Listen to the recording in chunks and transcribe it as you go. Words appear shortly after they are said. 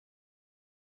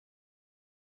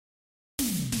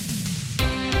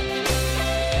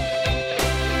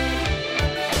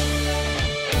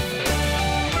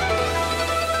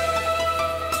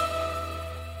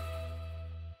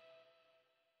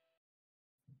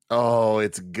Oh,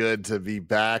 it's good to be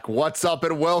back. What's up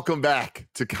and welcome back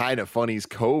to Kinda Funny's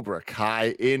Cobra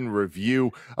Kai in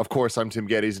review. Of course, I'm Tim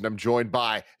Geddes and I'm joined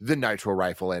by the Nitro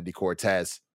Rifle Andy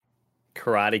Cortez.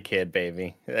 Karate Kid,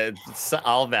 baby. It's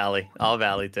all Valley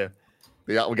too.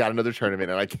 We got another tournament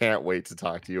and I can't wait to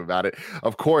talk to you about it.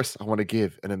 Of course, I want to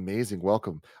give an amazing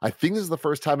welcome. I think this is the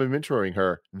first time I'm introing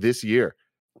her this year.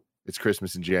 It's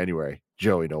Christmas in January.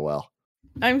 Joey Noel.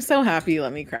 I'm so happy you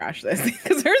let me crash this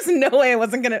because there's no way I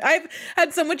wasn't gonna. I've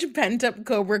had so much pent up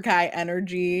Cobra Kai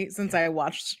energy since I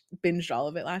binged all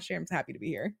of it last year. I'm so happy to be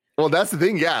here. Well, that's the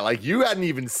thing. Yeah, like you hadn't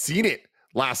even seen it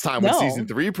last time when season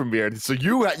 3 premiered, so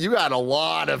you had a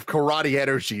lot of karate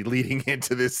energy leading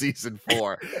into this season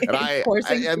 4. And I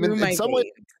mean, in some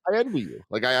way, I envy you.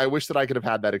 Like I wish that I could have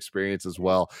had that experience as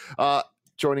well.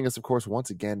 Joining us, of course, once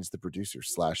again is the producer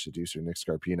 / seducer Nick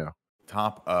Scarpino.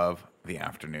 Top of the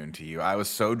afternoon to you. I was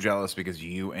so jealous because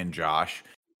you and Josh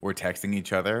were texting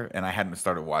each other and I hadn't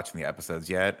started watching the episodes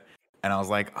yet. And I was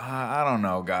like, I don't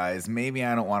know, guys. Maybe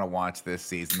I don't want to watch this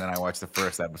season. Then I watched the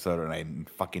first episode and I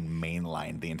fucking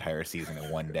mainlined the entire season in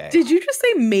one day. Did you just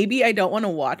say maybe I don't want to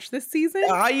watch this season?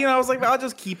 I was like, I'll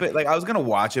just keep it. Like I was gonna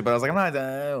watch it, but I was like, I'm not,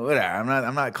 whatever.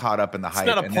 I'm not caught up in the hype.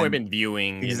 It's not appointment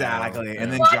viewing. Exactly.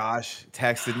 And then Josh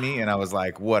texted me, and I was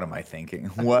like, what am I thinking?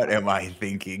 What am I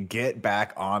thinking? Get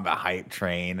back on the hype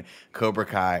train. Cobra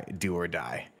Kai, do or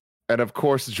die. And of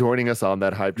course, joining us on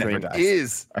that hype train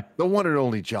is the one and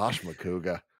only Josh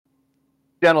McCouga.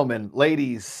 Gentlemen,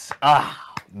 ladies,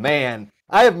 man,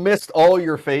 I have missed all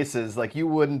your faces like you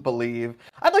wouldn't believe.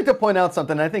 I'd like to point out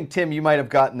something. I think, Tim, you might have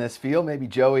gotten this feel. Maybe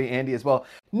Joey, Andy as well.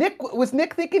 Was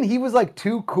Nick thinking he was like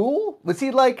too cool? Was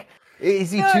he like, is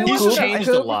he too cool? He's changed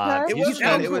a lot. He's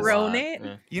outgrown it.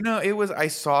 You know, I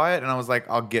saw it and I was like,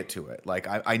 I'll get to it. Like,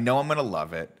 I know I'm going to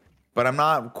love it, but I'm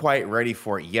not quite ready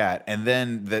for it yet. And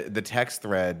then the text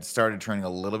thread started turning a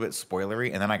little bit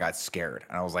spoilery, and then I got scared.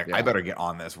 And I was like, I better get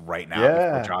on this right now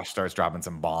before Josh starts dropping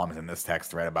some bombs in this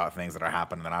text thread about things that are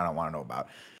happening that I don't want to know about.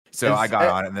 So I got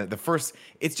on it. And the first,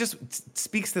 it just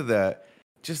speaks to the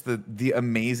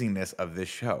amazingness of this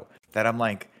show that I'm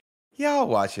like, yeah, I'll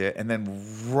watch it. And then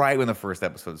right when the first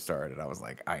episode started, I was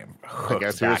like, I am hooked. I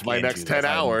guess here's my next 10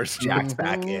 hours. Jacked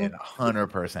back in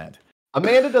 100%.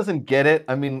 Amanda doesn't get it.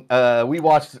 I mean, we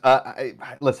watched.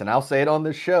 Listen, I'll say it on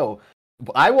this show.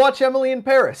 I watch Emily in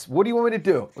Paris. What do you want me to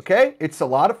do? Okay, it's a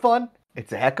lot of fun.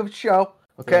 It's a heck of a show.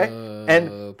 Okay,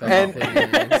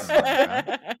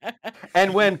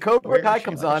 and when Cobra Kai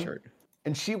comes on,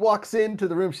 and she walks into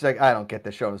the room, she's like, I don't get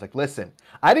this show. I was like, listen,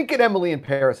 I didn't get Emily in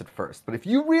Paris at first, but if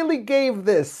you really gave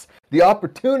this the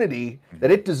opportunity that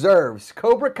it deserves,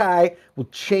 Cobra Kai will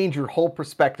change your whole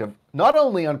perspective, not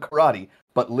only on karate,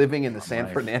 but living in the San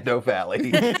Fernando Valley.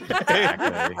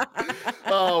 Exactly.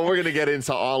 Oh, we're going to get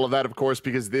into all of that, of course,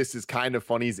 because this is Kinda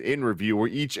Funny's In Review, where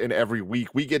each and every week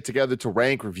we get together to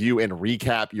rank, review, and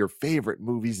recap your favorite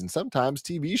movies and sometimes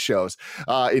TV shows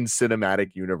in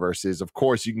cinematic universes. Of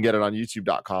course, you can get it on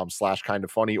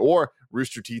youtube.com/kindafunny or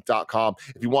roosterteeth.com.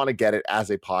 If you want to get it as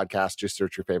a podcast, just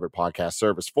search your favorite podcast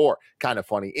service for Kinda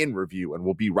Funny In Review, and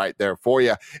we'll be right there for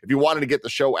you. If you wanted to get the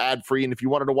show ad-free, and if you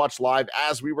wanted to watch live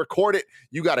as we record it,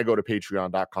 you got to go to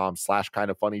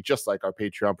patreon.com/kindafunny, just like our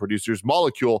Patreon producers,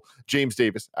 Molecule, James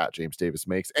Davis at James Davis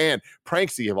Makes, and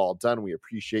Pranksy have all done. We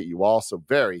appreciate you all so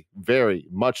very, very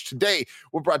much. Today,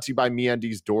 we're brought to you by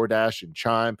MeUndies, DoorDash, and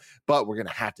Chime, but we're going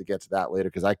to have to get to that later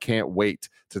because I can't wait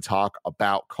to talk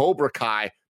about Cobra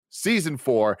Kai Season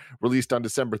 4, released on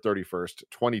December 31st,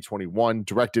 2021,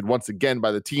 directed once again by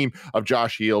the team of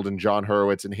Josh Heald and John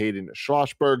Hurwitz and Hayden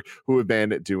Schlossberg, who have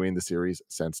been doing the series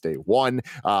since day one.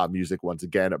 Music once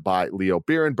again by Leo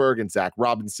Bierenberg and Zach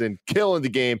Robinson, killing the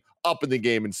game, up in the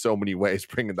game in so many ways,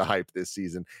 bringing the hype this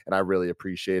season, and I really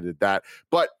appreciated that.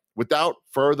 But without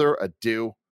further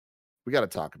ado, we got to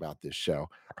talk about this show.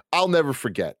 I'll never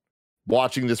forget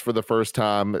watching this for the first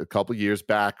time a couple years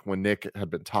back when Nick had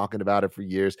been talking about it for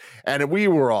years, and we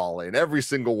were all in, every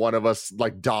single one of us,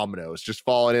 like dominoes, just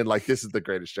falling in like, this is the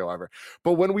greatest show ever.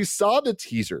 But when we saw the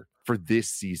teaser for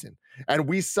this season and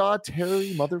we saw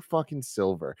Terry motherfucking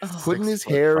Silver putting his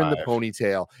hair in the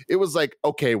ponytail, it was like,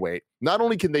 okay, wait, not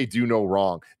only can they do no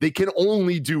wrong, they can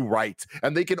only do right,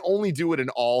 and they can only do it in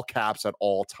all caps at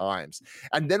all times.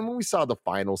 And then when we saw the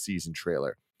final season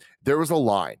trailer, there was a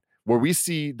line where we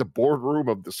see the boardroom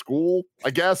of the school, I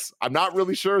guess. I'm not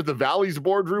really sure. The Valley's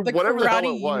boardroom, The whatever the hell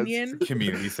karate it was. union.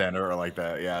 Community center or like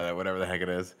that. Yeah, that whatever the heck it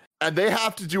is. And they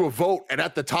have to do a vote. And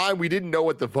at the time, we didn't know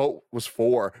what the vote was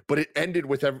for, but it ended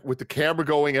with the camera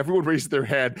going, everyone raised their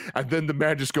hand, and then the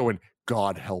man just going,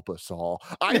 God help us all.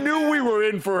 I knew we were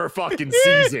in for a fucking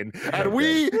season, and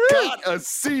we got a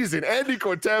season. Andy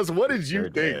Cortez, what did you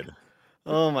think?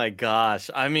 Oh my gosh.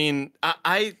 I mean,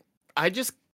 I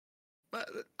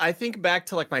think back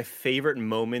to like my favorite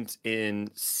moments in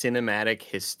cinematic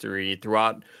history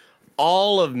throughout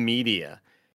all of media,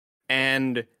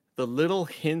 and the little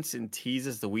hints and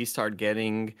teases that we start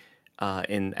getting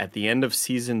at the end of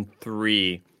season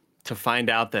 3 to find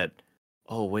out that,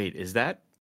 oh wait, is that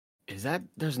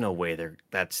there's no way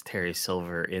that's Terry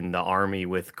Silver in the army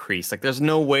with Kreese. Like there's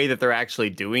no way that they're actually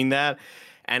doing that.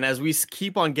 And as we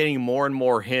keep on getting more and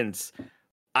more hints,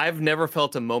 I've never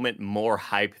felt a moment more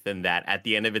hype than that at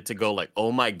the end of it, to go like,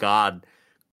 oh my God,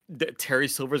 Terry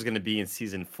Silver is going to be in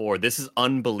season 4. This is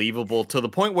unbelievable, to the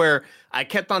point where I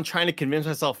kept on trying to convince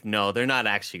myself, no, they're not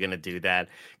actually going to do that.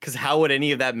 Because how would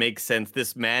any of that make sense?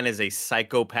 This man is a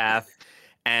psychopath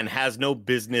and has no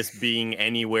business being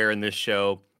anywhere in this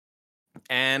show.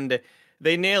 And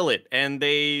they nail it, and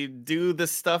they do the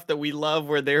stuff that we love,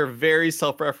 where they're very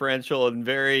self-referential and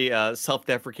very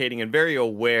self-deprecating and very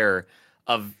aware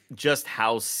of just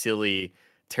how silly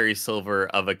Terry Silver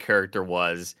of a character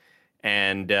was.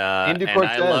 And I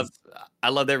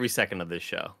loved every second of this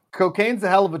show. Cocaine's a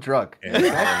hell of a drug. Yeah, it's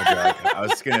a hell of a drug. I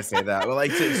was gonna say that. Well,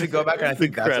 like to go back, and I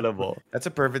think incredible. That's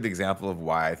a perfect example of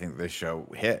why I think this show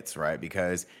hits, right?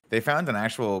 Because they found an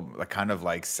actual kind of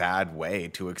like sad way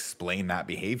to explain that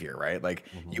behavior, right? Like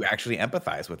you actually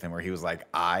empathize with him, where he was like,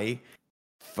 I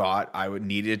thought I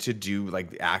needed to do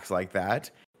like acts like that,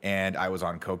 and I was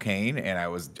on cocaine and I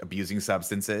was abusing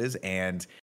substances, and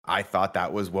I thought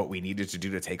that was what we needed to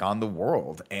do to take on the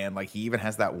world. And like he even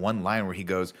has that one line where he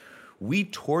goes, we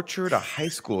tortured a high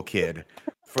school kid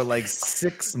for like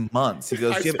 6 months. He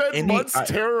goes, I spent months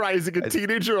terrorizing a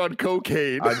teenager on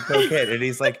cocaine. And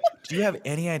he's like, do you have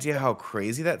any idea how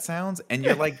crazy that sounds? And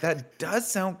you're like, that does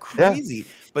sound crazy. Yeah.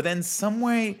 But then some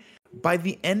way, by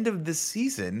the end of the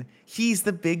season, he's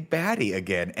the big baddie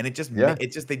again. And they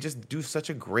just do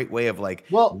such a great way of like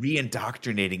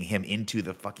re-indoctrinating him into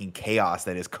the fucking chaos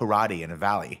that is karate in a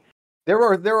valley. There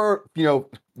are,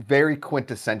 very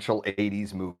quintessential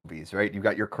 80s movies, right? You've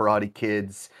got your Karate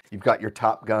Kids, you've got your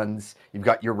Top Guns, you've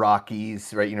got your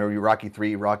Rockies, right? Your Rocky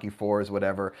 3, Rocky 4s,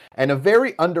 whatever. And a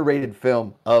very underrated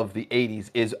film of the 80s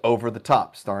is Over the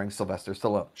Top, starring Sylvester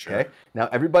Stallone. Sure. Okay? Now,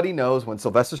 everybody knows when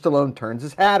Sylvester Stallone turns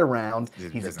his hat around,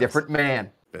 he's a different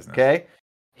man. Okay?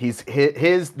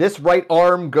 This right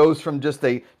arm goes from just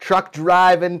a truck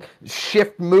driving,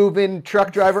 shift moving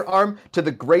truck driver arm to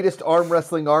the greatest arm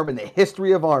wrestling arm in the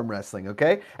history of arm wrestling,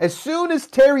 okay? As soon as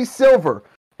Terry Silver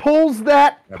pulls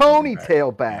that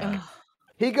ponytail back,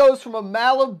 he goes from a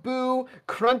Malibu,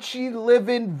 crunchy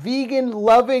living, vegan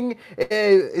loving,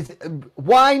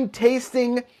 wine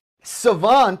tasting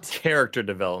savant character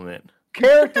development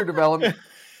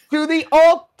to the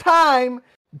all-time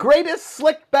greatest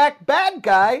slick back bad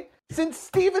guy since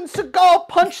Steven Seagal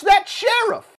punched that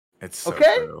sheriff. It's so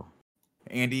true.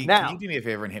 Andy, now, can you do me a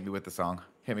favor and hit me with the song?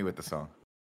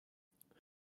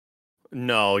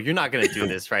 No, you're not going to do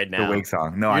this right now. The wig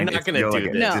song. No, you're not going to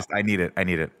do this. No. Just, I need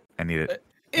it.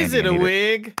 Is it a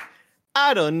wig?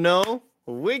 I don't know.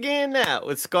 Wigging out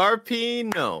with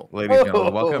Scarpino. Ladies and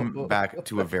gentlemen, welcome back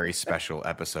to a very special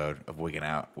episode of Wigging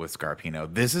Out with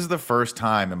Scarpino. This is the first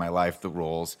time in my life the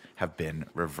roles have been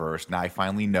reversed. Now I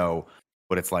finally know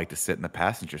what it's like to sit in the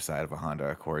passenger side of a Honda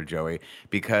Accord, Joey,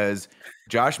 because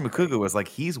Josh Makuga was like,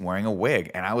 he's wearing a wig.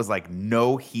 And I was like,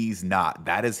 no, he's not.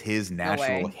 That is his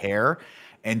natural hair.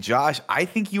 And Josh, I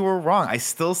think you were wrong. I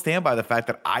still stand by the fact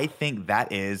that I think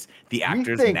that is the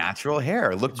actor's natural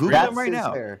hair. Look, Google him right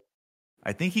now. Hair.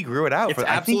 I think he grew it out. It's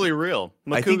absolutely real.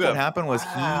 Makuga. I think what happened was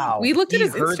we looked at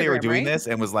his heard Instagram, they were doing right? this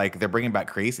and was like, they're bringing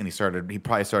back Kreese, and he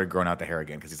probably started growing out the hair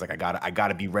again because he's like, I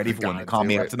gotta be ready for when they call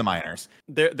me up to the minors.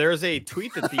 There's a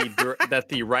tweet that that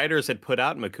the writers had put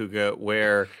out, Makuga,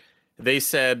 where they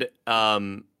said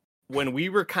when we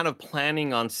were kind of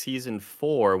planning on season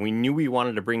 4, we knew we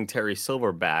wanted to bring Terry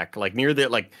Silver back, like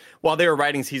while they were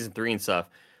writing season 3 and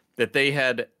stuff, that they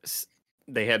had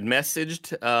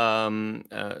messaged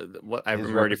what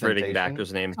I'm already forgetting the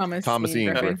actor's name. Thomas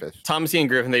Ian Griffith. Thomas Ian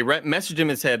Griffith. They messaged him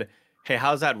and said, "Hey,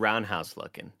 how's that roundhouse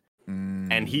looking?"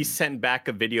 And he sent back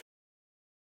a video.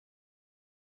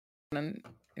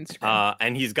 Instagram.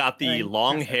 And he's got the Like,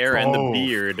 long that's hair and the Oh.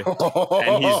 beard,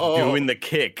 and he's doing the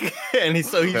kick, and he's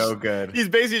So good. He's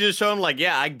basically just showing like,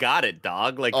 yeah, I got it,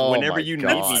 dog. Like Oh whenever my you need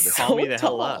God. me, That's call me so the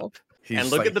hell tall. up. He's And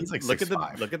look at the he's like look at the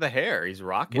 6'5". look at the hair. He's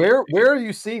rocking. Where it, dude. are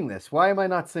you seeing this? Why am I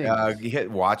not seeing this? You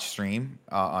hit watch stream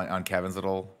on Kevin's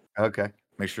little. Okay.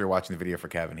 Make sure you're watching the video for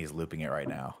Kevin. He's looping it right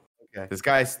now. Okay. This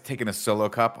guy's taking a solo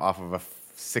cup off of a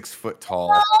 6 foot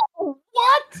tall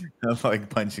What? like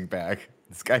punching bag.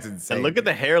 This guy's insane. And look at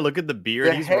the hair. Look at the beard.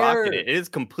 The He's hair- rocking it. It is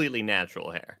completely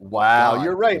natural hair. Wow, God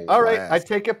you're right. All right, I bless.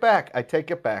 take it back. I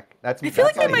take it back. That's I feel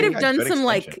like that's they on might you. have done Good some extension,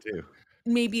 like too.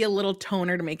 maybe a little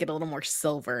toner to make it a little more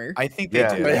silver. I think they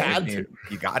Yeah. do. They His had name- to.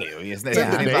 You got to. His It's a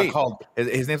name's not debate. called.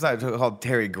 His name's not called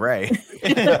Terry Gray.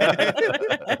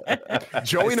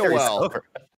 Joey It's Terry Noel. Silver.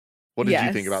 What did you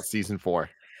Yes. think about season 4?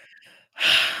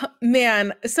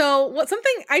 Man, so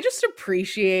something I just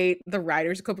appreciate the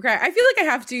writers of Cobra Kai. I feel like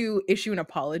I have to issue an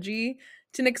apology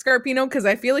to Nick Scarpino because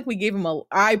I feel like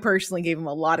I personally gave him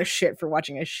a lot of shit for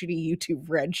watching a shitty YouTube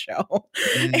Red show.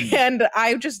 Mm. And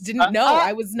I just didn't know.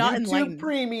 I was not YouTube enlightened.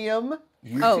 Premium.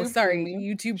 Oh, sorry, Premium.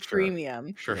 YouTube Sure.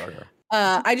 Premium. Sure.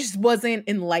 I just wasn't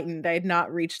enlightened. I had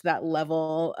not reached that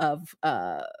level of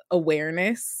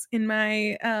awareness in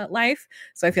my life,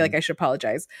 so I feel like I should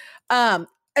apologize.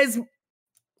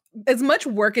 As much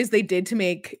work as they did to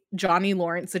make Johnny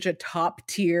Lawrence such a top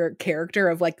tier character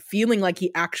of like feeling like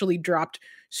he actually dropped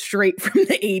straight from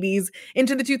the 80s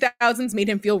into the 2000s, made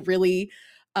him feel really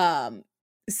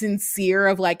sincere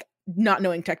of like not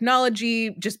knowing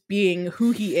technology, just being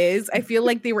who he is. I feel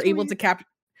like they were able to capture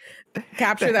The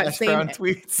that hash same brown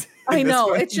tweets. I This know.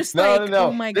 one. It's just No, like, no.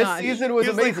 oh my This gosh. season was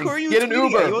He was like, amazing. "Who are you Get an tweeting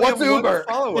at? Uber. You only What's have one Uber?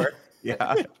 follower.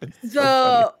 Yeah. It's so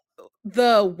funny.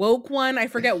 The woke one, I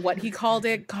forget what he called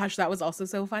it. Gosh, that was also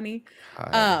so funny.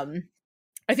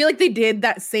 I feel like they did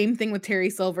that same thing with Terry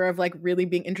Silver of like really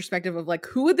being introspective of like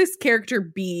who would this character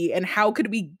be and how could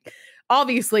we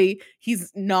obviously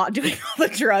he's not doing all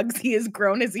the drugs. He has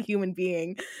grown as a human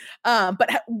being.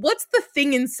 But what's the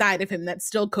thing inside of him that's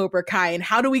still Cobra Kai and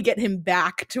how do we get him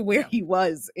back to where he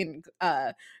was in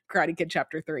Karate Kid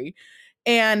Chapter 3?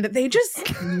 And they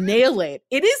just nail it.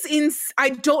 It is I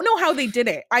don't know how they did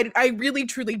it. I really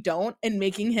truly don't. And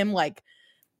making him like,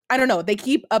 I don't know. They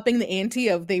keep upping the ante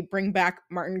of they bring back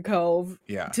Martin Cove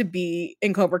Yeah. to be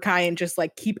in Cobra Kai and just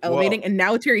like keep elevating. Well- And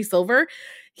now Terry Silver,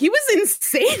 he was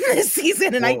insane this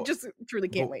season. And I Well, just truly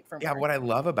can't wait for Yeah, more. what I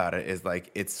love about it is like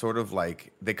it's sort of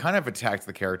like they kind of attacked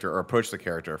the character or approached the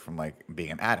character from like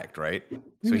being an addict, right?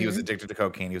 So he was addicted to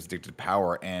cocaine, he was addicted to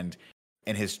power, and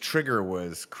his trigger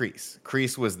was Kreese.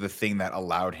 Kreese was the thing that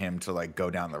allowed him to like go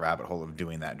down the rabbit hole of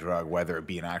doing that drug, whether it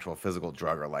be an actual physical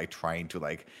drug or like trying to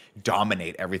like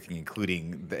dominate everything,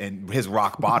 including and his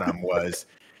rock bottom was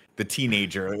the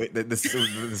teenager,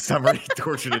 the summer he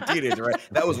tortured a teenager, right?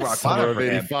 That was rock Summer bottom of for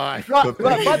him. 85. Rock, But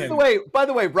by then-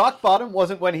 the way, rock bottom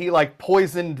wasn't when he like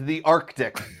poisoned the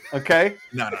Arctic. Okay,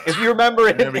 No. if you remember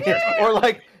it, Never cared. or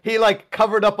like he like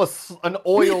covered up an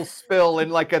oil spill in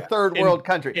like a third world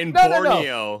country. In No.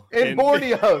 Borneo. In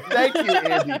Borneo. Thank you,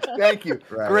 Andy. Thank you.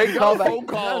 Right. Great You got a callback. phone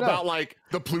call No. about like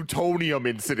the plutonium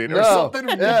incident or No. something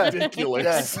Yeah.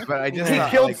 ridiculous. Yeah. But I just He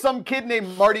thought, killed like, some kid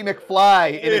named Marty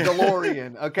McFly in a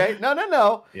DeLorean. Okay,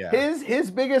 no. Yeah.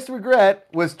 His biggest regret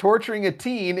was torturing a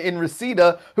teen in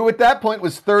Reseda, who at that point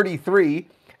was 33,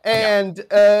 and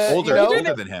older, you know,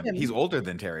 older than him. He's older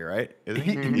than Terry, right? Isn't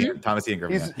he? Yeah, Thomas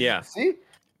Ingram. he's Yeah. see,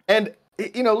 and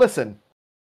you know, listen.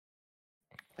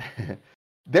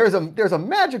 there's a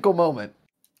magical moment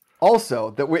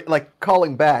also that we're like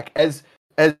calling back as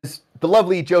the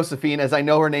lovely Josephine, as I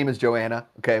know her name is Joanna,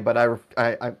 okay, but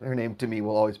her name to me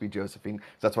will always be Josephine.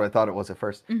 So that's what I thought it was at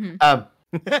first.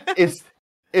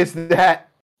 Is that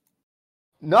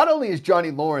not only is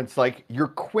Johnny Lawrence like your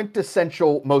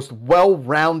quintessential, most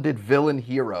well-rounded villain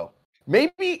hero,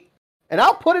 maybe, and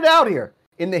I'll put it out here,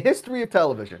 in the history of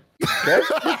television. Okay?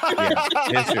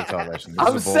 Yeah, history of television. This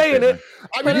I'm is a bold saying it. statement.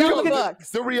 I mean, You you know, look the,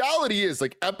 books. the reality is,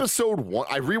 like, episode 1,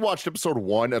 I rewatched episode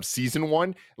 1 of season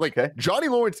 1. Like, Okay. Johnny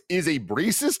Lawrence is a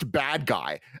racist bad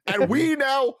guy, and we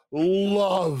now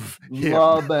love him.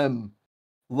 Love him.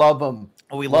 Love him.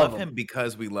 We Love love him. him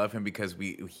because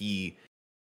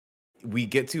we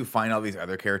get to find all these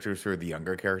other characters who are the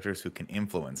younger characters who can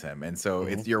influence him. And so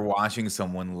it's you're watching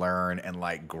someone learn and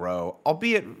like grow,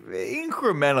 albeit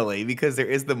incrementally, because there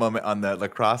is the moment on the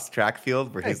lacrosse track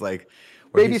field where he's like,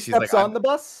 where Baby she's like, steps on the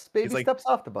bus. Baby he's like- steps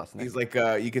off the bus. Nick. He's like,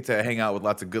 you get to hang out with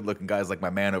lots of good-looking guys like my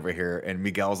man over here, and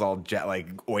Miguel's all like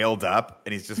oiled up,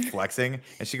 and he's just flexing.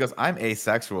 And she goes, "I'm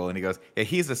asexual," and he goes, "Yeah,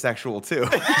 he's asexual too."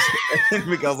 And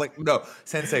Miguel's like, "No,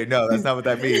 Sensei, no, that's not what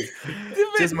that means."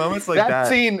 Just moments like that.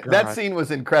 That scene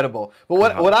was incredible. But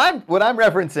what I'm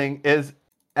referencing is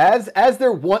as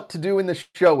they're wont to do in the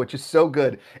show, which is so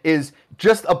good, is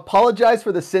just apologize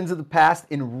for the sins of the past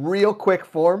in real quick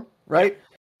form, right?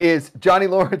 Is Johnny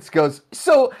Lawrence goes,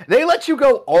 so they let you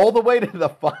go all the way to the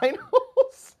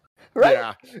finals, right?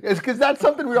 Yeah. It's because that's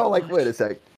something we're all like, wait a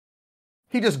sec.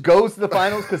 He just goes to the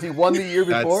finals because he won the year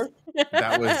before.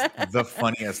 That was the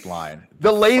funniest line.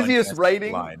 The laziest funniest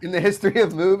writing line. in the history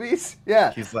of movies.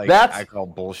 Yeah. He's like, that's I call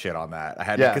bullshit on that. I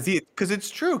had Yeah. because it's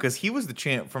true, because he was the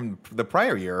champ from the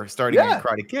prior year starting in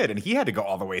Karate Kid, and he had to go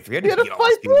all the way through. He had to beat all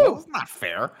these fight people. through. It's not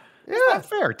fair. Yeah. It's not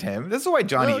fair, Tim. This is why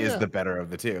Johnny No, is yeah. the better of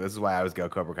the two. This is why I always go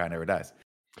Cobra Kai never dies.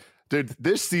 Dude,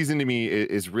 this season to me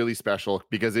is really special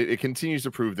because it continues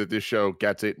to prove that this show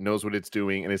gets it, knows what it's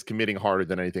doing, and is committing harder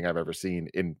than anything I've ever seen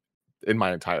in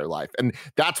my entire life. And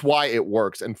that's why it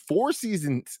works. And 4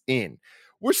 seasons in,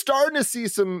 we're starting to see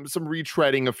some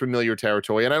retreading of familiar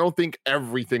territory. And I don't think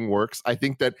everything works. I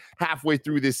think that halfway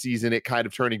through this season, it kind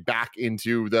of turning back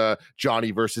into the Johnny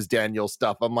versus Daniel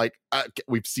stuff. I'm like,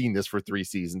 we've seen this for 3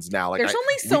 seasons now. Like, There's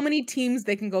only so many teams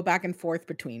they can go back and forth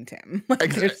between, Tim. Like,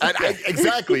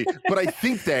 exactly. But I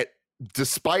think that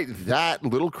despite that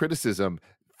little criticism,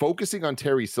 focusing on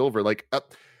Terry Silver, like,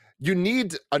 you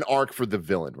need an arc for the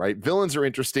villain, right? Villains are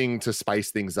interesting to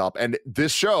spice things up. And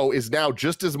this show is now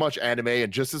just as much anime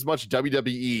and just as much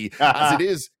WWE as it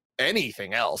is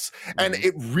anything else. And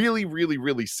it really, really,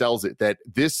 really sells it that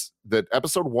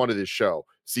episode 1 of this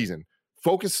season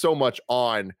focused so much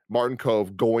on Martin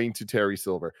Cove going to Terry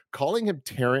Silver, calling him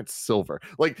Terrence Silver.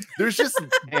 Like, there's just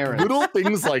little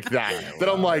things like that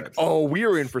I'm like, oh, we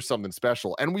are in for something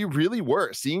special. And we really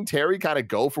were. Seeing Terry kind of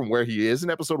go from where he is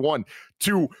in episode 1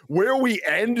 to where we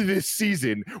end this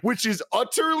season, which is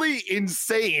utterly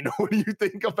insane when you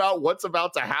think about what's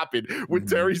about to happen with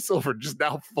Terry Silver just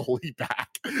now fully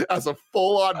back as a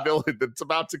full-on villain that's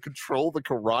about to control the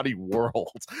karate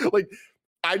world. Like,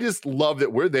 I just love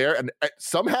that we're there, and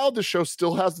somehow the show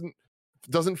still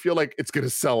doesn't feel like it's going to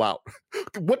sell out.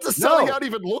 What does selling out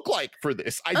even look like for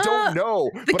this? I don't know.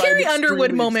 The Carrie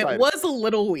Underwood moment was a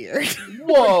little weird.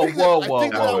 Whoa. I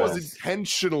think that was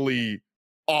intentionally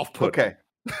off-putting. Okay.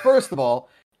 First of all,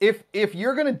 if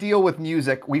you're going to deal with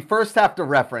music, we first have to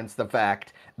reference the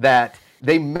fact that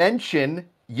they mention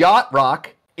Yacht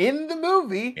Rock in the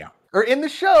movie. Yeah. Or in the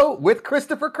show with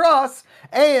Christopher Cross,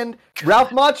 and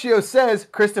Ralph Macchio says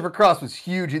Christopher Cross was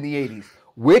huge in the 80s,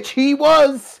 which he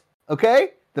was, okay?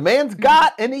 The man's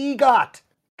got an EGOT,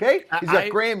 okay? He's got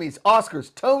Grammys,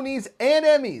 Oscars, Tonys, and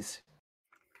Emmys.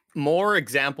 More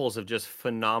examples of just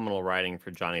phenomenal writing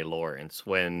for Johnny Lawrence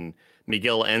when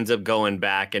Miguel ends up going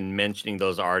back and mentioning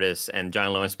those artists, and Johnny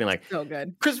Lawrence being like, so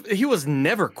good. Chris, he was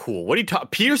never cool. What are you talking?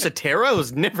 Peter Cetera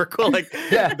was never cool. Like,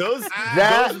 those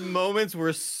moments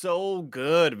were so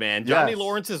good, man. Johnny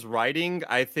Lawrence's writing,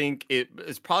 I think it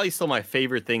is probably still my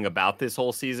favorite thing about this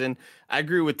whole season. I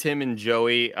agree with Tim and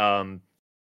Joey.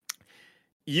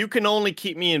 You can only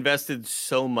keep me invested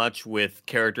so much with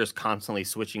characters constantly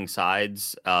switching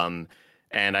sides.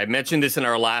 And I mentioned this in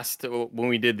our last, when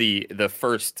we did the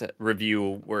first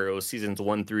review where it was seasons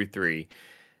 1 through 3.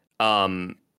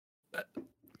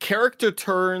 Character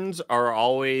turns are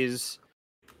always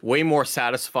way more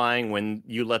satisfying when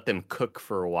you let them cook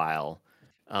for a while,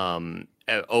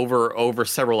 over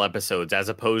several episodes, as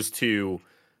opposed to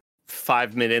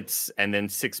 5 minutes and then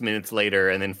 6 minutes later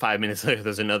and then 5 minutes later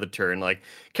there's another turn. Like,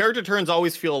 character turns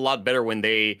always feel a lot better when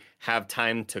they have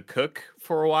time to cook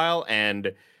for a while,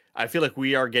 and I feel like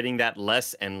we are getting that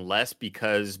less and less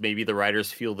because maybe the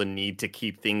writers feel the need to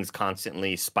keep things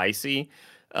constantly spicy.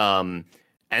 And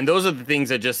those are the things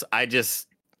that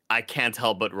I can't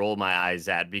help but roll my eyes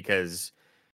at, because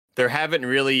there haven't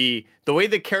really, the way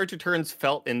the character turns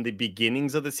felt in the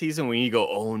beginnings of the season when you go,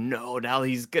 oh no, now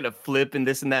he's gonna flip and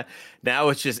this and that. Now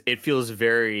it feels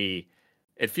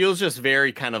just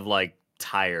very kind of like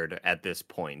tired at this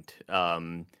point.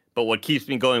 But what keeps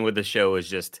me going with the show is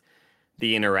just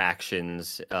the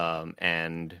interactions,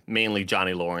 and mainly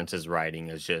Johnny Lawrence's writing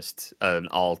is just an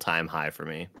all-time high for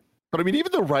me. But I mean,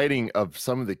 even the writing of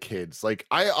some of the kids, like,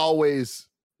 I always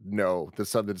know there's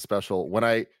something special when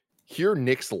I hear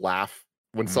Nick's laugh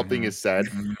when something is said,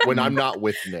 when I'm not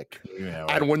with Nick.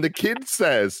 And when the kid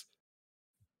says,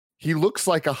 he looks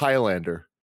like a Highlander.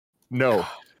 No,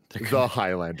 the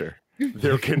Highlander.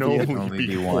 There can only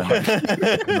be one.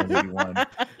 There can only be one.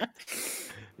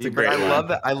 It's a great I line. love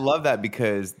that. I love that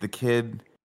because the kid,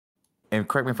 and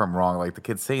correct me if I'm wrong, like the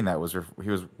kid saying that was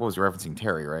referencing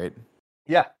Terry, right?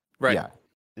 Yeah. Right.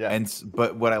 Yeah. And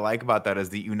but what I like about that is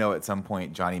that at some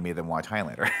point Johnny made them watch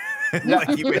Highlander. Yeah. Like,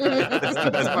 that's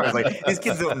the best part. It's like these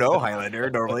kids don't know Highlander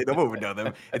normally. No one would know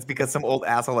them. It's because some old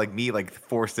asshole like me like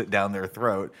forced it down their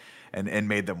throat and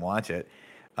made them watch it.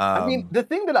 I mean, the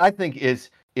thing that I think is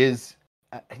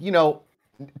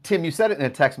Tim, you said it in a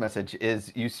text message.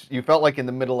 Is you felt like in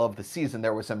the middle of the season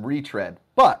there was some retread,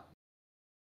 but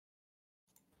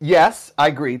yes, I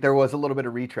agree there was a little bit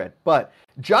of retread. But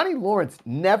Johnny Lawrence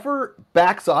never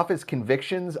backs off his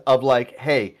convictions of like,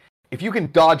 hey, if you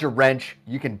can dodge a wrench,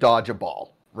 you can dodge a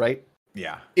ball, right?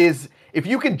 Yeah. If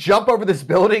you can jump over this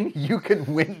building, you can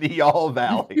win the All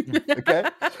Valley. Okay,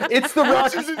 it's the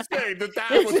Which is insane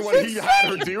that was what he had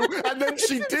her do, and then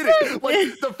she did it.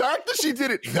 Like the fact that she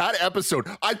did it that episode,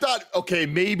 I thought, okay,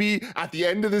 maybe at the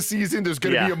end of the season, there's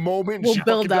gonna be a moment We'll she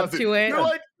build fucking up does to it. You're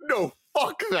like, no,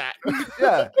 fuck that.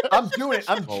 Yeah, I'm doing it.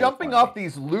 I'm jumping off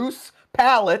these loose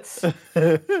pallets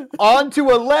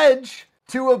onto a ledge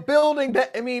to a building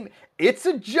that, I mean, it's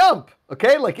a jump,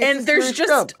 okay? Like, it's And there's just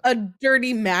jump. a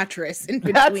dirty mattress in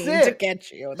That's between it. to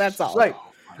catch you. That's all. Right.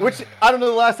 Which, I don't know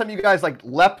the last time you guys, like,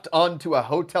 leapt onto a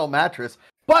hotel mattress,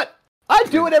 but I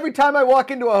do it every time I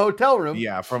walk into a hotel room.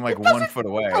 Yeah, from like 1 foot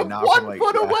away, from not 1 from like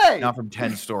foot away. not from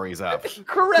 10 stories up.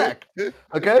 Correct.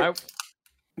 Okay?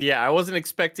 I wasn't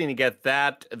expecting to get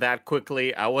that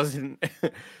quickly. I wasn't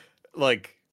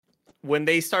like when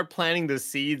they start planting the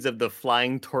seeds of the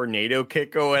flying tornado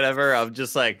kick or whatever, I'm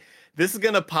just like, this is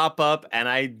gonna pop up, and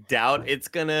I doubt it's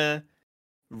gonna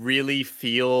really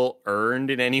feel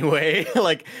earned in any way.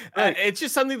 Like, it's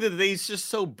just something that they just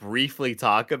so briefly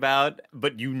talk about,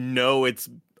 but it's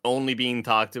only being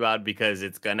talked about because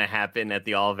it's gonna happen at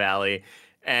the All Valley.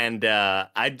 And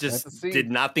I just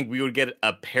did not think we would get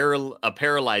a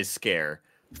paralyzed scare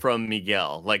from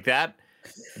Miguel like that.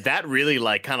 That really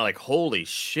like kind of like holy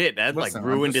shit, that like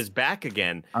ruined his back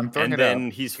again. And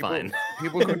then he's fine.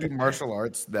 People who do martial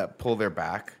arts that pull their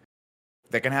back,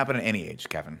 that can happen at any age,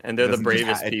 Kevin. And they're the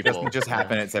bravest people. It doesn't just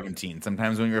happen at 17.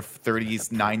 Sometimes when you're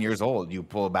 39 years old, you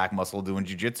pull a back muscle doing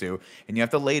jiu-jitsu, and you have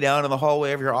to lay down in the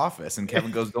hallway of your office. And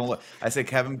Kevin goes, "Don't look." I say,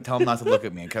 "Kevin, tell him not to look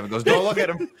at me." And Kevin goes, "Don't look at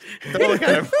him. Don't look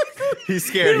at him." He's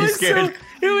scared. He's scared.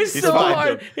 It was so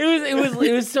hard.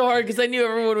 It was so hard because I knew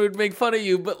everyone would make fun of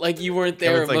you, but like you weren't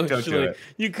there emotionally.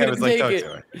 You couldn't take it.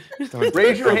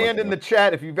 Raise your hand in the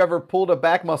chat if you've ever pulled a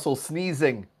back muscle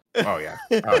sneezing. Oh yeah.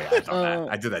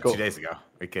 I did that 2 days ago. Are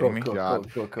you kidding me? Cool.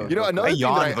 You know, another I thing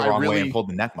yawned that the I wrong way really and pulled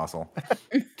the neck muscle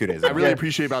 2 days ago. I really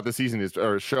appreciate about the season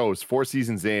or shows 4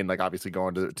 seasons in, like obviously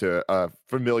going to a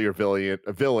familiar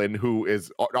villain who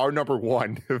is our number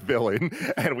one villain,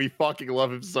 and we fucking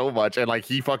love him so much, and like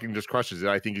he fucking just crushes it.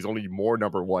 I think he's only more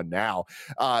number one now.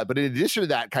 But in addition to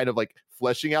that, kind of like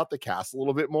fleshing out the cast a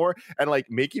little bit more and like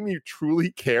making me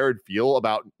truly care and feel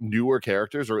about newer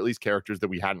characters, or at least characters that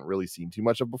we hadn't really seen too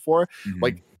much of before.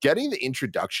 Like getting the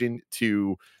introduction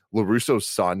to LaRusso's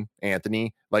son,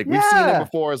 Anthony. Like we've seen him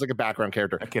before as like a background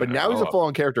character, but now he's a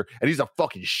full-on character and he's a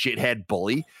fucking shithead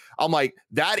bully. I'm like,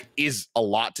 that is a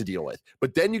lot to deal with.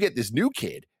 But then you get this new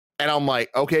kid and I'm like,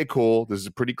 okay, cool. This is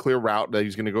a pretty clear route that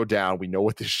he's going to go down. We know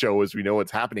what this show is. We know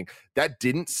what's happening. That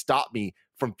didn't stop me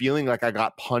from feeling like I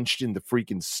got punched in the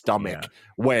freaking stomach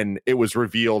when it was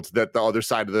revealed that the other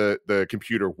side of the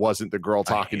computer wasn't the girl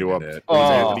talking to him. It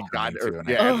was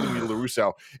Anthony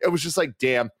LaRusso. It was just like,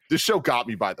 damn, this show got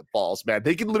me by the balls, man.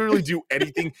 They can literally do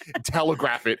anything and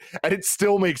telegraph it, and it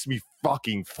still makes me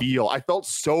fucking feel. I felt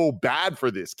so bad for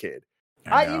this kid.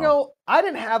 I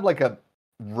didn't have like a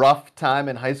rough time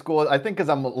in high school. I think because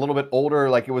I'm a little bit older,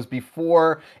 like it was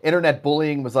before internet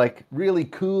bullying was like really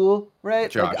cool, right?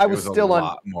 Josh, like I was still a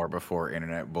lot more before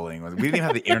internet bullying was. We didn't even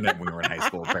have the internet when we were in high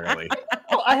school, apparently.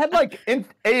 Well, I had like in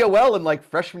AOL in like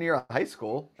freshman year of high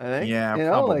school, I think. Yeah, you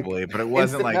know, probably, but it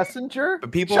wasn't like Messenger.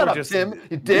 But people Shut were up, just Tim,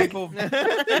 you dick. People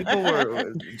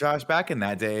were Josh. Back in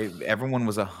that day, everyone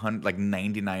was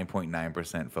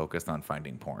 99.9% focused on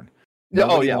finding porn.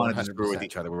 Nobody wanted to screw with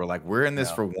each other. We were like, we're in this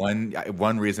for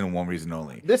one reason and one reason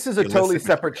only. This is a totally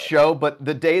separate show, but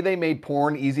the day they made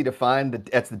porn easy to find,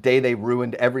 that's the day they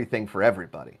ruined everything for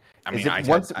everybody. I mean,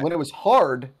 when it was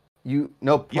hard,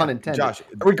 no pun intended. Josh,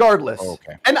 regardless. Oh,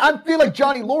 okay. And I feel like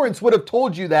Johnny Lawrence would have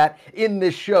told you that in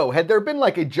this show. Had there been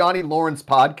like a Johnny Lawrence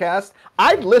podcast,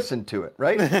 I'd listen to it,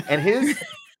 right? And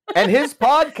And his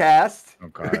podcast,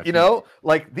 God. you know,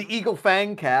 like the Eagle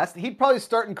Fang cast, he'd probably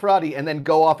start in karate and then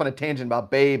go off on a tangent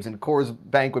about babes and Coors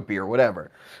Banquet beer,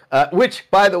 whatever. Which,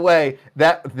 by the way,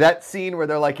 that scene where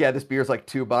they're like, yeah, this beer's like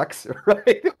 $2,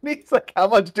 right? And he's like, how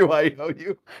much do I owe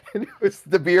you? And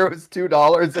the beer was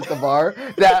 $2 at the bar.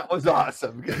 That was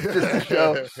awesome. Just to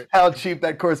show how cheap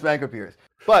that Coors Banquet beer is.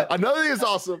 But another thing is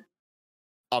awesome.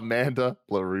 Amanda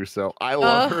LaRusso. I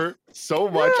love her so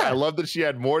much. Yeah. I love that she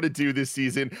had more to do this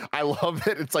season. I love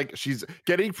that it's like she's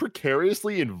getting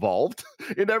precariously involved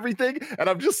in everything. And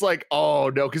I'm just like,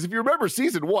 oh no. Because if you remember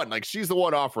season 1, like she's the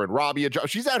one offering Robbie a job.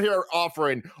 She's out here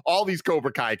offering all these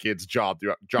Cobra Kai kids jobs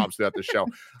throughout the show.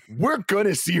 We're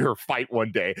gonna see her fight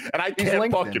one day. And I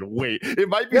can't fucking wait. It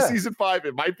might be season 5,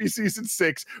 it might be season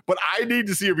 6, but I need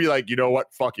to see her be like, you know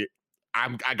what? Fuck it.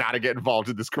 I gotta get involved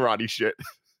in this karate shit.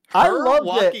 I love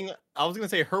walking. I was gonna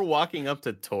say her walking up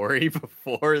to Tori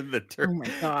before the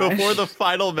before the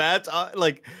final match.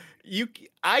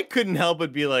 I couldn't help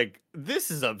but be like,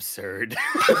 "This is absurd."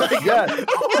 Like, in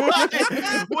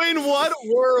what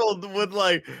world would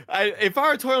if I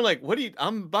were Tori, I'm like,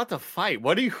 I'm about to fight.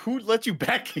 Who let you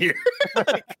back here?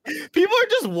 Like, people are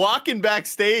just walking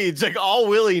backstage like all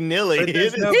willy nilly.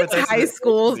 It's high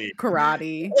school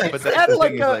karate.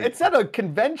 It's at a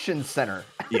convention center.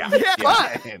 Yeah.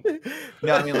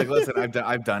 No, I mean, like, listen,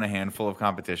 I've done a handful of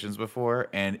competitions before,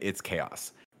 and it's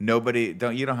chaos. You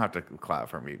don't have to clap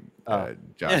for me,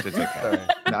 Josh. It's okay.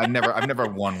 No, I've never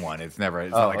won one. It's not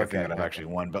like a thing that I've actually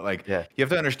won. But you have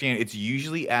to understand, it's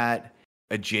usually at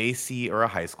a JC or a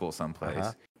high school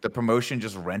someplace. The promotion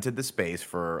just rented the space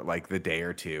for like the day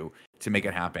or two to make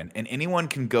it happen, and anyone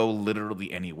can go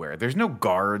literally anywhere. There's no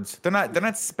guards. They're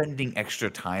not spending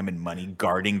extra time and money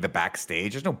guarding the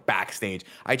backstage. There's no backstage.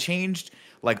 I changed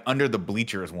like under the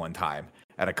bleachers one time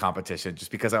at a competition just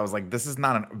because I was like, this is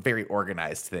not a very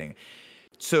organized thing.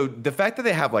 So the fact that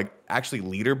they have like actually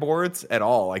leaderboards at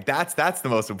all, like that's the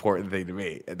most important thing to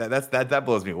me. That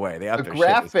blows me away. They have the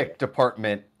graphic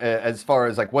department, as far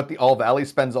as like what the All Valley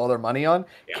spends all their money on.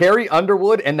 Yeah. Carrie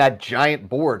Underwood and that giant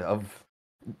board of,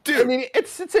 dude. I mean,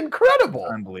 it's incredible,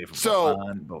 unbelievable. So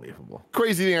unbelievable.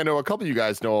 Crazy thing I know a couple of you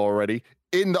guys know already.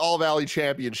 In the All Valley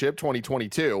Championship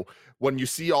 2022, when you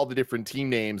see all the different team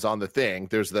names on the thing,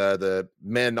 there's the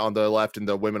men on the left and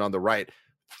the women on the right.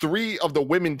 3 of the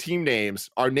women team names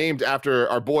are named after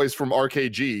our boys from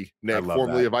RKG, Nick,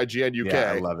 formerly of IGN UK.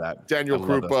 Yeah, I love that. Daniel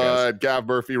Krupa, Gav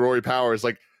Murphy, Rory Powers.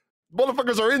 Like,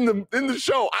 motherfuckers are in the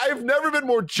show. I've never been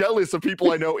more jealous of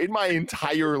people I know in my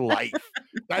entire life.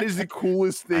 That is the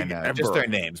coolest thing ever. Just their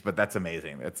names, but that's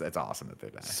amazing. It's awesome that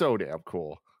they're that. So damn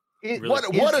cool. Really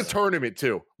what a tournament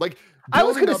too. Like, I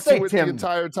was going to say, Tim, the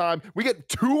entire time we get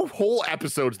 2 whole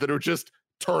episodes that are just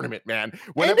tournament, man.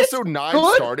 When episode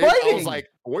 9 started, I was like,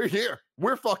 we're here.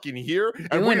 We're fucking here.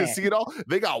 And we're going to see it all.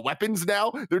 They got weapons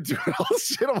now. They're doing all this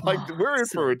shit. I'm like, we're in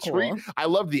for a treat. I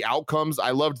love the outcomes.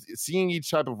 I loved seeing each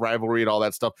type of rivalry and all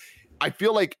that stuff. I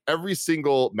feel like every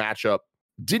single matchup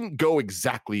didn't go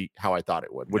exactly how I thought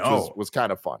it would, which was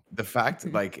kind of fun. The fact,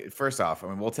 like, first off, I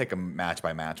mean, we'll take a match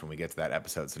by match when we get to that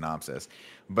episode synopsis,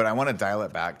 but I want to dial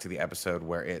it back to the episode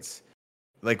where it's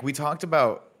like we talked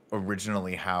about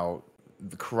originally how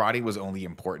the karate was only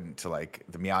important to like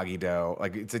the Miyagi-Do,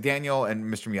 like to Daniel and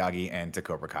Mr. Miyagi and to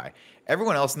Cobra Kai.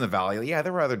 Everyone else in the valley, yeah,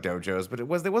 there were other dojos, but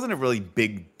there wasn't a really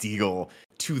big deal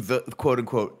to the quote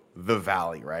unquote the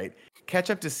valley, right?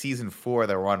 Catch up to season 4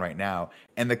 that we're on right now,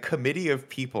 and the committee of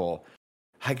people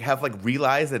have like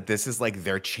realized that this is like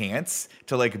their chance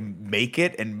to like make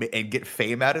it and get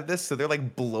fame out of this, so they're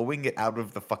like blowing it out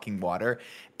of the fucking water,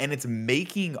 and it's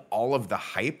making all of the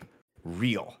hype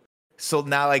real. So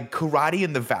now like karate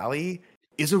in the valley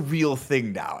is a real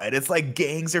thing now, and it's like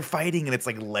gangs are fighting, and it's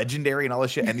like legendary and all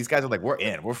this shit, and these guys are like,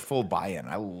 we're full buy-in.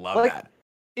 I love that.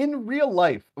 In real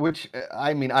life, which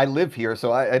I mean, I live here,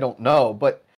 so I don't know,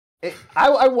 but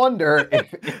I wonder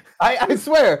if I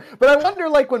swear, but I wonder,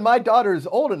 like, when my daughter's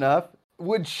old enough,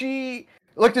 would she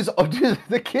like do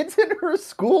the kids in her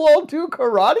school all do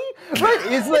karate?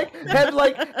 Right? Is like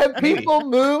have people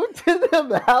moved to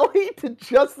the valley to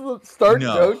just start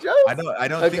dojos? I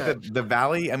don't think that the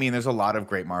valley. I mean, there's a lot of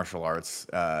great martial arts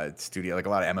studio, like a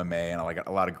lot of MMA and like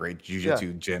a lot of great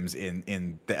jiu-jitsu gyms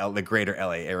in the greater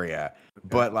LA area,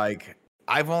 but like.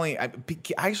 I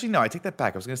take that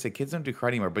back. I was going to say kids don't do karate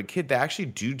anymore, but they actually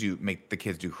do make the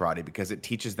kids do karate because it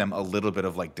teaches them a little bit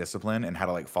of like discipline and how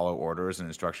to like follow orders and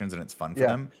instructions, and it's fun for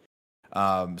them.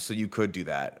 So you could do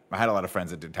that. I had a lot of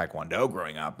friends that did Taekwondo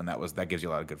growing up, and that gives you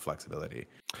a lot of good flexibility.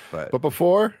 But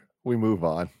before we move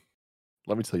on,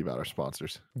 let me tell you about our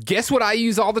sponsors. Guess what I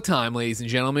use all the time, ladies and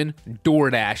gentlemen?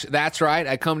 DoorDash. That's right.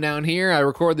 I come down here, I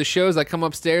record the shows, I come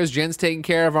upstairs, Jen's taking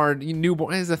care of our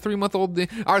newborn, is a 3-month-old,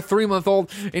 our 3-month-old,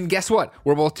 and guess what?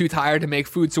 We're both too tired to make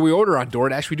food, so we order on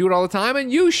DoorDash. We do it all the time,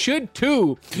 and you should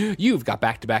too. You've got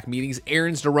back-to-back meetings,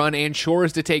 errands to run, and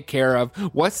chores to take care of.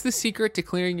 What's the secret to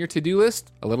clearing your to-do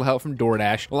list? A little help from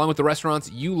DoorDash. Along with the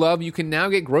restaurants you love, you can now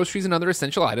get groceries and other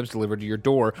essential items delivered to your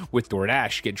door with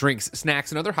DoorDash. Get drinks,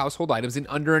 snacks, and other household items in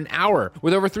under an hour.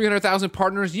 With over 300,000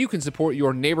 partners, you can support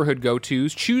your neighborhood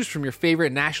go-tos. Choose from your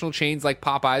favorite national chains like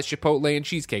Popeyes, Chipotle, and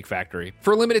Cheesecake Factory.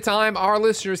 For a limited time, our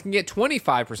listeners can get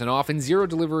 25% off and 0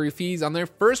 delivery fees on their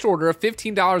first order of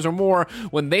 $15 or more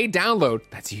when they download,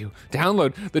 that's you,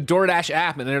 download the DoorDash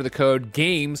app and enter the code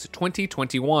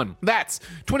GAMES2021. That's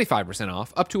 25%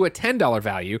 off, up to a $10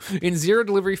 value, and 0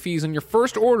 delivery fees on your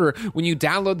first order when you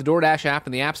download the DoorDash app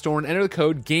in the App Store and enter the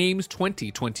code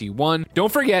GAMES2021.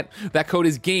 Don't forget, that code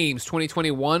is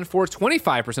GAMES2021 for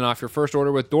 25% off your first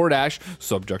order with DoorDash,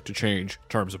 subject to change.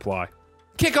 Terms apply.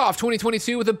 Kick off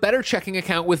 2022 with a better checking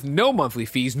account with no monthly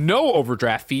fees, no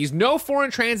overdraft fees, no foreign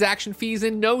transaction fees,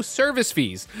 and no service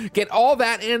fees. Get all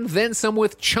that and then some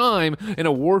with Chime, an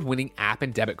award-winning app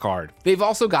and debit card. They've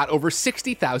also got over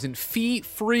 60,000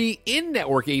 fee-free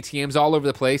in-network ATMs all over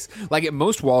the place, like at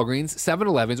most Walgreens,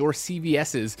 7-Elevens, or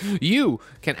CVS's. You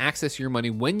can access your money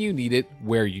when you need it,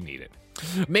 where you need it.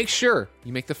 Make sure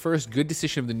you make the first good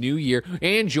decision of the new year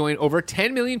and join over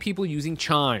 10 million people using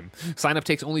Chime. Sign up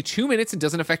takes only 2 minutes and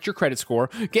doesn't affect your credit score.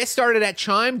 Get started at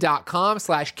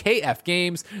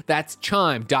chime.com/KFgames. That's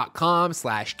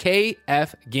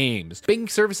chime.com/KFgames. Banking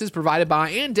services provided by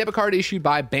and debit card issued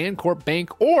by Bancorp Bank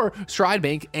or Stride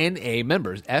Bank NA,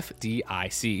 members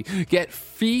FDIC. Get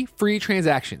fee-free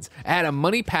transactions at a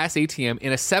Money Pass ATM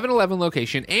in a 7-Eleven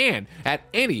location and at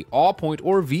any Allpoint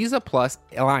or Visa Plus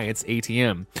Alliance ATM.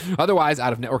 Otherwise,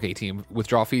 out-of-network ATM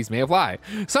withdrawal fees may apply.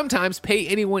 Sometimes Pay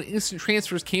Anyone instant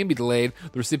transfers can be delayed.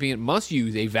 The recipient must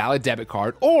use a valid debit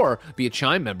card or be a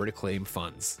Chime member to claim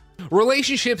funds.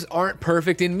 Relationships aren't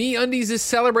perfect, and MeUndies is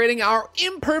celebrating our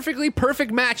imperfectly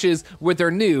perfect matches with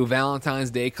their new Valentine's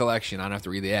Day collection. I don't have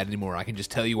to read the ad anymore. I can just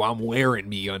tell you I'm wearing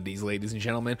MeUndies, ladies and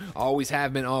gentlemen. Always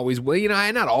have been, always will. You know,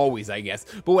 not always, I guess.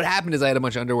 But what happened is I had a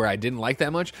bunch of underwear I didn't like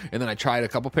that much, and then I tried a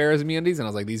couple pairs of MeUndies, and I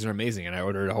was like, these are amazing, and I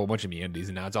ordered a whole bunch of MeUndies,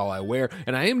 and now it's all I wear,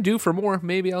 and I am due for more.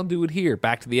 Maybe I'll do it here.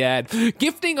 Back to the ad.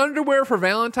 Gifting underwear for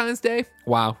Valentine's Day?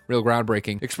 Wow, real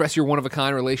groundbreaking. Express your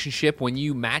one-of-a-kind relationship when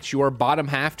you match your bottom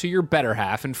half to your better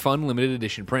half in fun limited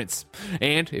edition prints.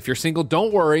 And if you're single,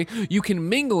 don't worry. You can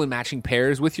mingle in matching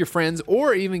pairs with your friends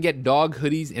or even get dog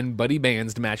hoodies and buddy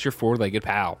bands to match your four-legged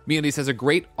pal. MeUndies has a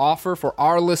great offer for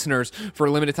our listeners. For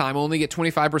a limited time only, get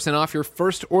 25% off your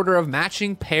first order of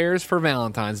matching pairs for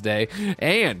Valentine's Day.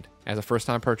 And as a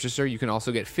first-time purchaser, you can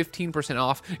also get 15%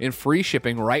 off and free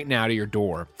shipping right now to your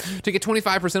door. To get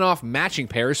 25% off matching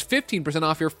pairs, 15%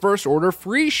 off your first order,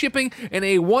 free shipping, and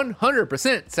a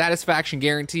 100% satisfaction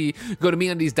guarantee, go to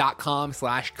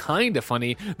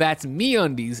MeUndies.com/kindafunny. That's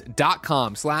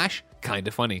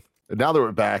MeUndies.com/kindafunny. And now that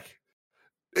we're back,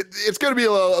 it's going to be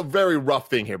a very rough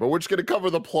thing here, but we're just going to cover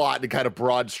the plot in kind of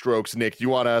broad strokes. Nick, do you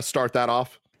want to start that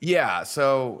off? Yeah,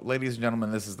 so ladies and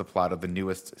gentlemen, this is the plot of the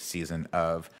newest season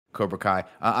of Cobra Kai.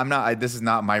 This is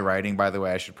not my writing, by the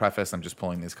way. I should preface. I'm just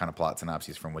pulling these kind of plot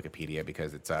synopses from Wikipedia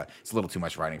because it's a little too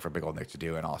much writing for big old Nick to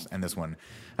do, and this one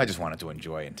I just wanted to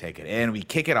enjoy and take it. And we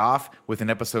kick it off with an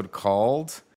episode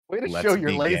called Way to show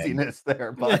your laziness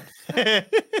there, bud.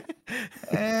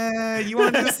 You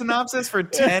want to do a synopsis for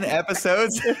 10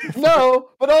 episodes? No,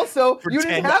 but also For you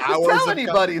 10 didn't have to hours tell of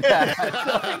anybody that.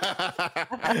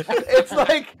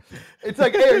 It's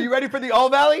like, hey, are you ready for the All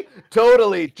Valley?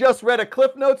 Totally. Just read a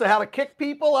Cliff Notes of how to kick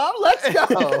people up. Let's go.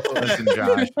 Listen,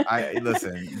 Josh.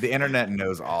 Listen. The internet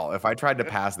knows all. If I tried to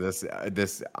pass this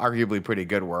arguably pretty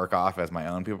good work off as my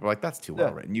own, people were like, "That's too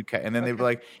well written." And then they'd be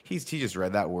like, "He just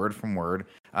read that word from word."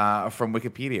 From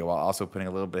Wikipedia, while also putting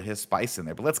a little bit of his spice in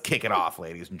there. But let's kick it off,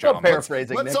 ladies and gentlemen.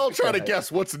 Paraphrasing. Let's all try to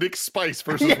guess what's Nick's spice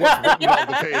versus what's written on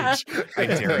the page. I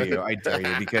dare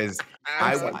you, because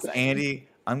Andy,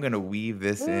 I'm gonna weave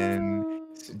this in.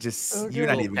 Just you're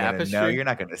not even gonna know. You're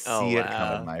not gonna see it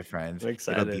coming, my friend.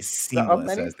 It'll be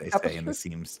seamless, as they say in the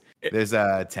seams. There's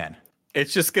 10.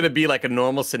 It's just going to be like a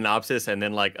normal synopsis and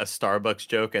then like a Starbucks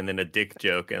joke and then a dick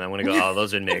joke. And I'm going to go, oh,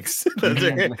 those are Nick's. Sip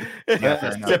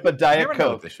a Diet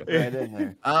Coke. Right in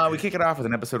there. We kick it off with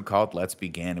an episode called Let's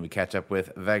Begin. We catch up with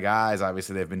the guys.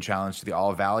 Obviously, they've been challenged to the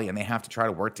All Valley and they have to try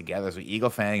to work together. So Eagle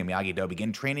Fang and Miyagi-Do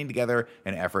begin training together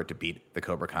in an effort to beat the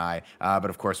Cobra Kai. But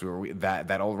of course,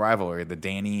 that old rivalry, the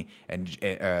Daniel and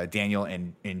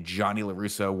Johnny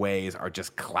LaRusso ways are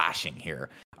just clashing here.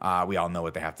 We all know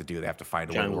what they have to do. They have to find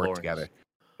a way to work together.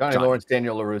 Johnny Lawrence,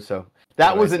 Daniel LaRusso.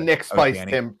 That was a Nick Spice,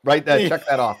 Tim. Right there. Check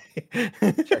that off.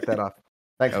 Check that off.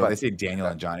 Thanks, they say Daniel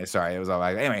and Johnny. Sorry, it was all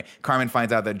right. Anyway, Carmen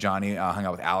finds out that Johnny hung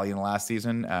out with Allie in the last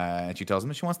season, and she tells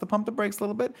him she wants to pump the brakes a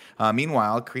little bit.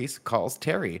 Meanwhile, Kreese calls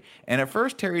Terry, and at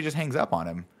first Terry just hangs up on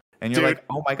him, and you're like,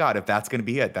 "Oh my god, if that's gonna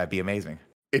be it, that'd be amazing."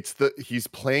 He's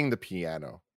playing the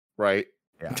piano, right?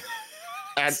 Yeah.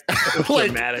 And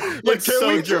dramatic. Like, can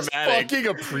we just fucking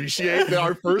appreciate that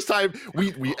our first time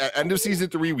we at end of season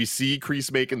 3 we see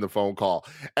Kreese making the phone call,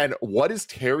 and what is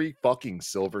Terry fucking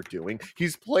Silver doing?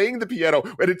 He's playing the piano,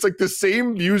 and it's like the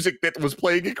same music that was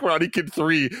playing in Karate Kid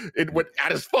 3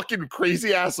 at his fucking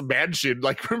crazy ass mansion.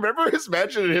 Like, remember his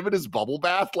mansion and him in his bubble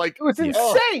bath? Like, it was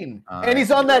insane. And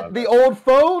he's on the old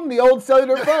phone, the old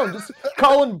cellular phone, just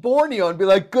calling Borneo and be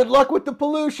like, "Good luck with the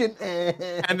pollution."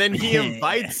 And then he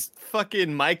invites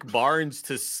fucking Mike Barnes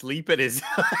to sleep at his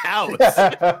house.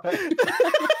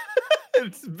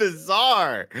 It's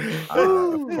bizarre.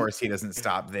 Of course, he doesn't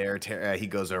stop there. He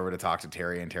goes over to talk to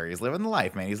Terry, and Terry's living the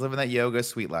life, man. He's living that yoga,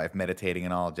 sweet life, meditating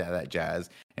and all that jazz.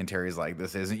 And Terry's like,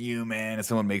 "This isn't you, man." And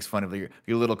someone makes fun of your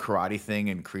little karate thing,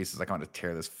 and Kreese is like, "I want to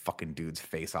tear this fucking dude's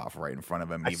face off right in front of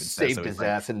him." I saved his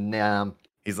ass, and now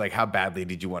he's like, "How badly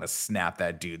did you want to snap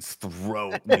that dude's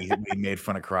throat?" We made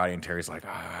fun of karate, and Terry's like,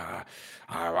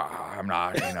 "I'm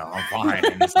not, I'm fine."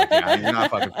 And he's like, "Yeah, you're not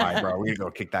fucking fine, bro. We're gonna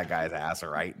go kick that guy's ass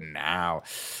right now."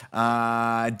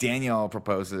 Daniel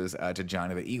proposes to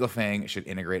Johnny that Eagle Fang should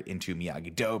integrate into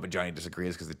Miyagi-Do, but Johnny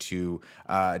disagrees because they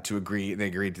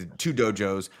agreed to 2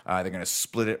 dojos. They're gonna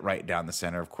split it right down the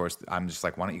center. Of course, I'm just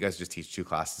like, why don't you guys just teach 2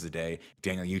 classes a day?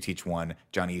 Daniel, you teach one.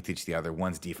 Johnny, you teach the other.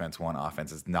 One's defense, one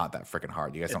offense. It's not that freaking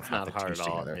hard. You guys don't have to teach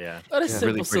together. Yeah. What a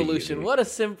simple solution. Easy. What a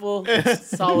simple,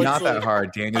 solid Not solution. that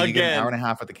hard. Daniel, you get an hour and a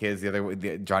half with the kids.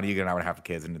 Johnny, you get an hour and a half with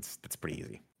kids, and it's pretty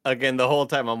easy. Again, the whole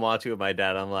time I'm watching with my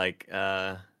dad, I'm like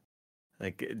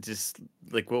just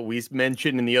like what we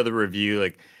mentioned in the other review,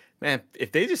 like, man,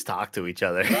 if they just talk to each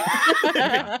other.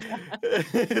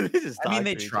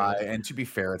 They try, and to be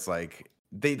fair, it's like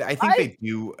I think they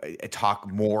do talk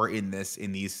more in this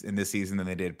season than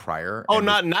they did prior. Oh,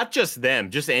 not just them,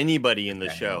 just anybody in the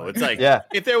show. It's like,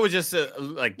 if there was just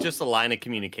a line of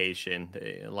communication,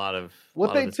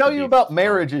 what they tell you about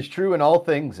marriage is true in all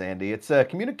things, Andy. It's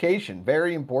communication,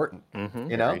 very important. Mm-hmm.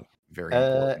 Very, very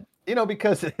important.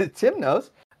 Because Tim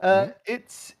knows.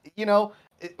 It's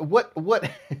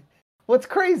what's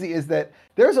crazy is that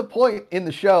there's a point in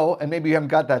the show, and maybe you haven't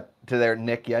got that to there,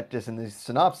 Nick, yet, just in these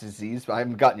synopses. I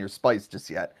haven't gotten your spice just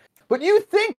yet. But you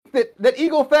think that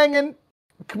Eagle Fang and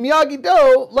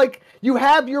Miyagi-Do, like, you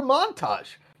have your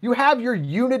montage. You have your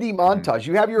unity montage.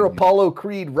 You have your Apollo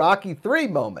Creed Rocky 3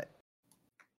 moment.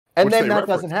 And then that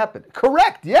doesn't happen.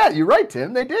 Correct. Yeah, you're right,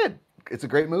 Tim. They did. It's a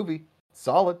great movie.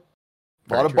 Solid.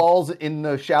 A lot of balls in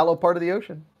the shallow part of the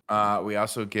ocean.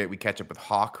 We catch up with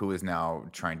Hawk, who is now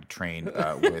trying to train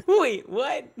with. Wait,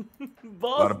 what? A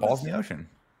lot of balls in the ocean.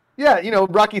 Yeah,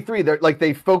 Rocky 3.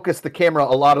 They focus the camera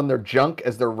a lot on their junk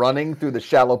as they're running through the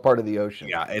shallow part of the ocean.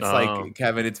 Yeah, it's like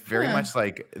Kevin. It's very much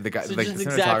like the guy. So like just the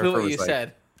exactly what you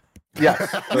said. Yes.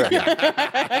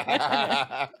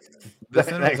 The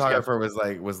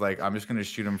cinematographer was like, I'm just going to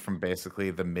shoot him from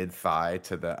basically the mid thigh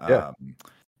to the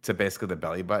to basically the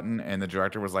belly button, and the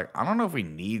director was like, I don't know if we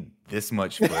need this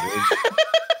much footage.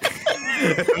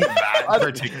 That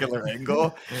particular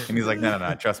angle, and he's like, no,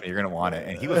 trust me, you're gonna want it.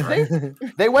 And he was right.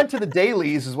 They went to the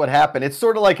dailies, is what happened. It's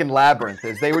sort of like in Labyrinth,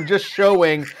 is they were just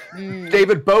showing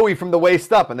David Bowie from the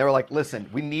waist up, and they were like, listen,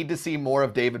 we need to see more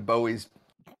of David Bowie's.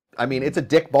 I mean, it's a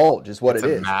dick bulge, is what it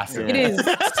is. Massive. It is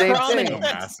Same thing.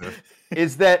 Massive.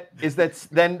 Is that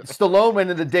then Stallone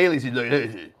went into the dailies. He's like,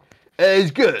 hey,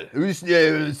 it's good. We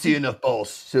see enough balls,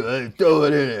 so throw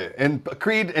it in there. And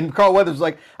Creed and Carl Weathers was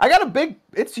like, I got a big.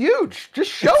 It's huge.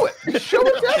 Just show it. Just show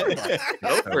it to everybody.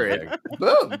 Go for it.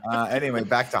 Boom. Anyway,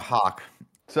 back to Hawk.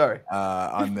 Sorry.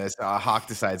 On this, Hawk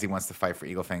decides he wants to fight for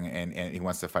Eagle Fang, and he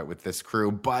wants to fight with this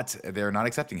crew, but they're not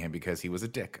accepting him because he was a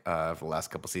dick for the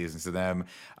last couple seasons to them.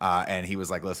 And he was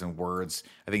like, listen, words.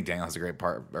 I think Daniel has a great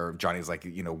part, or Johnny's like,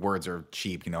 words are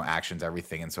cheap, actions,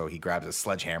 everything. And so he grabs a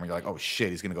sledgehammer. You're like, oh shit,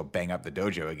 he's going to go bang up the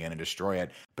dojo again and destroy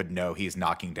it. But no, he's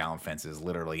knocking down fences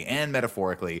literally and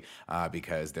metaphorically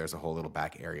because there's a whole little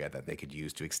back area that they could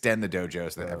use to extend the dojo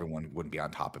so that everyone wouldn't be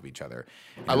on top of each other.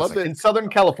 I love that in Southern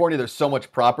California, there's so much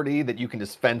property that you can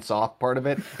just fence off part of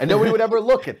it, and nobody would ever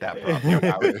look at that property.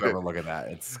 I would never look at that.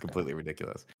 It's completely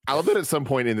ridiculous. I love that at some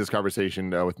point in this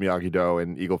conversation with Miyagi-Do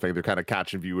and Eagle Fang, they're kind of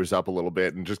catching viewers up a little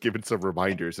bit and just giving some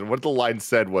reminders. And what the line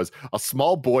said was, a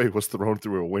small boy was thrown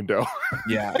through a window.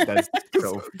 Yeah, that's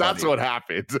so That's what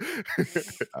happened.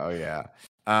 Oh, yeah.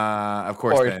 Of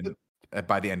course, then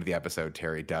by the end of the episode,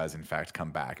 Terry does in fact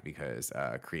come back because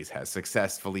Kreese has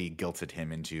successfully guilted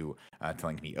him into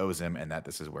telling him he owes him and that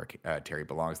this is where Terry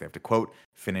belongs. They have to, quote,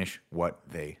 finish what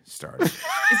they started.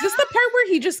 Is this the part where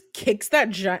he just kicks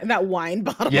that wine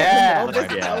bottle? Yeah.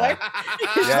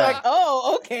 He's like,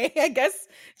 oh, okay. I guess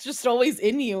it's just always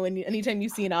in you, and anytime you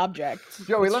see an object.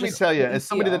 Joey, let me tell you, as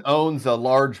somebody that owns a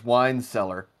large wine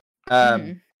cellar,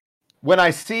 when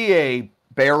I see a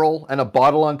barrel and a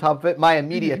bottle on top of it, my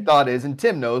immediate thought is, and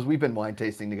Tim knows, we've been wine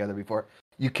tasting together before,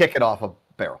 you kick it off a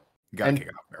barrel. You gotta kick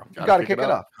it off a barrel. You gotta kick it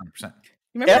off. 100%.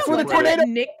 Remember That's where the tornado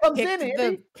Nick comes kicked in,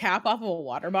 the cap off of a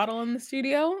water bottle in the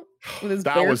studio with his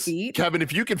bare feet? Kevin,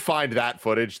 if you could find that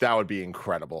footage, that would be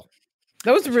incredible.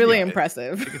 That was really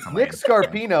impressive. Nick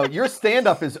Scarpino, your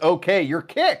stand-up is okay. Your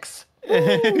kicks.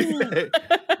 I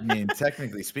mean,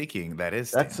 technically speaking,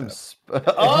 that's some.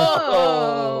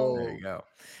 Oh, there you go.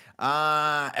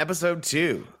 Episode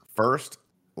 2, First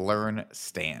Learn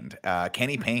Stand.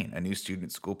 Kenny Payne, a new student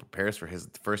at school, prepares for his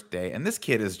first day, and this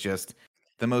kid is just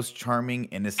the most charming,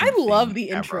 innocent. I love the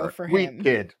intro for him. Sweet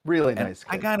kid, really nice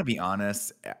kid. I gotta be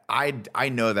honest. I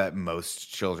know that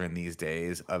most children these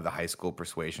days of the high school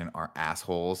persuasion are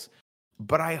assholes.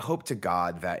 But I hope to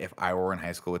God that if I were in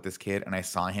high school with this kid and I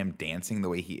saw him dancing the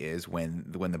way he is when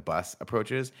the bus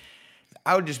approaches,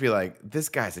 I would just be like, this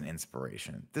guy's an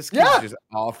inspiration. This kid's just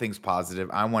all things positive.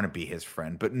 I want to be his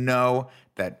friend. But no,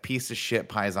 that piece of shit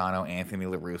Paisano, Anthony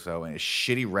LaRusso, and his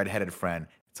shitty redheaded friend,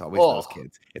 it's always those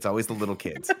kids. It's always the little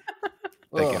kids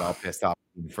that get all pissed off.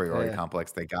 Inferiority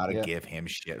complex. They gotta give him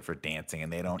shit for dancing,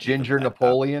 and they don't. Ginger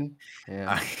Napoleon.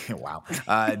 Wow.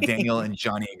 Daniel and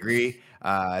Johnny agree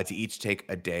to each take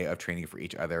a day of training for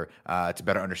each other to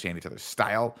better understand each other's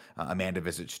style. Amanda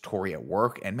visits Tori at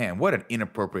work, and man, what an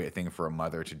inappropriate thing for a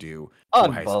mother to do.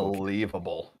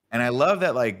 Unbelievable. And I love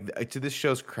that, like, to this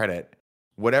show's credit,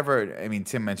 whatever. I mean,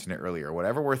 Tim mentioned it earlier.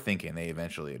 Whatever we're thinking, they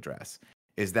eventually address.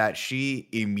 Is that she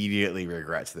immediately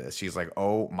regrets this. She's like,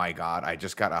 oh my God, I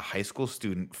just got a high school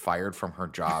student fired from her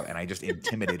job and I just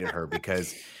intimidated her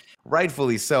because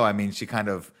rightfully so. I mean, she kind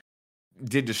of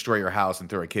did destroy your house and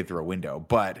throw a kid through a window,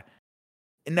 but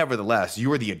nevertheless,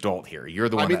 you are the adult here. You're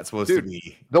the one that's supposed to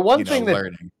be the one thing that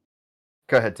learning.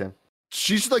 Go ahead, Tim.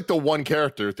 She's like the one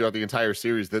character throughout the entire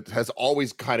series that has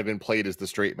always kind of been played as the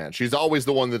straight man. She's always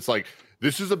the one that's like,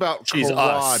 this is about karate.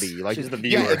 Us. Like, she's the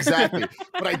viewer. Yeah, exactly.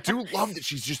 But I do love that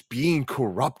she's just being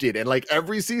corrupted. And like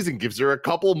every season gives her a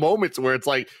couple moments where it's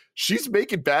like, she's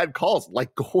making bad calls, like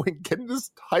getting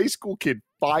this high school kid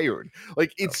fired.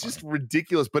 Like, it's just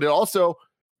ridiculous. But it also,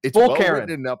 it's well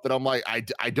written enough that I'm like,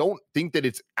 I don't think that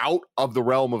it's out of the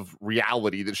realm of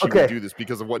reality that she would do this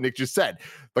because of what Nick just said.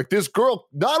 Like, this girl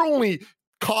not only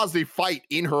caused a fight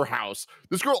in her house,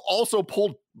 this girl also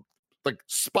pulled like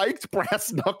spiked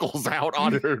brass knuckles out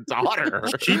on her daughter.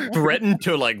 She threatened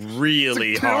to like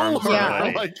really harm her.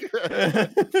 Yeah. Like,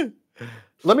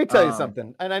 let me tell you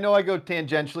something. And I know I go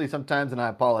tangentially sometimes and I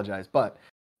apologize, but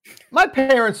my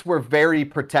parents were very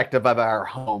protective of our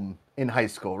home in high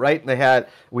school, right?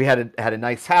 We had a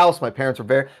nice house. My parents were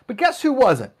very, but guess who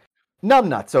wasn't?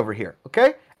 Numbnuts over here,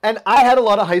 okay? And I had a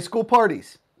lot of high school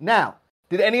parties. Now,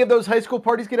 did any of those high school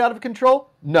parties get out of control?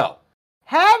 No.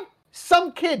 Have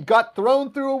some kid got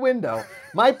thrown through a window,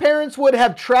 my parents would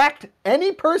have tracked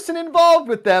any person involved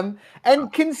with them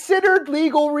and considered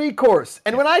legal recourse.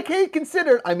 And when I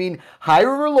consider, I mean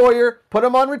hire a lawyer, put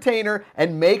them on retainer,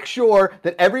 and make sure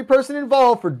that every person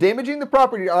involved for damaging the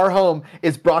property of our home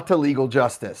is brought to legal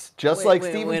justice. Just like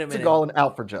Steven Seagal and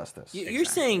Out for Justice. You're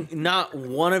saying not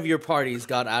one of your parties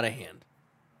got out of hand.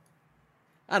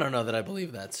 I don't know that I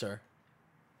believe that, sir.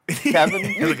 Kevin,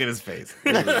 look at his face.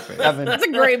 Kevin. That's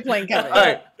a great point, Kevin. All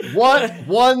right,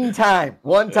 one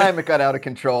time it got out of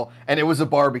control, and it was a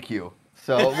barbecue,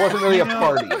 so it wasn't really a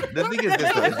party. The thing is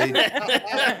this,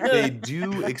 though, they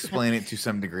do explain it to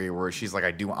some degree, where she's like,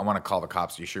 I want to call the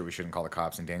cops. Are you sure we shouldn't call the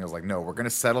cops? And Daniel's like, no, we're going to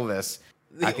settle this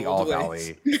at the All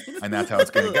Valley, and that's how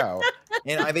it's going to go.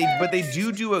 And they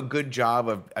do a good job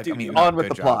of, on with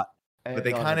the plot. But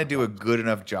they kind of do a good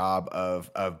enough job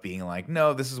of being like,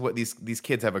 no, this is what these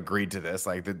kids have agreed to this.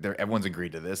 Like, everyone's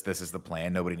agreed to this. This is the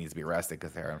plan. Nobody needs to be arrested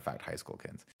because they're in fact high school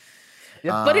kids.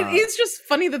 Yeah. But it is just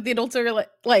funny that the adults are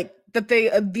like that the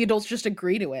adults just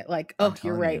agree to it. Like, oh,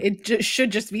 you're right. It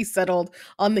should just be settled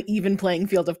on the even playing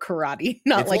field of karate,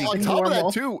 not like on the top normal.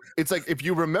 of that too. It's like, if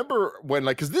you remember when,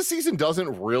 like, because this season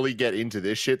doesn't really get into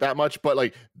this shit that much, but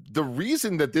like the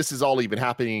reason that this is all even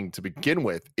happening to begin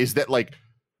with is that like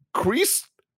Kreese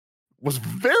was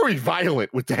very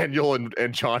violent with Daniel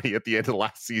and Johnny at the end of the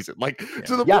last season, like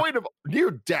to the point of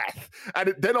near death.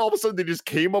 And then all of a sudden they just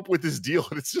came up with this deal,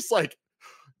 and it's just like,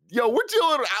 yo,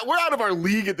 we're out of our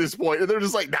league at this point. And they're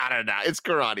just like, nah, it's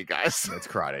karate, guys. It's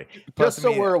karate. Plus, just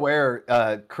so we're aware,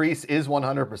 Kreese is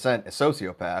 100% a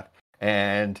sociopath.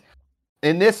 And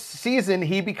in this season,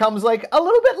 he becomes like a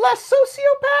little bit less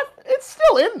sociopath. It's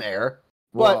still in there,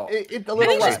 but it's a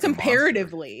little less. Just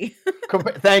comparatively.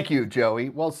 Thank you, Joey.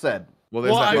 Well said. Well,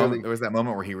 there was that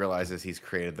moment where he realizes he's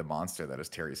created the monster that is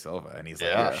Terry Silva, and he's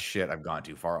like, "Oh shit, I've gone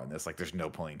too far on this. Like, there's no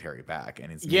pulling Terry back."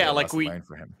 And it's like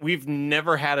we've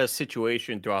never had a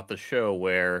situation throughout the show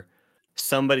where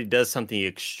somebody does something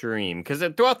extreme, because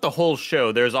throughout the whole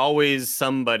show, there's always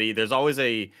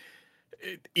immediately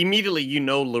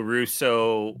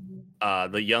LaRusso,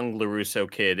 the young LaRusso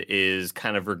kid is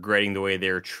kind of regretting the way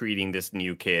they're treating this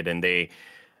new kid, and they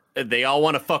all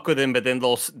want to fuck with him, but then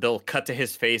they'll cut to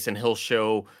his face and he'll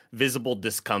show visible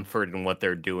discomfort in what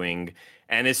they're doing.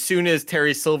 And as soon as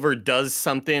Terry Silver does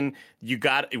something,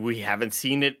 we haven't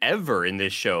seen it ever in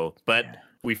this show, but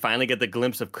we finally get the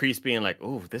glimpse of Kreese being like,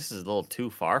 "Oh, this is a little too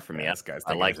far for me. I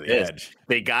like this." Edge.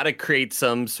 They got to create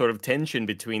some sort of tension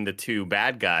between the two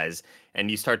bad guys, and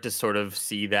you start to sort of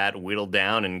see that whittle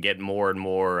down and get more and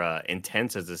more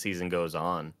intense as the season goes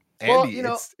on. Andy,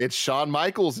 it's Shawn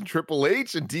Michaels and Triple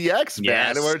H and DX,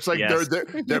 man, where it's like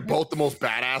they're both the most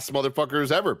badass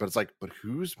motherfuckers ever, but it's like, but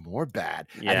who's more bad?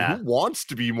 And who wants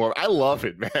to be more? I love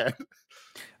it, man.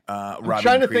 I'm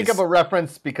trying to think of a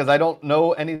reference because I don't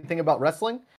know anything about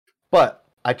wrestling, but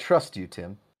I trust you,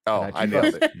 Tim. Oh, I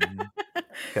nailed it.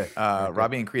 Okay.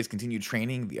 Robbie and Kreese continue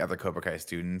training the other Cobra Kai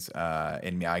students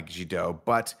in Miyagi-Do,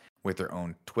 but with their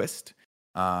own twist.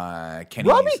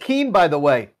 Robbie Keane, by the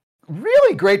way,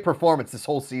 really great performance this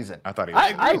whole season. I thought he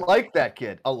was I like that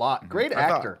kid a lot. Great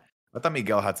actor. I thought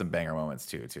Miguel had some banger moments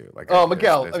too. Like,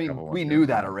 Miguel. I mean, we knew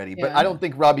that already, but I don't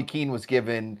think Robbie Keane was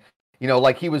given.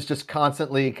 Like he was just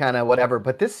constantly kind of whatever.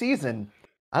 But this season,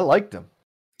 I liked him.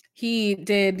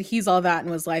 He's all that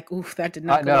and was like, "Oof, that did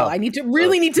not go well. I need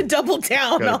to double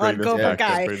down on Cobra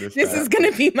Kai. This is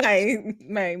gonna be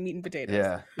my meat and potatoes."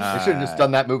 Yeah, they should have just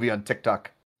done that movie on TikTok.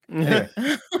 Anyway.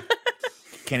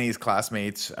 Kenny's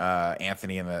classmates,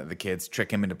 Anthony and the kids,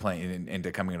 trick him into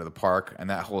coming into the park, and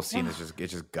that whole scene is just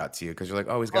guts you because you're like,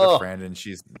 oh, he's got a friend, and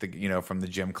she's from the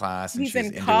gym class, and he's she's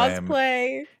in into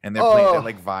cosplay, him, and they're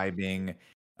like vibing,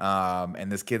 and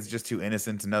this kid's just too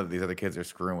innocent to know that these other kids are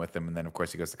screwing with him, and then of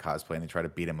course he goes to cosplay, and they try to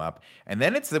beat him up, and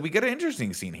then we get an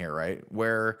interesting scene here, right,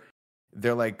 where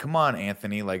they're like, come on,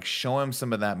 Anthony, like show him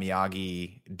some of that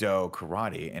Miyagi-Do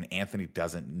karate. And Anthony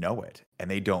doesn't know it. And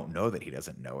they don't know that he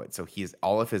doesn't know it. So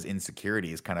all of his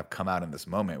insecurities kind of come out in this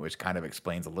moment, which kind of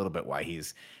explains a little bit why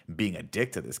he's being a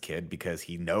dick to this kid, because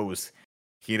he knows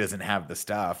he doesn't have the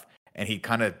stuff. And he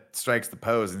kind of strikes the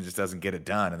pose and just doesn't get it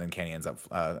done. And then Kenny ends up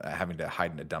having to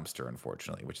hide in a dumpster,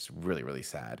 unfortunately, which is really, really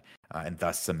sad. And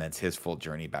thus cements his full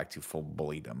journey back to full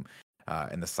bulliedom.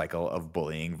 And the cycle of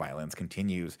bullying violence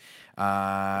continues.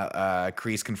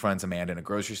 Kreese confronts Amanda in a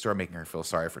grocery store, making her feel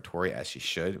sorry for Tori, as she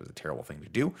should. It was a terrible thing to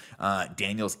do.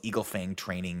 Daniel's Eagle Fang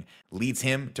training leads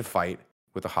him to fight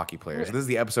with the hockey players. So this is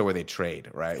the episode where they trade,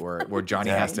 right? Where Johnny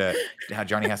has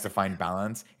to find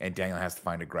balance and Daniel has to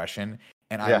find aggression.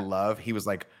 And I love he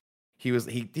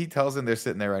tells him, they're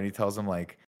sitting there and he tells him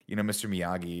like, Mr.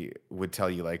 Miyagi would tell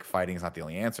you like fighting is not the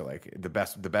only answer. Like the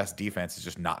best defense is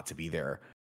just not to be there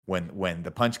when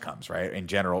the punch comes, right? In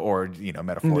general, or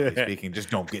metaphorically speaking, just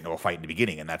don't get into a fight in the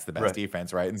beginning, and that's the best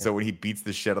defense, right? And so when he beats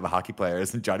the shit out of the hockey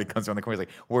players, and Johnny comes around the corner, he's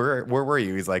like, "Where were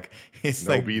you?" He's like,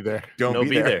 be there. Don't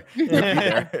be there. Don't be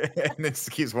there." And then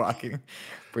just keeps walking.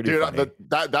 Pretty funny.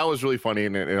 That was really funny,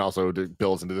 and it also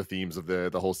builds into the themes of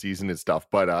the whole season and stuff.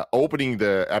 But opening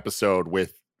the episode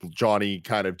with Johnny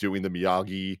kind of doing the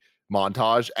Miyagi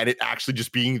montage, and it actually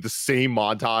just being the same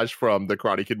montage from the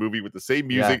Karate Kid movie with the same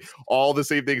music, all the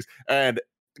same things. And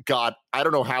God, I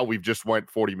don't know how we've just went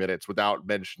 40 minutes without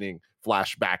mentioning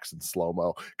flashbacks and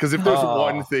slow-mo, because if there's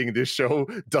one thing this show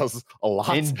does a lot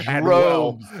and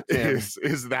well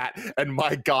is that. And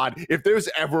my God, if there's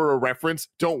ever a reference,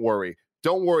 don't worry,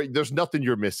 there's nothing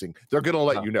you're missing. They're gonna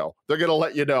let you know. They're gonna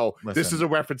let you know. This is a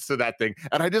reference to that thing.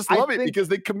 And I just love it because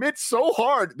they commit so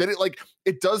hard that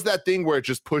it does that thing where it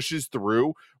just pushes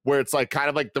through, where it's like kind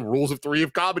of like the rules of three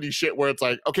of comedy shit, where it's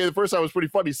like, okay, the first time was pretty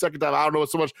funny, second time I don't know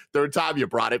so much, third time you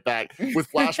brought it back. With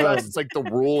flashbacks, it's like the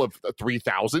rule of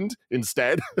 3,000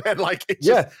 instead. And like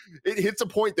it hits a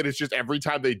point that it's just every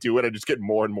time they do it, I just get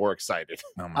more and more excited.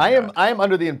 I am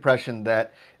under the impression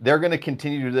that they're going to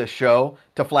continue this show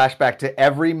to flashback to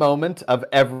every moment of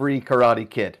every Karate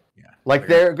Kid. Yeah, like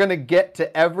they're going to get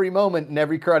to every moment in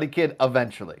every Karate Kid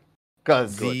eventually.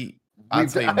 Because I'll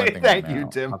tell you one thing Thank you,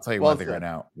 Tim. I'll tell you one thing right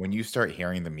now. When you start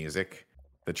hearing the music,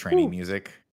 the training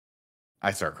music,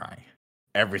 I start crying.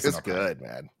 Every single It's time. good,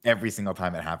 man. Every single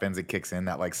time it happens, it kicks in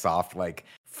that like soft like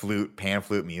pan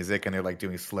flute music, and they're like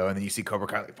doing slow, and then you see Cobra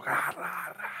Kai like rah, rah,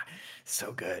 rah.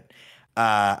 So good.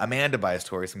 Amanda buys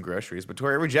Tori some groceries, but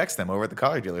Tori rejects them over at the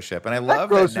car dealership, and I love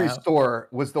that grocery now, store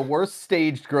was the worst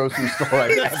staged grocery store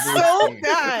I've ever So seen.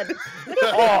 bad.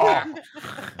 Oh.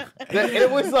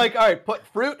 It was like, all right, put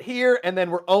fruit here, and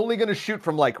then we're only going to shoot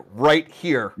from like right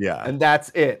here. Yeah. And that's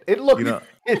it. It looked, You know-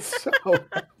 it's so.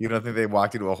 You don't think they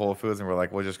walked into a Whole Foods and were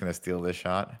like, we're just going to steal this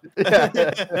shot?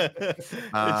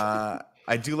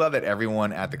 I do love that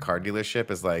everyone at the car dealership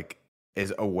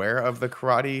is aware of the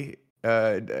karate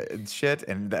shit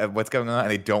and what's going on,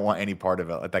 and they don't want any part of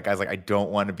it. Like that guy's like, I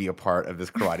don't want to be a part of this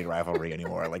karate rivalry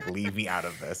anymore. Like, leave me out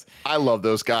of this. I love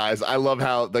those guys. I love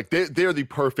how like they're the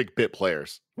perfect bit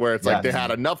players, where it's like they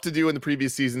had enough to do in the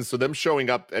previous season, so them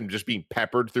showing up and just being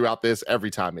peppered throughout this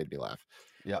every time made me laugh.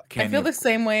 Yeah, I feel the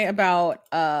same way about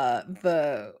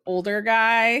the older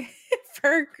guy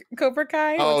for Cobra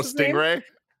Kai. Oh, What's his name? Stingray.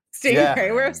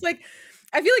 Stingray, where it's like,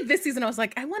 I feel like this season I was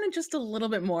like, I wanted just a little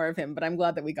bit more of him, but I'm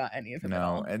glad that we got any of him.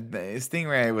 No, and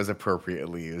Stingray was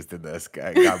appropriately used in this.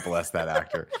 God bless that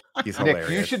actor. He's hilarious.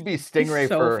 Nick, you should be Stingray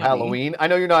so for funny. Halloween. I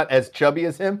know you're not as chubby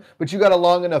as him, but you got a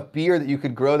long enough beard that you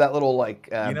could grow that little like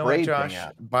you know braid what, Josh? thing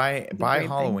out. By braid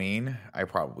Halloween, I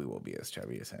probably will be as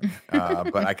chubby as him.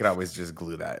 But I could always just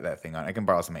glue that thing on. I can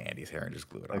borrow some of Andy's hair and just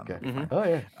glue it on. Okay. It'll be fine. Oh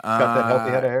yeah, he's got that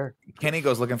healthy head of hair. Kenny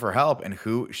goes looking for help, and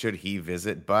who should he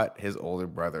visit but his older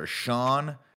brother, Sean,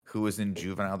 who is in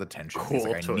juvenile detention. He's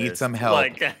like, I need some help.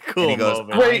 Like a cool and he goes,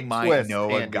 moment. I Great might twist, know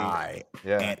a Andy. guy.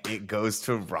 Yeah. And it goes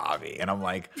to Robbie. And I'm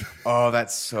like, oh,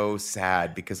 that's so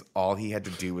sad, because all he had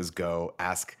to do was go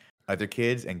ask other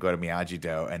kids and go to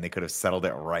Miyagi-Do, and they could have settled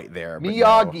it right there. But no.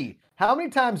 Miyagi. How many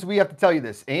times do we have to tell you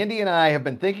this? Andy and I have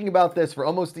been thinking about this for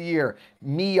almost a year.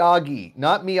 Miyagi,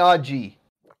 not Miyagi.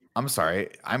 I'm sorry,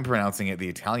 I'm pronouncing it the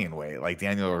Italian way, like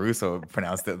Daniel Russo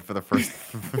pronounced it for the first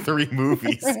 3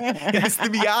 movies. It's the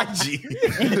Miyagi.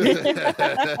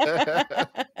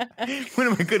 When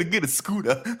am I gonna get a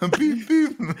scooter? Beep,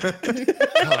 beep.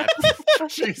 God,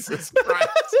 Jesus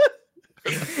Christ.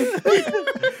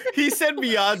 He said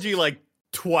Miyagi like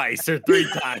twice or 3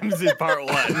 times in part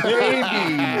 1.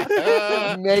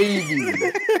 Maybe.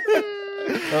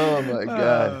 Oh my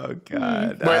god. Oh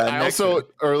god. But I also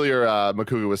earlier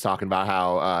Makuga was talking about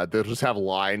how they'll just have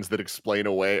lines that explain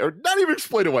away, or not even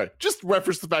explain away, just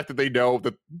reference the fact that they know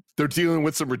that they're dealing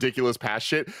with some ridiculous past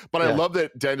shit. But I love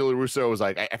that Daniel Russo was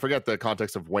like, I forget the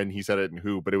context of when he said it and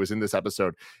who, but it was in this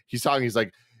episode. He's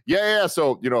like, yeah.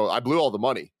 So, I blew all the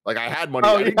money. Like, I had money.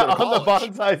 I didn't go to on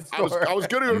college. the bonsai store. I was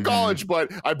going to go to college, but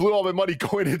I blew all my money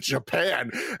going to Japan.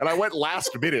 And I went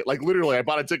last minute. Like, literally, I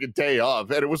bought a ticket day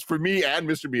of. And it was for me and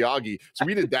Mr. Miyagi. So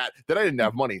we did that. Then I didn't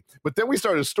have money. But then we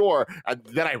started a store. And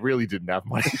then I really didn't have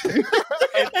money.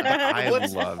 I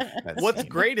love that What's scene.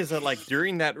 great is that, like,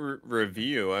 during that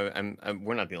review,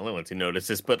 we're not the only ones who noticed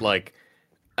this, but, like,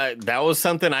 that was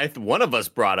something one of us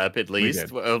brought up, at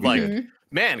least. Of like,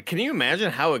 man, can you imagine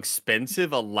how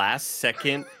expensive a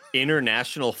last-second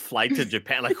international flight to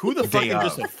Japan? Like, who the fuck can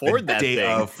just afford that day thing?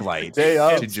 of flight Day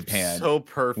of. to Japan So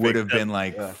perfect. would have been that-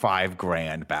 like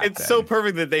 $5,000 back It's then. so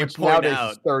perfect that they Which point nowadays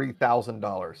out. is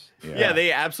 $30,000. Yeah,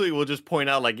 they absolutely will just point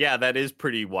out, like, yeah, that is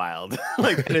pretty wild.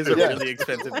 Like, that is a really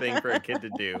expensive thing for a kid to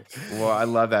do. Well, I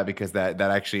love that, because that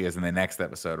actually is in the next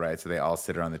episode, right? So they all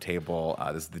sit around the table.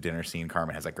 This is the dinner scene.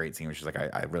 Carmen has that great scene where she's like,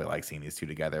 I really like seeing these two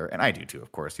together. And I do too,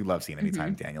 of course. You love seeing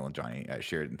anytime Daniel and Johnny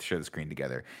share the screen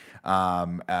together.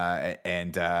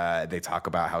 And they talk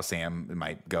about how Sam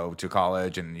might go to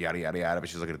college and yada, yada, yada. But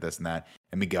she's looking at this and that.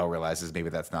 And Miguel realizes maybe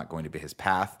that's not going to be his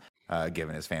path,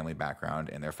 given his family background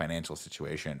and their financial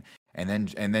situation. And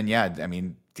then, yeah, I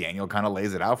mean, Daniel kind of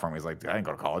lays it out for him. He's like, I didn't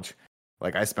go to college.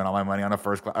 Like, I spent all my money on a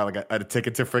first class, like, I had a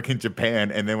ticket to freaking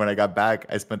Japan. And then when I got back,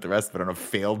 I spent the rest of it on a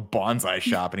failed bonsai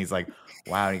shop. And he's like,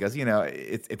 wow. And he goes,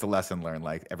 it's a lesson learned.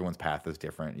 Like, everyone's path is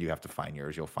different. You have to find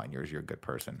yours. You'll find yours. You're a good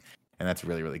person. And that's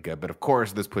really, really good. But of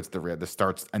course, this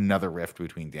starts another rift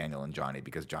between Daniel and Johnny,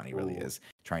 because Johnny really is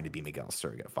trying to be Miguel's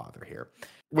surrogate father here.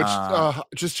 Which,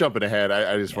 just jumping ahead,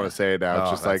 I just want to say it now.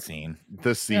 It's just that like scene.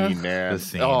 the scene, man. The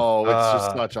scene. Oh, it's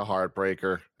just such a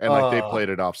heartbreaker. And like they played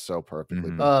it off so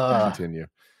perfectly. Continue.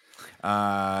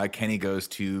 Kenny goes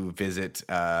to visit.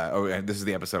 And this is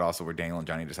the episode also where Daniel and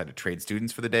Johnny decide to trade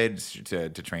students for the day to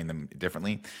train them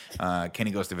differently.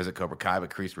 Kenny goes to visit Cobra Kai, but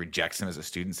Kreese rejects him as a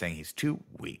student, saying he's too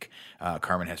weak.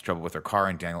 Carmen has trouble with her car,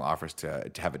 and Daniel offers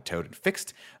to have it towed and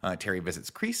fixed. Terry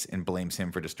visits Kreese and blames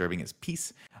him for disturbing his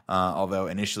peace. Although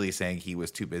initially saying he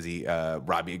was too busy,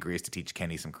 Robbie agrees to teach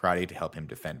Kenny some karate to help him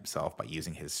defend himself by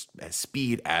using his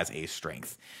speed as a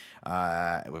strength.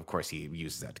 Of course, he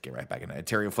uses that to get right back into it.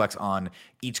 Terry reflects on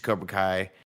each Cobra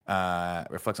Kai.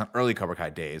 Reflects on early Cobra Kai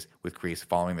days with Kreese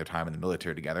following their time in the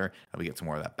military together. And we get some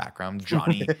more of that background.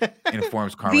 Johnny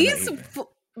informs Carmen that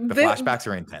the flashbacks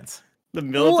are intense. The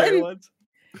military ones?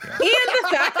 Yeah. And the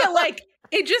fact that, like,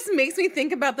 it just makes me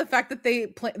think about the fact that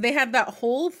they had that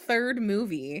whole third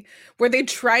movie where they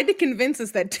tried to convince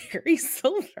us that Terry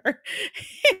Silver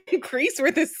and Kreese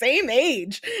were the same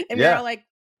age. And we're all like,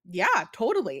 yeah,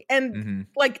 totally. And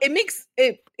like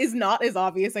it is not as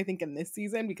obvious, I think, in this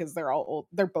season because they're all old,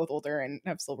 they're both older and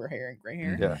have silver hair and gray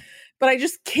hair. Yeah. But I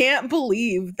just can't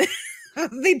believe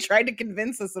they tried to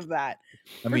convince us of that.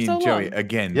 I mean, so Joey,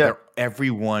 again,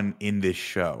 everyone in this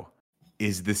show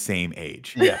is the same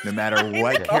age. Yeah. No matter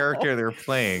what character they're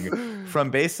playing, from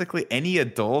basically any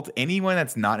adult, anyone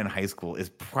that's not in high school is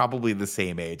probably the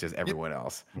same age as everyone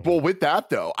else. Well, with that,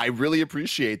 though, I really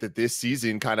appreciate that this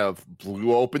season kind of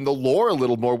blew open the lore a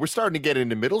little more. We're starting to get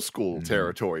into middle school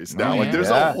territories now. Like, there's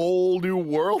a whole new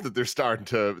world that they're starting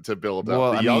to build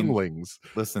up. The younglings.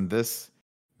 Listen, this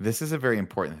is a very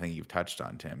important thing you've touched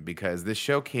on, Tim, because this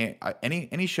show can't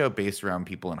any show based around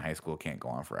people in high school can't go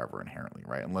on forever inherently,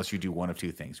 right? Unless you do one of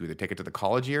two things. You either take it to the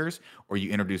college years or you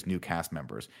introduce new cast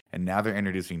members. And now they're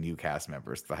introducing new cast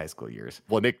members to the high school years.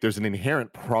 Well, Nick, there's an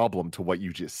inherent problem to what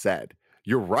you just said.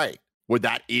 You're right. Well,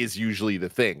 that is usually the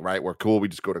thing, right? We're cool, we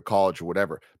just go to college or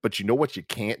whatever. But you know what you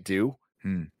can't do?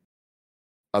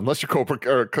 Unless you're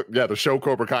the show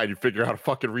Cobra Kai, and you figure out a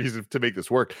fucking reason to make this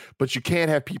work. But you can't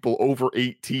have people over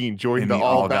 18 join the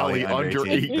All Valley under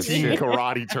 18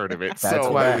 karate tournament. That's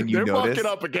why when you they're notice,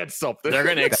 bucking up against something. They're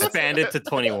going to expand it to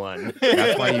 21.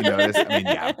 That's why you notice. I mean,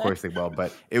 yeah, of course they will.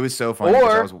 But it was so funny.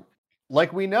 Or,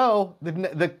 like we know,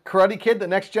 the Karate Kid, The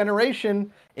Next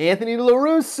Generation, Anthony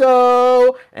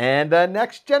LaRusso, and The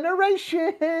Next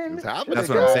Generation. That's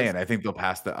what I'm saying. I think they'll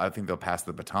pass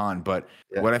the baton. But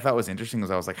what I thought was interesting was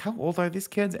I was like, how old are these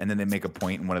kids? And then they make a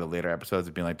point in one of the later episodes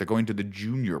of being like, they're going to the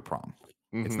junior prom.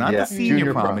 It's not the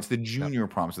senior prom, it's the junior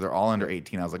prom. So they're all under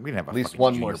 18. I was like, we didn't have at least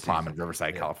one junior prom in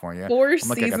Riverside, California. 4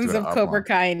 seasons of Cobra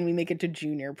Kai and we make it to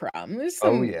junior prom. There's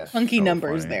some funky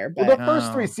numbers there. But well, the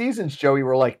first 3 seasons, Joey,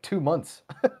 were like 2 months.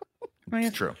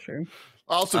 It's true.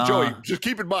 Also, Joey, just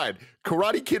keep in mind,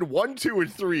 Karate Kid 1, 2,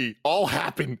 and 3 all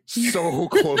happen so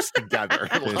close together.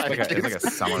 It's like a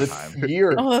summertime.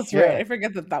 Year. Oh, that's right. I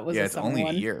forget that was it's only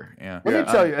a year. Yeah. Let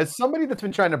me tell you, as somebody that's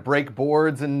been trying to break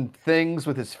boards and things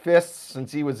with his fists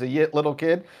since he was a little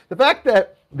kid, the fact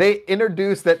that they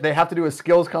introduced that they have to do a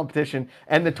skills competition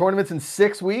and the tournament's in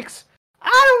 6 weeks,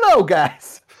 I don't know,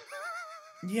 guys.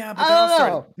 Yeah,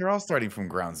 but they're all starting from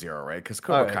ground zero, right? Because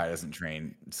Cobra Kai doesn't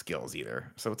train skills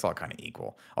either, so it's all kind of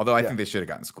equal. Although I think they should have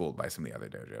gotten schooled by some of the other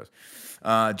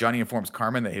dojos. Johnny informs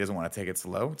Carmen that he doesn't want to take it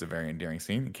slow. It's a very endearing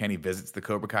scene. Kenny visits the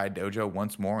Cobra Kai dojo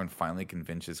once more and finally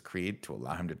convinces Creed to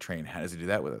allow him to train. How does he do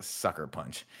that? With a sucker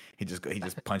punch. He just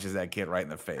punches that kid right in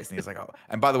the face, and he's like, "Oh!"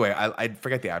 And by the way, I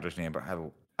forget the actor's name, but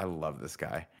I love this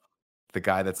guy. The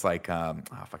guy that's like, I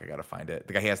gotta find it.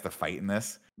 The guy he has to fight in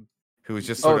this. Who was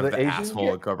just sort of the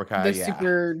asshole of Cobra Kai. The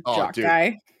super jock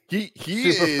guy. He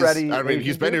Super is, Freddy I mean, he's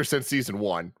Asian been dude? here since season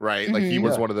 1, right? Like, he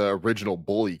was one of the original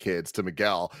bully kids to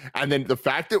Miguel. And then the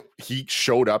fact that he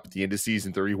showed up at the end of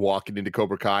season 3, walking into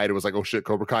Cobra Kai, and it was like, oh shit,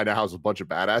 Cobra Kai now has a bunch of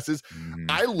badasses.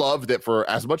 I love that for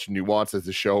as much nuance as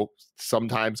the show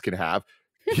sometimes can have,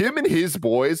 him and his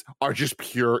boys are just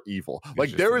pure evil. Like,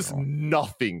 there is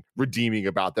nothing redeeming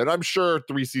about that. I'm sure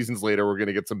 3 seasons later, we're going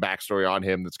to get some backstory on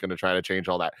him that's going to try to change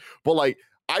all that. But, like,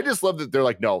 I just love that they're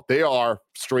like, no, they are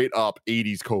straight up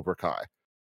 80s Cobra Kai.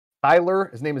 Tyler,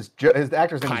 his name is his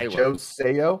actor's name is Joe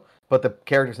Sayo, but the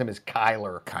character's name is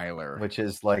Kyler, which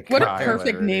is like what a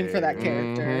perfect name for that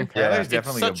character. Kyler's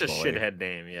definitely such a shithead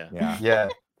name. Yeah.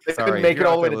 They couldn't make it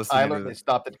all the way to Tyler. They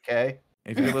stopped at K.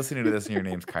 If you're listening to this and your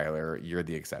name's Kyler, you're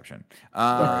the exception.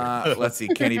 Let's see.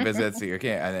 Kenny visits.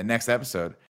 Okay, and the next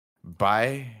episode,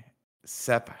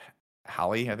 Bicep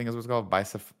Holly, I think is what it's called.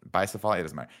 Bicep Holly. It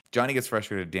doesn't matter. Johnny gets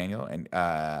frustrated with Daniel, and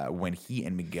when he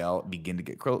and Miguel begin to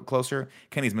get closer,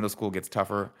 Kenny's middle school gets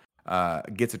tougher.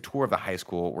 Gets a tour of the high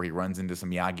school where he runs into some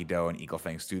Miyagi-Do and Eagle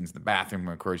Fang students in the bathroom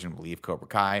who encourage him to leave Cobra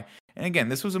Kai. And again,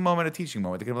 this was a teaching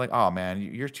moment. They could be like, oh man,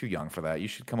 you're too young for that. You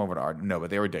should come over to art. No, but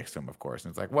they were dicks to him, of course.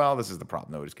 And it's like, well, this is the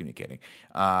problem. No, just communicating.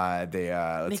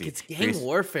 Let's see. It's gang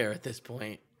warfare at this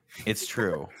point. It's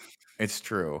true. It's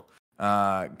true.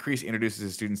 Kreese introduces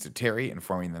his students to Terry,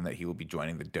 informing them that he will be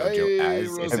joining the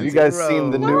dojo Have you guys seen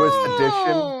the newest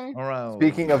edition?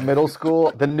 Speaking of middle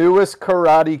school, the newest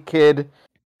Karate Kid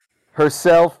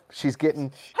herself. She's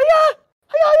getting I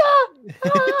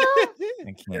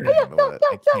can't handle it.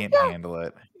 I can't handle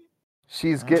it.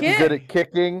 She's getting good at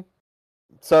kicking.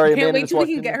 Sorry, Can't Amanda, wait till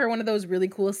we can get her one of those really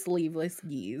cool sleeveless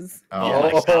gis.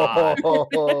 Oh my God.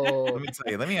 Let me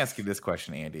tell you. Let me ask you this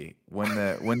question, Andy. When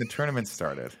the tournament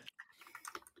started,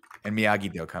 and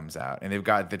Miyagi-Do comes out, and they've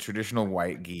got the traditional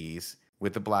white gis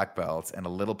with the black belts and a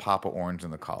little pop of orange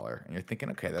in the collar, and you're thinking,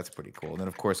 okay, that's pretty cool. And then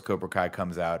of course Cobra Kai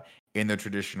comes out in the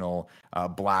traditional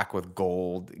black with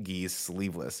gold gis,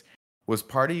 sleeveless. Was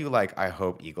part of you like, I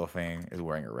hope Eagle Fang is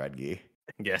wearing a red gi?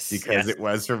 Yes, Because it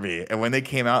was for me. And when they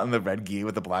came out in the red gi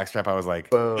with the black stripe, I was like,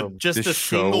 boom. Just a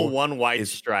single one white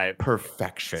stripe.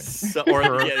 Perfection.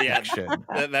 Perfection.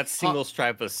 That single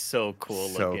stripe is so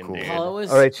cool looking, cool. dude.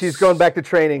 All right, she's going back to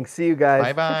training. See you guys.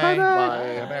 Bye-bye.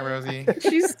 Bye, Rosie.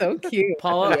 She's so cute.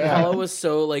 Paula was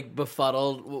so like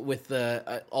befuddled with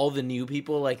the all the new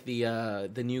people, like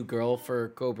the new girl for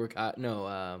Cobra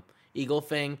Kai, Eagle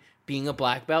Fang being a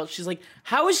black belt. She's like,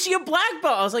 how is she a black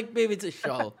belt? I was like, baby, it's a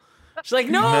show. She's like,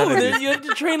 no, you have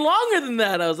to train longer than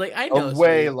that. I was like, I know.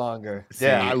 Way longer. See,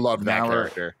 yeah, I love that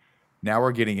character. Now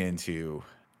we're getting into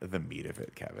the meat of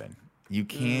it, Kevin. You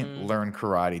can't learn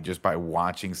karate just by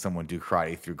watching someone do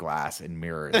karate through glass and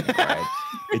mirrors. Right?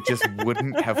 It just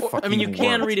wouldn't have fucking I mean, you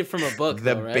can worked. read it from a book,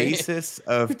 The though, right? basis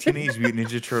of Teenage Mutant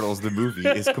Ninja Turtles, the movie,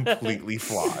 is completely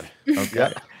flawed.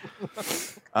 Okay.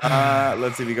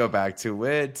 Let's see. We go back to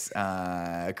it.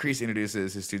 Kreese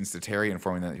introduces his students to Terry,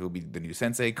 informing them that he will be the new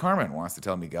sensei. Carmen wants to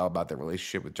tell Miguel about their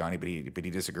relationship with Johnny, but he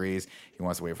disagrees. He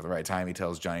wants to wait for the right time. He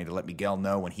tells Johnny to let Miguel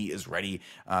know when he is ready.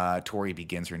 Tori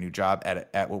begins her new job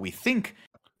at what we think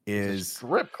is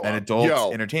an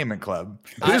adult entertainment club.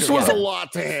 This was a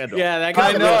lot to handle. Yeah, that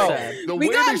got real sad.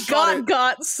 We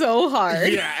got so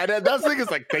hard. Yeah, and that's the thing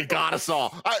is like they got us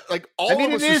all. All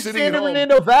of us it are is sitting San at home.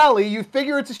 Fernando Valley. You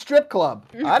figure it's a strip club.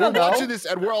 I don't know. Watching this,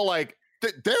 and we're all like,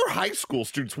 they're high school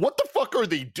students. What the fuck are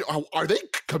they doing? Are they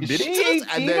committed to this?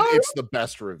 And then it's the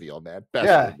best revial, man.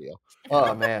 Best reveal.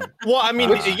 Oh man. Well, I mean,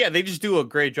 they just do a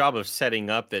great job of setting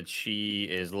up that she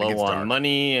is low on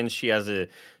money and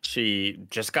she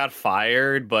just got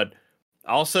fired. But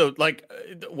also, like,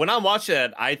 when I watch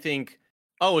that, I think,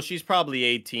 oh, well, she's probably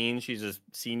 18. She's a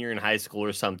senior in high school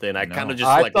or something. I kind of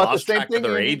just lost track of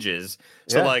their ages.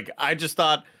 So I just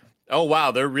thought, oh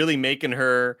wow, they're really making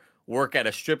her work at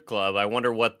a strip club. I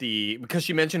wonder because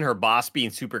she mentioned her boss being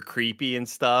super creepy and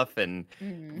stuff, and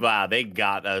wow, they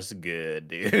got us good,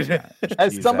 dude.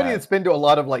 As somebody that's been to a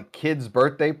lot of like kids'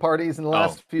 birthday parties in the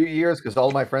last few years, because all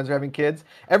of my friends are having kids,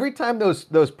 every time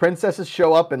those princesses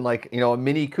show up in like, a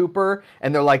Mini Cooper,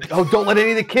 and they're like, oh, don't let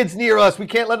any of the kids near us. We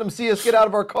can't let them see us get out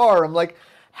of our car. I'm like,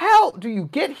 how do you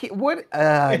get here? What?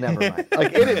 Never mind.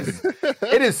 Like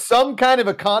it is some kind of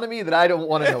economy that I don't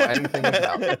want to know anything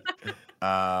about.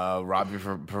 Robbie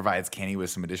provides Kenny with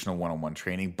some additional one-on-one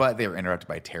training, but they are interrupted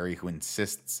by Terry, who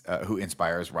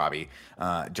inspires Robbie.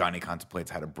 Johnny contemplates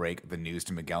how to break the news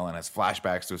to Miguel and has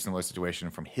flashbacks to a similar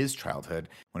situation from his childhood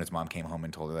when his mom came home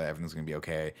and told her that everything's going to be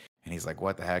okay. And he's like,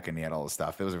 what the heck? And he had all this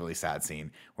stuff. It was a really sad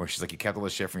scene where she's like, you kept all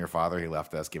this shit from your father. He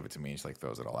left us. Give it to me. And she like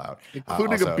throws it all out.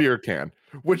 Including a beer can,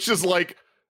 which is like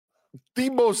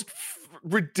the most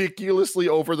ridiculously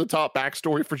over-the-top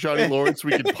backstory for Johnny Lawrence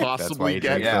we could possibly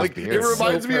get. Like, it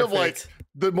reminds me of like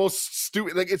the most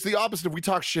stupid. Like, it's the opposite of we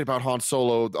talk shit about Han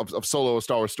Solo of Solo, a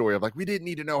Star Wars story of like we didn't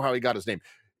need to know how he got his name.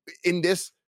 In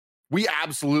this, we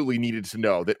absolutely needed to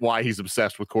know that why he's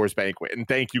obsessed with Coors Banquet. And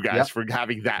thank you guys for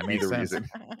having that be the reason.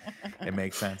 It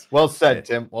makes sense. Well said,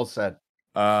 Tim. Well said.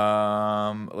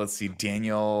 Let's see.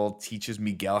 Daniel teaches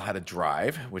Miguel how to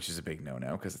drive, which is a big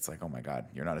no-no because it's like, oh my God,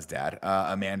 you're not his dad.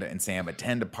 Amanda and Sam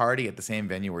attend a party at the same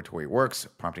venue where Tori works,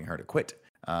 prompting her to quit.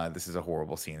 This is a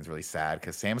horrible scene. It's really sad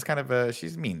because Sam's kind of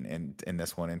she's mean in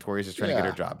this one, and Tori's just trying to get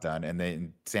her job done, and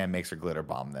then Sam makes her glitter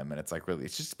bomb them, and it's like really,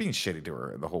 it's just being shitty to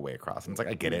her the whole way across. And it's like,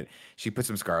 I get it. She put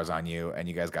some scars on you, and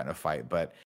you guys got in a fight,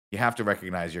 but you have to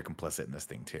recognize you're complicit in this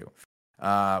thing too.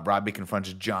 Robbie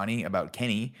confronts Johnny about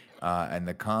Kenny, and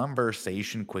the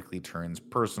conversation quickly turns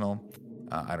personal.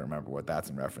 I don't remember what that's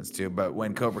in reference to, but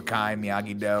when Cobra Kai,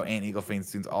 Miyagi-Do, and Eagle Fang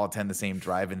students all attend the same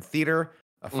drive-in theater,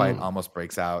 a fight almost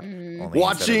breaks out. Only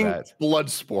watching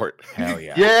Bloodsport. Hell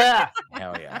yeah. Yeah.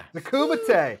 Hell yeah. The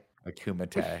Kumite. The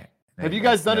Kumite. Have you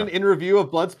guys done an in-review of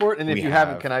Bloodsport? And if you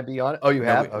haven't, can I be on it? Oh, you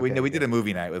have? We did a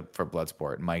movie night for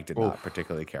Bloodsport. Mike did not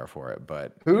particularly care for it,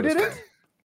 but who did it?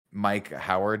 Mike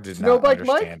Howard did not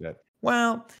understand it.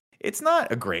 Well, it's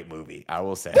not a great movie, I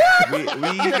will say. We're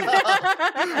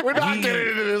not getting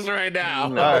into this right now.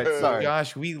 All right, sorry.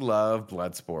 Josh, we love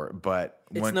Bloodsport, but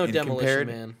it's no Demolition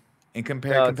Man. And No,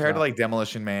 compared it's to not. like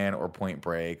Demolition Man or Point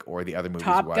Break or the other movies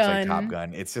Top we watch, like Top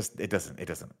Gun. Gun,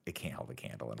 it can't hold a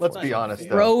candle. Let's be unfortunately. honest,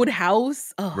 though.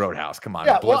 Roadhouse. Ugh. Roadhouse, come on.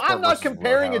 Yeah, well, Bloodsport I'm not versus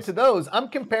comparing it Roadhouse. to those. I'm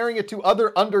comparing it to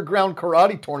other underground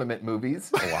karate tournament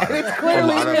movies. A lot And of- it's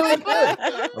clearly a lot of- really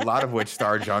good. A lot of which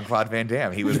starred Jean-Claude Van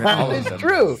Damme. He was in all That of is them.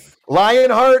 true.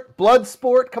 Lionheart,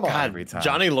 Bloodsport, come on. God, every time.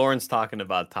 Johnny Lawrence talking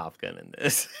about Top Gun in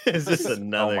this is just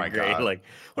another my great, God. like,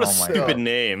 what a Oh my stupid God.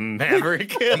 name,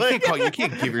 Maverick. You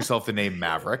can't give yourself the name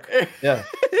Maverick. Yeah.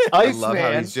 I love how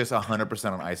Iceman. he's just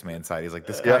 100% on Iceman's side. He's like,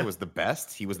 this guy was the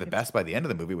best. He was the best by the end of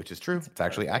the movie, which is true. It's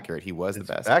actually accurate. He was the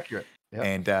best. Accurate. Yeah.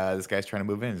 And this guy's trying to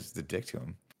move in. He's just a dick to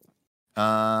him.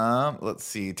 Let's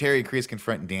see. Terry and Kreese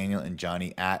confront Daniel and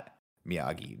Johnny at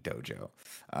Miyagi Dojo.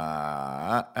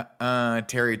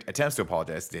 Terry attempts to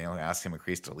apologize to Daniel and asks him and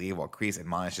Kreese to leave, while Kreese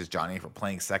admonishes Johnny for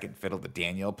playing second fiddle to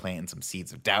Daniel, planting some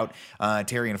seeds of doubt.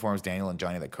 Terry informs Daniel and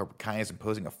Johnny that Cobra Kai is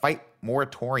imposing a fight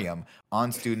moratorium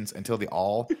on students until the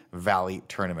All Valley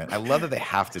tournament. I love that they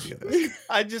have to do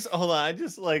this. Hold on.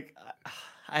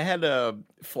 I had a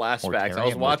flashbacks.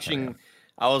 Mortarian.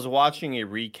 I was watching a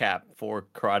recap for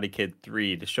Karate Kid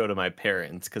 3 to show to my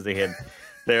parents because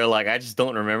they're like, I just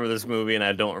don't remember this movie and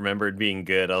I don't remember it being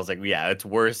good. I was like, yeah, it's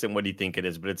worse than what do you think it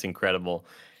is, but it's incredible.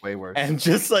 Way worse. And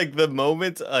just like the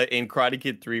moment in Karate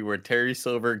Kid 3 where Terry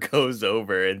Silver goes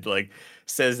over and like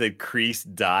says that Kreese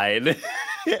died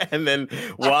and then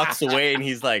walks away and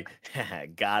he's like,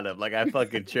 got him. Like I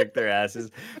fucking tricked their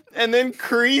asses. And then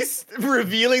Kreese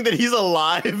revealing that he's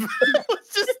alive was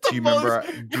just the most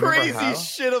crazy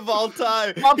shit of all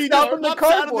time. Pops He out just from the pops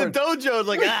out of cardboard. the dojo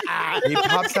like, ah. He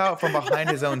pops out from behind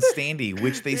his own standee,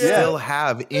 which they still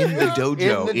have in the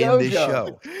dojo In the in this dojo.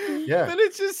 show. Yeah. But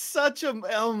it's just such a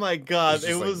oh my god! It's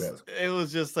just like this. It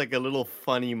was just like a little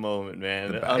funny moment,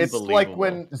 man. The best. It's Unbelievable. like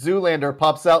when Zoolander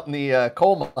pops out in the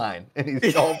coal mine and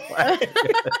he's all black.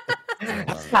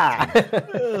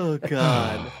 oh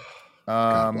god.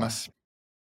 God bless.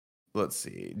 Let's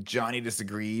see. Johnny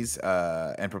disagrees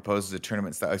and proposes a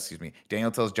tournament style. Excuse me.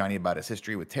 Daniel tells Johnny about his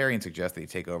history with Terry and suggests that he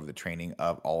take over the training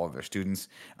of all of their students.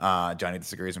 Johnny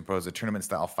disagrees and proposes a tournament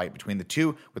style fight between the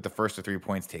two, with the first to 3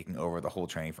 points taking over the whole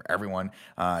training for everyone.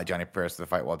 Johnny prepares for the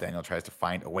fight while Daniel tries to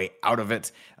find a way out of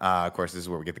it. Of course, this is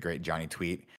where we get the great Johnny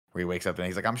tweet, where he wakes up and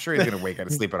he's like, I'm sure he's going to wake up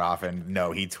and sleep it off. And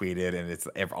no, he tweeted, and it's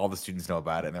all the students know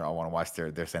about it, and they all want to watch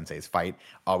their senseis fight.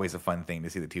 Always a fun thing to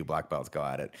see the two black belts go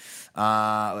at it.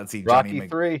 Let's see. Rocky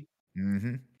 3.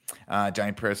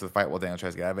 Johnny prepares for the fight while Daniel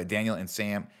tries to get out of it. Daniel and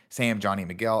Sam, Johnny, and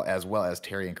Miguel, as well as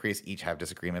Terry and Kreese, each have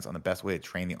disagreements on the best way to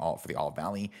train for the All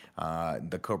Valley.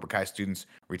 The Cobra Kai students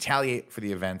retaliate for the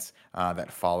events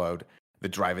that followed the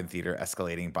drive-in theater,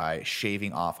 escalating by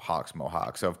shaving off Hawk's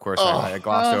mohawk. So of course I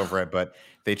glossed over it, but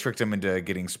they tricked him into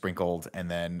getting sprinkled,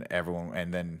 and then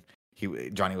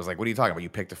Johnny was like, "What are you talking about? You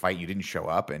picked a fight, you didn't show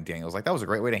up." And Daniel was like, "That was a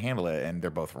great way to handle it." And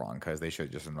they're both wrong because they should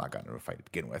have just not gotten into a fight to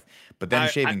begin with. But then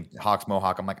shaving Hawk's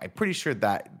mohawk, I'm like, I'm pretty sure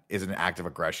that is an act of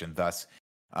aggression. Thus,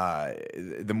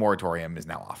 the moratorium is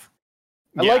now off.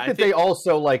 I like that they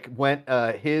also like went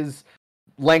his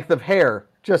length of hair.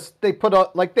 Just they put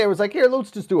up like they was like, here,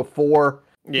 let's just do a 4.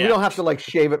 Yeah. We don't have to like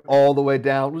shave it all the way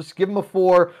down. We'll just give him a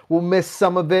 4. We'll miss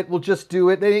some of it. We'll just do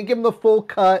it. They didn't give him the full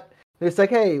cut. It's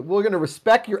like, hey, we're gonna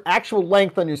respect your actual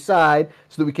length on your side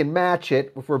so that we can match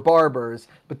it if we're barbers.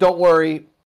 But don't worry,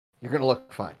 you're gonna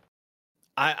look fine.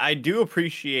 I do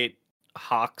appreciate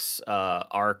Hawk's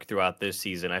arc throughout this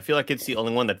season. I feel like it's the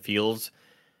only one that feels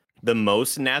the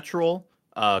most natural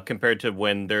compared to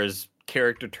when there's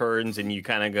character turns and you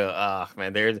kind of go,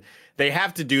 man, they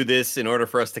have to do this in order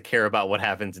for us to care about what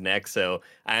happens next. So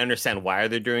I understand why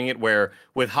they're doing it. Where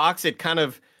with Hawks, it kind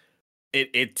of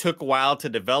it took a while to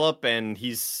develop, and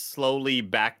he's slowly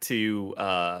back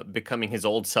to becoming his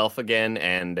old self again.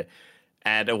 And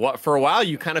for a while,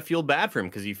 you kind of feel bad for him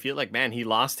because you feel like, man, he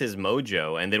lost his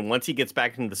mojo. And then once he gets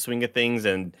back into the swing of things,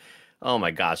 and oh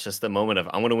my gosh, just the moment of,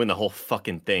 I'm going to win the whole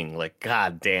fucking thing. Like,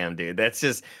 god damn, dude. That's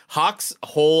just Hawk's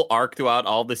whole arc throughout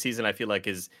all the season, I feel like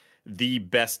is the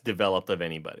best developed of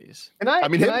anybody's. And I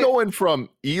mean, him going from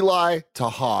Eli to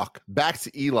Hawk back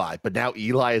to Eli, but now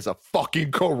Eli is a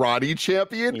fucking karate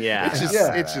champion. Yeah.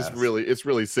 It's just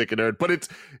really sick and nerd. But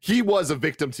he was a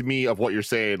victim to me of what you're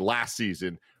saying last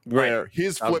season, where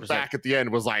his flip 100%. back at the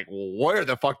end was like, where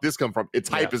the fuck this come from? It's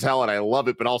hype as hell, and I love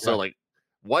it, but also like,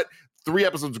 what? 3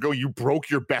 episodes ago, you broke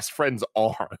your best friend's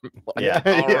arm. Yeah.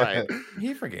 All right.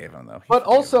 He forgave him though. But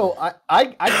also,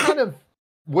 I kind of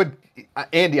would,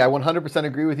 Andy, I 100%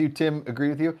 agree with you. Tim, agree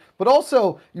with you. But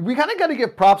also, we kind of got to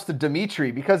give props to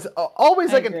Dimitri because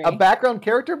always I like agree. a background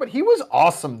character, but he was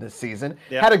awesome this season.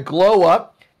 Yeah. Had a glow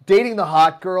up. dating the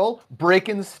hot girl,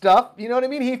 breaking stuff. You know what I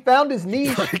mean? He found his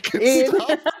niche in,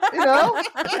 you know.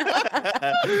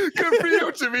 Good for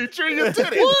you, Dimitri. You did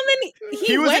it. Well, and then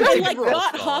he was went in and like control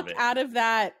got of Hawk it. out of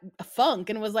that funk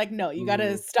and was like, "No, you got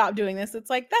to stop doing this." It's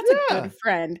like that's Yeah. a good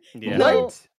friend. Yeah. No,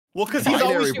 Right. Well, because he's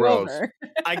Binary always, you bros. over.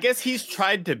 I guess he's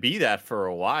tried to be that for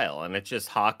a while, and it's just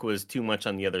Hawk was too much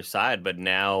on the other side. But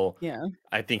now, Yeah.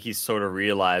 I think he's sort of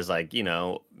realized, like,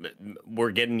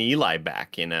 we're getting Eli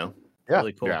back. Yeah.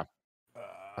 Really cool. Yeah.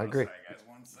 I agree. Sorry, guys,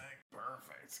 one sec.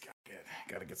 Perfect.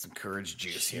 Gotta get some courage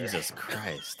juice here. Jesus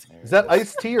Christ. Is that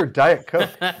iced tea or Diet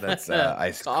Coke? That's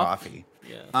iced coffee.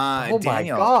 Yeah. Oh my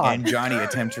Daniel God. and Johnny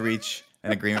attempt to reach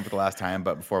an agreement for the last time,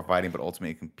 but before fighting, but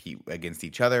ultimately compete against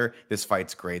each other. This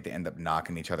fight's great. They end up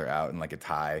knocking each other out in like a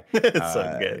tie. It's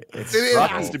so good. It's It so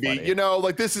has to be, funny.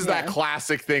 like this is that Yeah.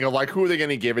 classic thing of like, who are they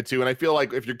going to give it to? And I feel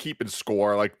like if you're keeping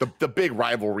score, like the big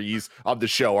rivalries of the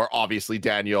show are obviously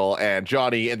Daniel and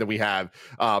Johnny, and then we have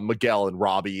Miguel and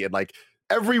Robbie, and like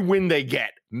every win they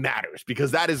get matters because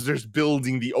that is just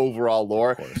building the overall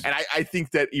lore. And I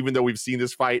think that even though we've seen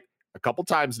this fight a couple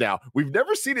times now, we've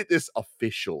never seen it this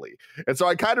officially, and so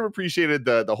I kind of appreciated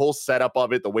the whole setup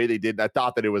of it, the way they did. And I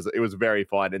thought that it was very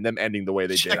fun, and them ending the way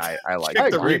they did. I like Check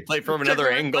it. the agree. replay from another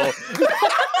angle.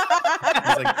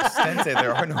 It's like, Sensei,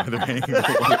 there are no other angles.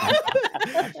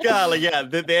 Golly, yeah,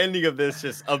 the ending of this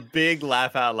just a big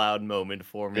laugh out loud moment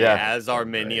for me, Yeah. as are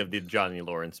many of the Johnny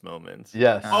Lawrence moments.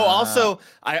 Yes. Oh, also,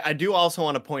 I do also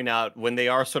want to point out when they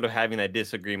are sort of having that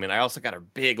disagreement, I also got a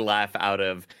big laugh out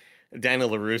of Daniel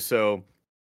LaRusso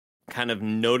kind of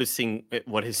noticing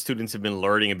what his students have been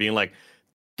learning and being like,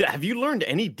 have you learned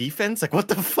any defense? Like, what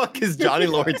the fuck is Johnny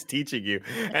Lawrence teaching you?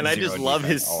 And I Zero just love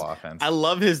defense, his, all offense. I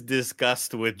love his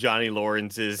disgust with Johnny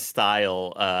Lawrence's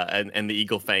style and the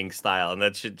Eagle Fang style. And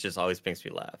that shit just always makes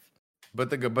me laugh. But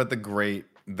the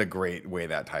great way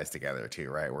that ties together too,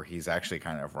 right? Where he's actually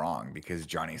kind of wrong because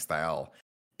Johnny's style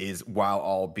is, while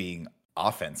all being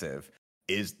offensive,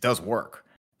 does work.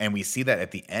 And we see that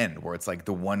at the end where it's like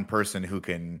the one person who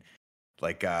can,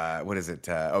 like, what is it?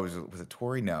 Was it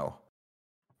Tori? No,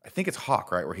 I think it's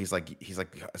Hawk, right? Where he's like,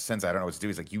 Sensei, I don't know what to do.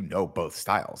 He's like, both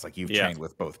styles. Like, you've trained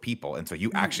with both people. And so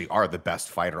you actually are the best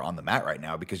fighter on the mat right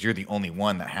now because you're the only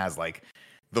one that has like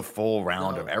the full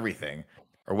round of everything.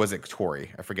 Or was it Tori?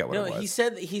 I forget what it was.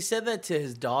 he said that to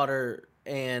his daughter,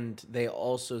 and they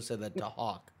also said that to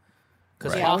Hawk.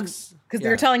 Because Right. Hawk's Because they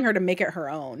were telling her to make it her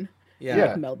own. yeah. Yeah.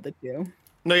 Like, meld the two.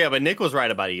 No, yeah, but Nick was right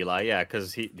about Eli. Yeah,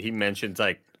 because he mentions,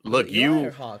 like, look, Eli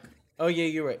or Hawk. Oh yeah,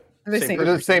 you're right. They're the Same same.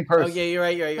 They're the same Oh person. yeah, you're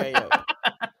right.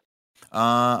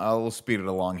 I will speed it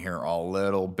along here a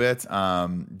little bit.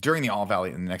 During the All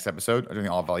Valley, in the next episode, during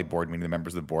the All Valley board meeting, the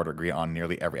members of the board agree on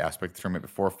nearly every aspect of the tournament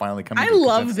before finally coming I to a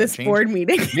love consensus this change. board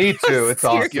meeting. Me too. It's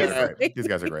awesome. Seriously. These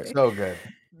guys are great. So good.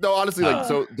 No, honestly, like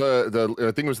so the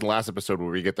I think it was in the last episode where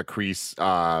we get the Kreese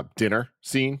dinner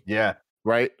scene, Yeah.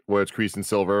 right? Where it's Kreese and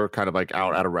Silver kind of like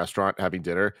out at a restaurant having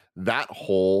dinner. That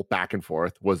whole back and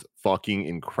forth was fucking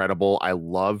incredible. I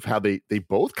love how they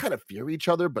both kind of fear each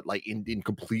other, but like in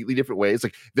completely different ways.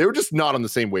 Like they were just not on the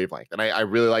same wavelength. And I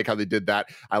really like how they did that.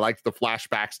 I liked the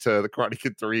flashbacks to the Karate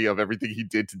Kid 3 of everything he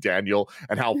did to Daniel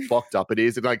and how fucked up it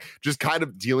is. And like just kind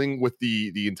of dealing with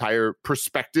the entire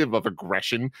perspective of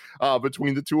aggression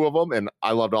between the two of them. And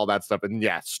I loved all that stuff. And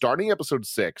yeah, starting episode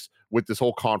 6 with this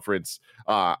whole conference,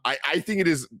 I think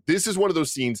this is one of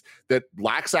those scenes that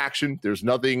lacks action. There's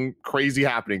nothing crazy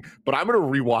happening, but I'm gonna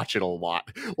rewatch it a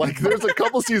lot. Like there's a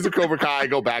couple scenes of Cobra Kai I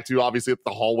go back to. Obviously, it's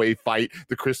the hallway fight,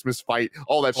 the Christmas fight,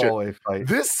 all that shit. Hallway fight.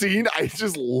 This scene, I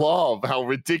just love how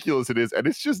ridiculous it is, and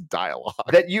it's just dialogue.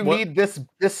 That you need this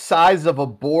size of a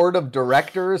board of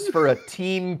directors for a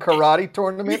team karate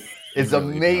tournament is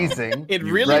really amazing. It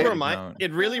You really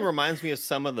don't. reminds me of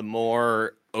some of the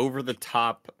more over the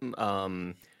top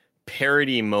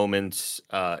parody moments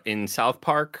in South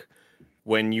Park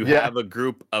when you have a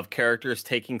group of characters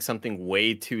taking something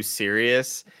way too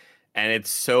serious and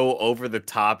it's so over the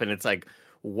top and it's like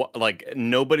like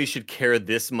nobody should care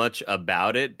this much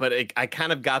about it, but I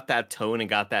kind of got that tone and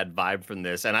got that vibe from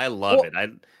this, and I love it.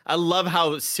 I love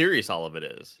how serious all of it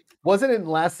is. Wasn't it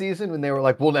last season when they were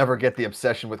like, we'll never get the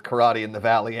obsession with karate in the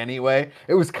valley anyway?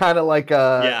 It was kind of like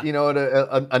a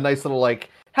nice little like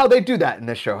how they do that in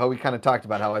this show, how we kind of talked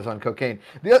about how I was on cocaine.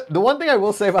 The one thing I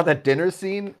will say about that dinner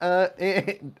scene,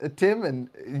 Tim, and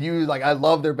you, like, I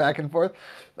love their back and forth.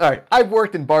 All right, I've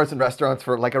worked in bars and restaurants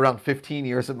for like around 15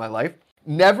 years of my life.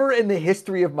 Never in the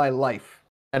history of my life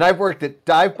and I've worked at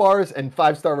dive bars and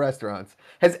 5-star restaurants.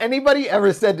 Has anybody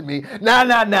ever said to me,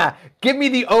 nah, give me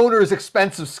the owner's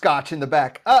expensive scotch in the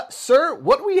back? Sir,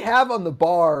 what we have on the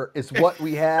bar is what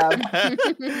we have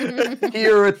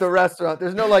here at the restaurant.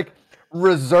 There's no like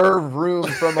reserve room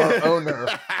from our owner.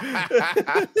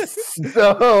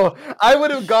 So I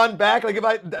would have gone back. Like if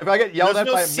I get yelled at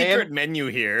by a secret man. menu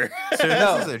here. So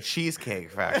this is a cheesecake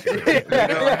factory. If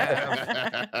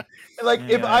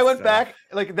I went back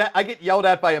like that, I get yelled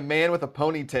at by a man with a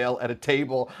ponytail at a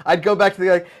table. I'd go back to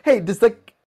the like, hey, does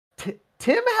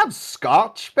Tim have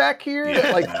scotch back here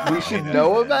that like we should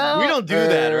know about? We don't do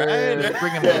that, right? Just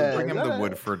bring him the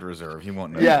Woodford Reserve. He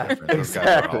won't know. Yeah, the difference. Those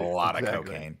guys are a lot of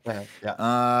cocaine. Yeah.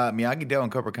 Miyagi-Do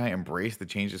and Cobra Kai embrace the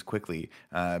changes quickly,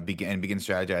 begin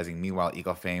strategizing. Meanwhile,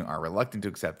 Eagle Fame are reluctant to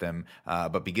accept them,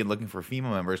 but begin looking for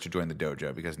female members to join the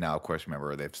dojo because now, of course,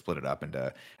 remember they've split it up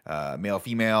into male,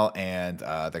 female, and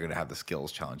they're going to have the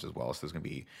skills challenge as well. So there's going to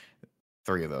be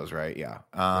 3 of those, right?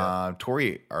 Yeah.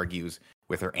 Tori argues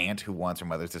with her aunt who wants her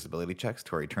mother's disability checks.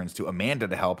 Tori turns to Amanda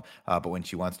to help, but when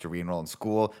she wants to re-enroll in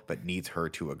school, but needs her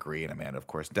to agree, and Amanda, of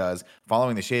course, does.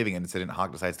 Following the shaving incident,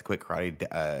 Hawk decides to quit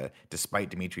karate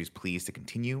despite Dimitri's pleas to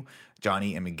continue.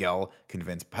 Johnny and Miguel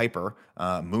convince Piper,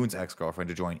 Moon's ex-girlfriend,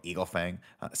 to join Eagle Fang.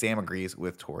 Sam agrees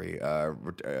with Tori.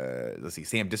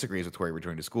 Sam disagrees with Tori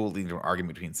returning to school, leading to an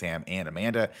argument between Sam and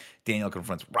Amanda. Daniel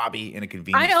confronts Robbie in a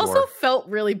convenience store. I also felt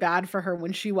really bad for her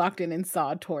when she walked in and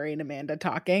saw Tori and Amanda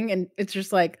talking, and it's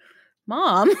just like,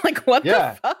 Mom, like what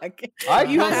the fuck?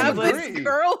 You have this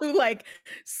girl who like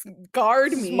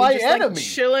scarred me, my just enemy, like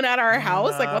chilling at our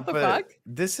house. Like what the fuck?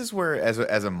 This is where, as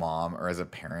a mom or as a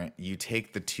parent, you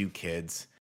take the 2 kids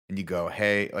and you go,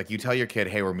 hey, like you tell your kid,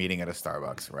 hey, we're meeting at a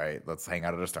Starbucks, right? Let's hang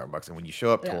out at a Starbucks. And when you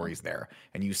show up, Tori's there,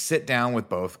 and you sit down with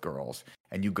both girls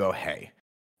and you go, hey,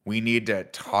 we need to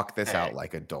talk this out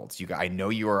like adults. I know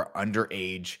you are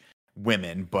underage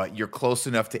women, but you're close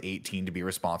enough to 18 to be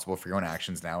responsible for your own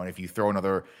actions now. And if you throw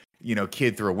another,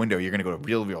 kid through a window, you're going to go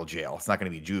to real jail. It's not going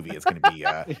to be juvie. It's going to be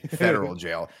federal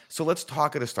jail. So let's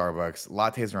talk at a Starbucks.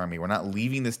 Lattes are on me. We're not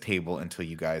leaving this table until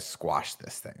you guys squash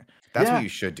this thing. That's what you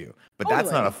should do. But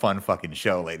that's not a fun fucking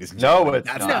show, ladies and gentlemen.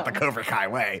 That's not the Cobra Kai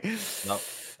way. No.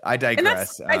 I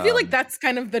digress. And I feel like that's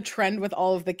kind of the trend with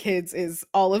all of the kids is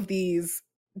all of these,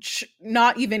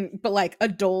 not even, but like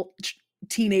adult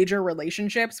teenager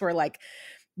relationships where like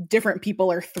different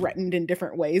people are threatened in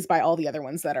different ways by all the other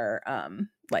ones that are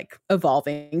like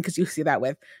evolving, because you see that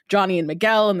with Johnny and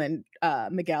Miguel, and then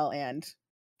Miguel and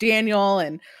Daniel,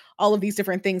 and all of these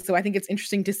different things. So I think it's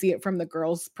interesting to see it from the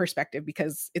girls' perspective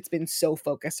because it's been so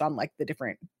focused on like the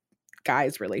different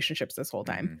guys' relationships this whole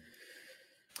time.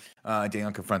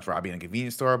 Daniel confronts Robbie in a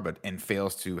convenience store, and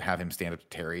fails to have him stand up to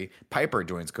Terry. Piper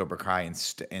joins Cobra Kai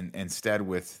instead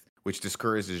which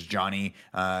discourages Johnny.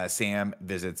 Sam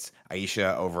visits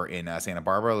Aisha over in Santa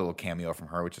Barbara, a little cameo from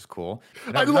her, which is cool.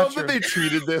 I love that they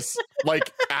treated this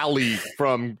like Ali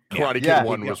from Karate Kid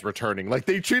 1 was returning. Like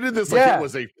they treated this like it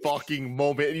was a fucking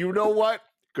moment. And you know what?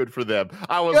 Good for them.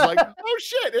 I was like, oh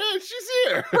shit, she's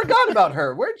here. Forgot about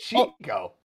her. Where'd she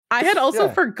go? I had also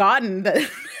forgotten that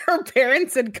her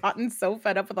parents had gotten so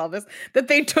fed up with all this that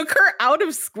they took her out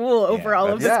of school over all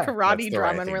of this karate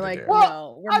drama. And we're like,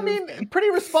 well, I mean, pretty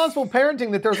responsible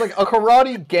parenting that there's like a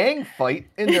karate gang fight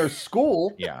in their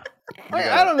school. Yeah.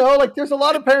 I don't know. Like, there's a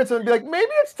lot of parents that would be like,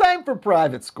 maybe it's time for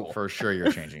private school. For sure, you're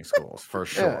changing schools. For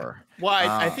sure. Well,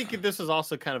 I think this is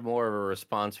also kind of more of a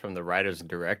response from the writers and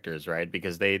directors, right?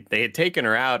 Because they had taken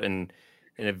her out in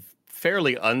a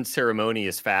fairly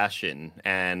unceremonious fashion,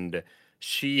 and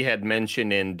she had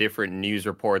mentioned in different news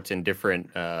reports and different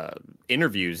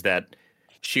interviews that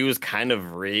she was kind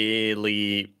of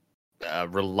really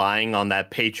relying on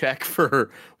that paycheck for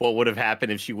what would have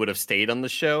happened if she would have stayed on the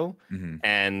show. Mm-hmm.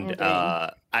 And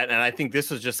I think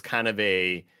this was just kind of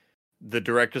the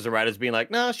directors and writers being like,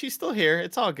 no, she's still here.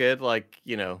 It's all good. Like,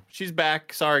 she's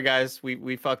back. Sorry, guys.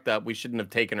 We fucked up. We shouldn't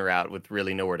have taken her out with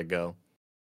really nowhere to go.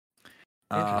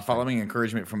 Following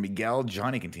encouragement from Miguel,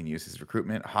 Johnny continues his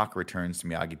recruitment. Hawk returns to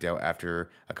Miyagi-Do after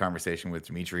a conversation with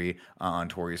Dimitri on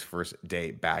Tori's first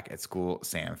day back at school.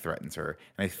 Sam threatens her.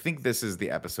 And I think this is the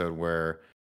episode where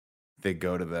they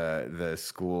go to the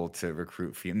school to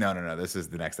recruit No. This is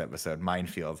the next episode,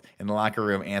 Minefield. In the locker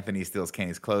room, Anthony steals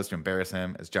Kenny's clothes to embarrass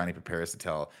him. As Johnny prepares to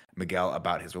tell Miguel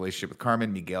about his relationship with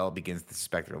Carmen, Miguel begins to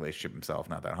suspect the relationship himself.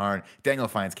 Not that hard. Daniel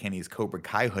finds Kenny's Cobra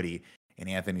Kai hoodie in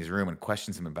Anthony's room and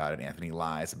questions him about it. Anthony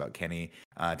lies about Kenny,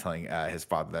 telling his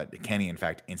father that Kenny, in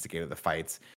fact, instigated the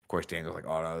fights. Of course, Daniel's like,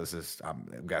 oh no, this is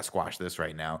I've got to squash this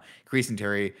right now. Kreese and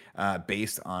Terry,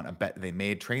 based on a bet they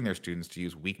made, train their students to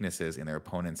use weaknesses in their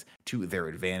opponents to their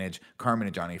advantage. Carmen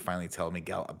and Johnny finally tell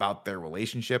Miguel about their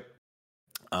relationship.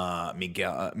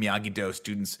 Miyagi-Do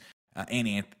students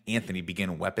and Anthony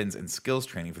begin weapons and skills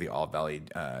training for the All Valley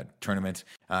tournament.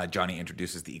 Johnny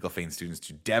introduces the Eagle Fane students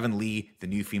to Devin Lee, the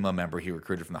new female member he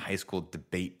recruited from the high school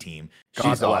debate team.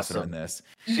 She's awesome in this.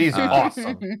 She's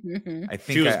awesome. I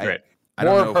think She was great. I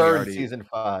don't More know of if we her in already, season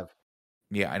 5.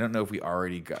 yeah, I don't know if we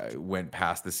already went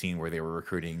past the scene where they were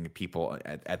recruiting people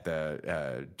at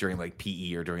the during like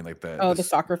PE or during like the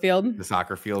soccer field. the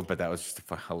soccer field, but that was just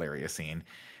a hilarious scene.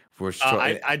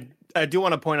 I do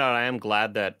want to point out I am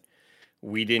glad that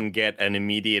we didn't get an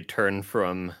immediate turn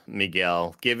from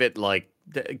Miguel. Give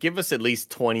us at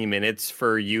least 20 minutes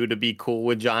for you to be cool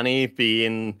with Johnny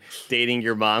dating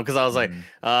your mom, because I was like,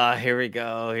 here we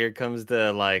go, here comes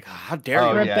the like, how dare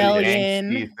you,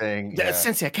 rebellion. Yeah, thing. Yeah.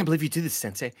 Sensei, I can't believe you did this,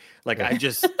 Sensei. Like, I'm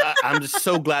just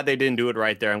so glad they didn't do it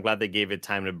right there. I'm glad they gave it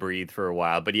time to breathe for a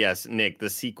while. But yes, Nick, the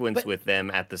sequence with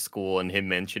them at the school and him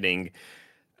mentioning,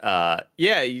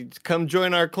 you come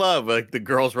join our club, like the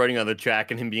girls running on the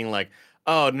track and him being like,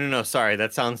 oh no, sorry,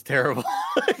 that sounds terrible.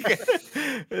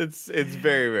 It's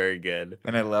very, very good.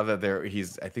 And I love that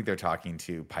I think they're talking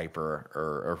to Piper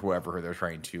or whoever they're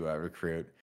trying to recruit,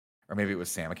 or maybe it was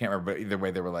Sam. I can't remember, but either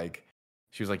way, they were like,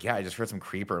 she was like, yeah, I just heard some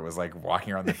creeper was like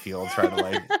walking around the field trying to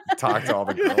like talk to all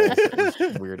the girls. It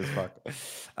was weird as fuck.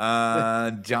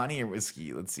 Johnny and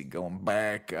Whiskey, let's see, going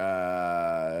back.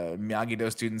 Miyagi-Do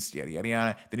students,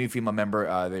 yada. The new female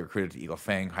member they recruited to Eagle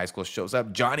Fang High School shows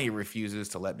up. Johnny refuses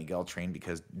to let Miguel train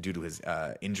due to his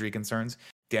injury concerns.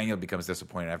 Daniel becomes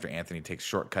disappointed after Anthony takes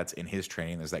shortcuts in his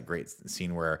training. There's that great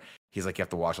scene where he's like, you have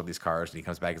to wash all these cars, and he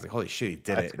comes back, he's like, holy shit, he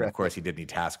did it. And of course he didn't, he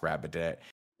task rabbit it,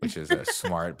 which is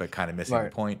smart, but kind of missing the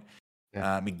point.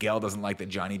 Yeah. Miguel doesn't like that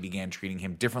Johnny began treating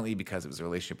him differently because of his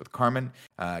relationship with Carmen.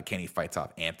 Kenny fights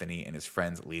off Anthony and his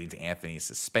friends, leading to Anthony's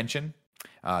suspension.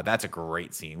 That's a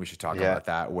great scene. We should talk about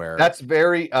that. Where that's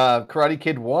very Karate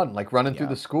Kid 1, like running through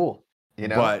the school, you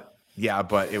know? But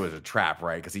it was a trap,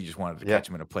 right? Because he just wanted to catch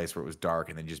him in a place where it was dark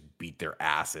and then just beat their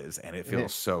asses, and it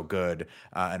feels so good.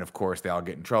 And of course, they all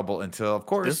get in trouble until, of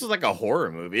course, this was like a horror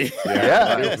movie.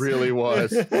 Yeah, it really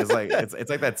was. It's like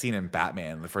that scene in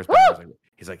Batman. The first Batman,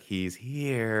 he's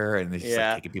here, and he's just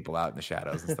like taking people out in the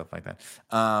shadows and stuff like that.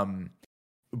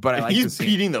 But I like he's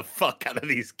beating the fuck out of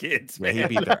these kids. Man. Yeah,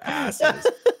 he beat their asses.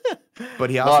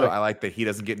 But I like that he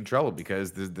doesn't get in trouble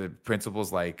because the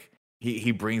principal's like.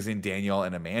 He brings in Daniel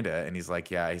and Amanda, and he's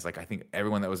like, I think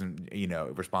everyone that was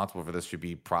responsible for this should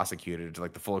be prosecuted to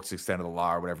like the full extent of the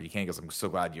law or whatever you can. Because I'm so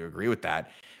glad you agree with that.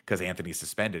 Because Anthony's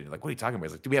suspended. Like, what are you talking about?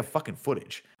 He's like, do we have fucking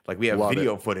footage? Like, we have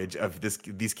video footage of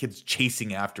these kids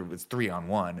chasing after it's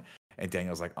 3-on-1. And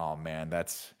Daniel's like, oh man,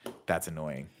 that's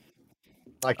annoying.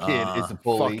 My kid is a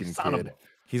bully. Kid.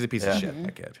 He's a piece of shit.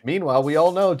 That kid. Meanwhile, we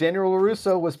all know Daniel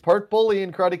LaRusso was part bully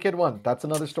in Karate Kid 1. That's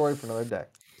another story for another day.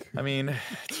 I mean,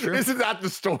 it's true. This is not the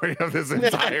story of this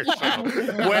entire show.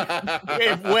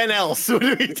 When else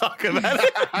would we talk about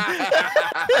it?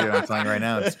 Dude, I'm telling you right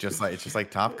now, it's just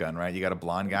like Top Gun, right? You got a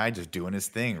blonde guy just doing his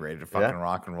thing, ready to fucking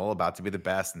rock and roll, about to be the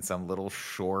best, and some little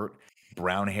short,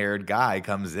 brown-haired guy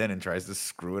comes in and tries to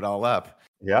screw it all up.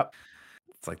 Yep.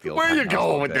 It's like the old. Where are you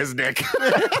going with this, Nick?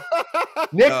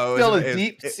 Nick still has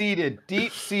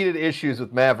deep-seated issues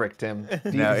with Maverick, Tim.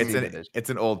 It's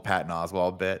an old Patton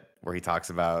Oswalt bit where he talks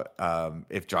about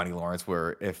if Johnny Lawrence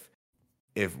were if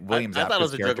Williams. I thought it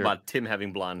was a joke about Tim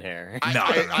having blonde hair.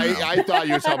 I thought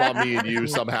you were talking about me and you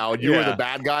somehow. You were the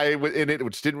bad guy in it,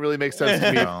 which didn't really make sense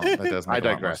to me. No, that does make I a lot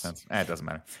more digress. sense. It doesn't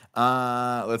matter.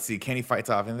 Let's see. Kenny fights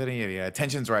off, and then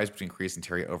tensions rise between Kreese and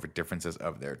Terry over differences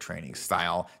of their training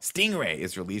style. Stingray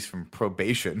is released from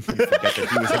probation. You forget that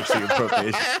he was actually in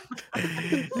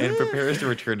probation, and prepares to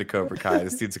return to Cobra Kai.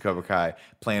 The students of Cobra Kai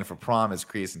plan for prom as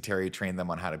Kreese and Terry train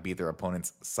them on how to beat their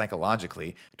opponents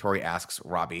psychologically. Tori asks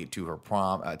Robbie to her prom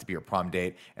to be her prom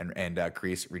date, and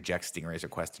Kreese rejects Stingray's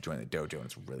request to join the dojo, and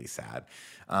it's really sad.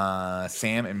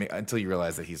 Sam until you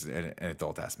realize that he's an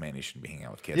adult ass man, he shouldn't be hanging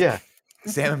out with kids. Yeah.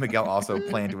 Sam and Miguel also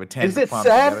plan to attend. Is it prom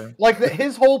sad? together. Like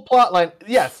his whole plot line,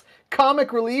 yes,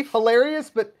 comic relief, hilarious,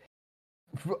 but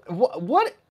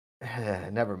what?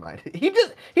 Never mind. He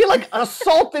like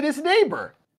assaulted his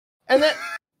neighbor, and that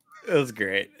It was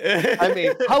great. I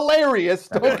mean, hilarious.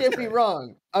 Don't get me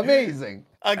wrong, amazing.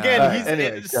 Again,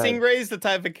 anyways, Stingray's the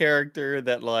type of character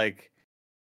that like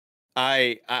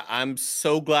I'm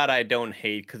so glad I don't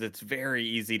hate because it's very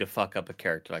easy to fuck up a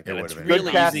character like that. It's would've been really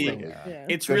Good casting. easy. Yeah.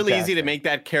 It's Good really easy to casting. make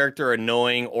that character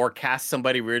annoying or cast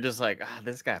somebody where you're just like,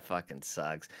 this guy fucking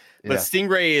sucks. But Yeah.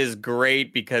 Stingray is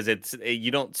great because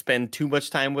you don't spend too much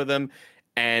time with him,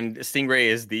 and Stingray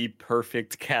is the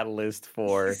perfect catalyst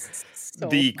for So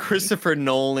the funny. Christopher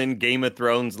Nolan Game of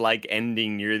Thrones like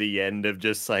ending near the end of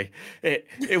just like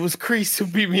it was Kreese who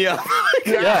beat me up.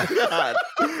 Yeah. God.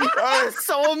 Oh, it's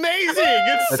so amazing.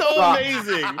 It's Let's so rock.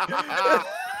 amazing.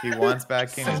 He wants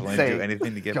back in. He's willing to do Say,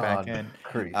 anything to get John back in.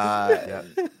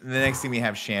 Kreese. The next thing we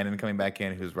have Shannon coming back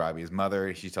in, who's Robbie's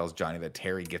mother. She tells Johnny that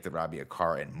Terry gifted Robbie a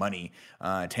car and money.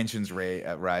 Tensions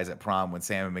rise at prom when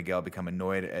Sam and Miguel become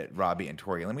annoyed at Robbie and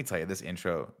Tori. Let me tell you, this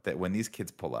intro, that when these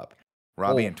kids pull up,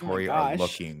 Robbie and my Tori are gosh.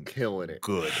 looking Killing it.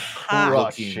 good.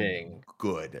 Crushing.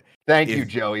 Good. Thank you, If-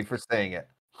 Joey, for saying it.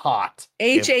 Hot.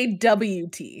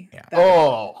 HAWT. Yeah.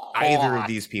 Oh, Either of hot.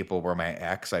 these people were my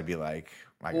ex, I'd be like,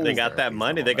 my God, They these got that therapies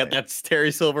money. don't They got money. that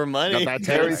Terry Silver money. Got that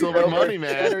Terry Silver money,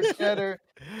 man. Cheddar.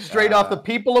 Straight off the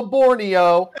people of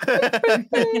Borneo.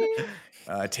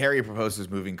 Terry proposes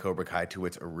moving Cobra Kai to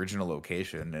its original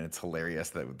location, and it's hilarious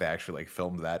that they actually like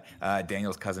filmed that.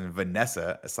 Daniel's cousin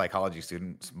Vanessa, a psychology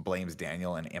student, blames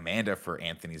Daniel and Amanda for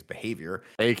Anthony's behavior.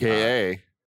 AKA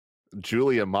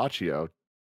Julia Macchio.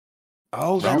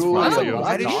 Oh, that's right. Fazio's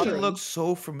Why does she daughter. look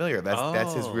so familiar?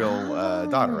 That's his real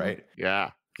daughter, right?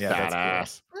 Yeah. Yeah, Fat that's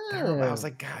ass. cool. I was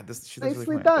like, God, she looks Nicely really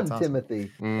funny. done, That's awesome.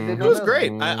 Timothy. I Mhm. did It not was know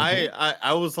great. that.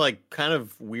 I was like kind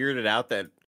of weirded out that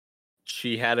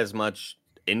she had as much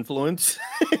influence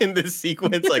in this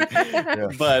sequence. Like,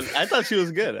 but I thought she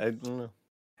was good. I don't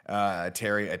know.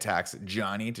 Terry attacks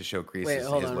Johnny to show Kreese Wait, his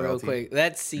hold on, real loyalty. quick.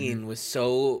 That scene was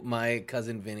so my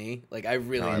cousin Vinny. Like, I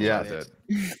really I enjoyed yeah. loved it.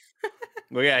 it.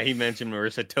 Well, yeah, he mentioned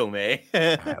Marissa Tomei.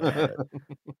 I loved it.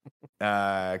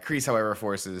 Kreese, however,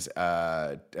 forces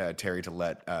Terry to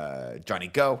let Johnny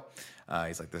go.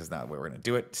 He's like, this is not the way we're going to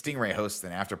do it. Stingray hosts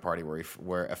an after party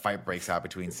where a fight breaks out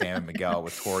between Sam and Miguel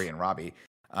with Tori and Robbie.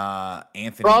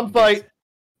 Anthony Prom fight.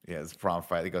 Yeah, it's a prom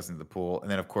fight. He goes into the pool. And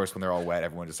then, of course, when they're all wet,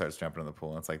 everyone just starts jumping in the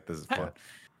pool. And it's like, this is fun.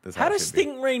 This is How it does should be.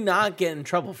 Stingray not get in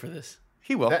trouble for this?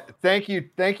 He will. Thank you,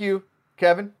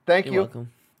 Kevin. Thank You're you.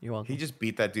 welcome. You're welcome. He just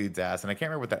beat that dude's ass. And I can't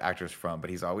remember what that actor's from, but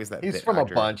he's always that He's bit from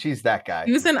actor. a bunch. He's that guy.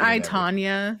 He was in He's I, in everything.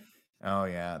 Tonya. Oh,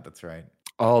 yeah, that's right.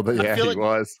 Oh, but I yeah, feel he like-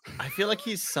 was. I feel like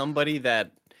he's somebody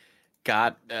that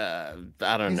got I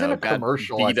don't He's know, in a got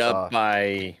commercial I beat saw. up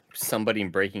by somebody in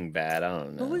Breaking Bad. I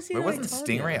don't know. Who was he? Wait, in wasn't I,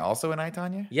 Tonya? Stingray also in I,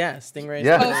 Tonya? Yeah, Stingray.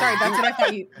 Yeah. Oh, sorry. That's what I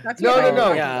thought you. That's No, what I no, thought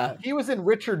no. you Yeah. said. He was in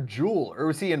Richard Jewell, or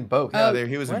was he in both? No, Oh,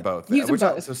 he was in what? both. He was in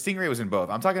both. So Stingray was in both.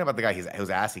 I'm talking about the guy whose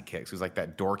ass he kicks, who's like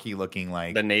that dorky looking,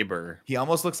 like The Neighbor. he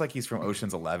almost looks like he's from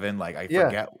Ocean's 11. Like I Yeah.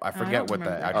 forget don't what the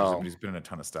remember. actor's, Oh. but he's been in a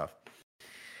ton of stuff.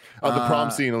 The prom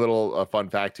scene, a little fun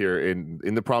fact here.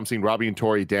 In the prom scene, Robbie and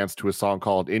Tori danced to a song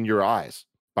called In Your Eyes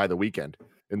by The Weeknd.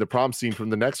 In the prom scene from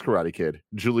the next Karate Kid,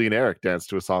 Julie and Eric danced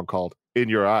to a song called In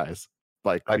Your Eyes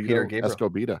by Peter Guido Gabriel.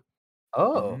 Escobita.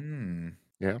 Oh, Mm.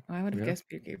 I would have Yeah. guessed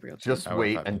Peter Gabriel. Too. just I would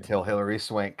wait probably- until Hilary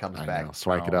Swank comes I back. know,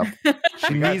 swank it Oh. up.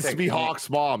 She gotta needs to take- be Hawk's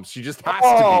mom. She just has to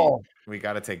Oh, We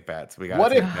got to take bets. We got what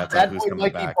to if take bets on that who's boy coming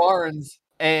Mikey back. Barnes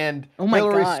and Oh my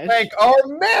Hilary gosh. Swank are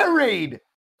married?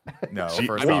 No, She-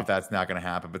 first I mean- off, that's not going to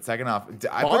happen. But second off,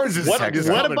 I Barnes is What, Text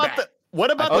what coming about back.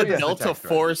 what about Oh, the yeah. Delta Text thread.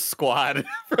 Force squad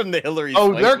from the Hillary? Oh,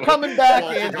 Swank they're one? coming back,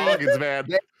 Walter Andy. Goggins, man.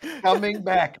 Coming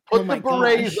back. Put Oh my the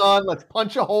berets gosh. on. Let's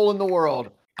punch a hole in the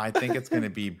world. I think it's going to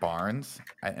be Barnes,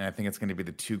 and I think it's going to be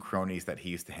the two cronies that he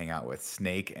used to hang out with,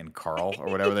 Snake and Carl, or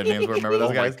whatever their names were. Remember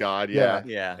those Oh my guys? god, yeah.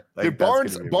 Yeah. Like, Dude, that's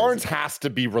Barnes gonna be Barnes amazing. has to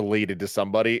be related to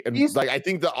somebody, and He's- like I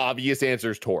think the obvious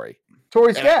answer is Tori.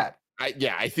 Tori's And dad.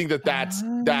 I think that's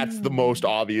the most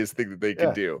obvious thing that they can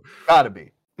Yeah. do. Gotta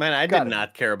be. Man, I Got did it.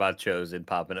 not care about Chosen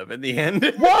popping up in the end.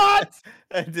 What?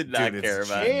 I did not Dude, care it's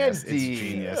about genius. Andy. It's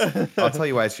genius. I'll tell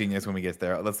you why it's genius when we get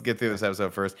there. Let's get through this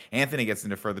episode first. Anthony gets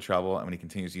into further trouble, and when he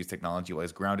continues to use technology while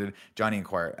he's grounded, Johnny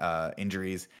inquires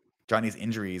injuries. Johnny's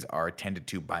injuries are tended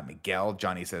to by Miguel.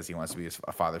 Johnny says he wants to be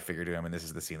a father figure to him, and this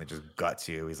is the scene that just guts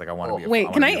you. He's like, I want to be. Wait,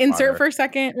 wanna can I be a insert father. for a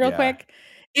second, real Yeah. quick?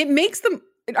 It makes them.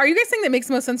 Are you guys saying that makes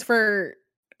the most sense for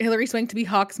Hilary Swank to be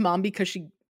Hawk's mom because she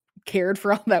cared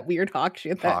for all that weird Hawk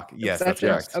shit? That Hawk? Yes, that's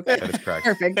obsession? correct. Okay, That is correct.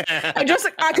 perfect. I just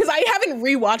because I haven't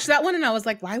rewatched that one, and I was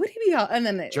like, why would he be Hawk? And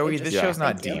then Joey, just, this Yeah. show's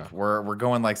not Thank you. deep. We're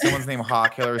going like someone's name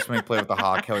Hawk. Hilary Swank played with the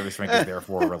Hawk. Hilary Swank is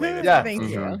therefore related. Yeah. Thank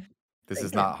you. Mhm. This Thank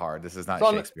is you. not hard. This is not It's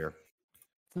on- Shakespeare.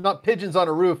 It's not pigeons on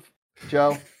a roof,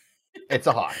 Joe. It's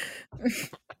a hawk.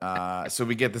 So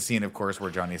we get the scene, of course, where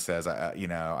Johnny says,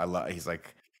 I love. He's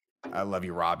like, I love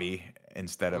you, Robbie,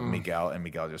 instead of Mm. Miguel, and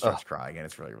Miguel just starts crying, and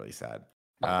it's really, really sad.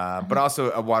 But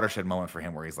also a watershed moment for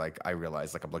him where he's like, I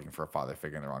realized like I'm looking for a father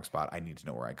figure in the wrong spot. I need to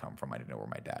know where I come from. I need to know where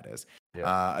my dad is.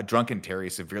 Yeah. A drunken Terry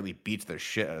severely beats the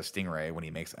shit out of Stingray when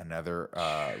he makes another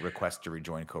request to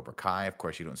rejoin Cobra Kai. Of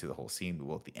course, you don't see the whole scene, but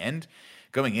will at the end.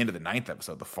 Going into the 9th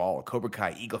episode, The Fall, Cobra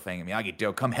Kai, Eagle Fang, and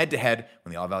Miyagi-Do come head-to-head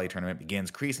when the All-Valley tournament begins.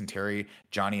 Kreese and Terry,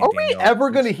 Johnny and Are Daniel. we ever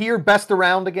going to hear Best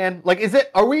Around again? Like,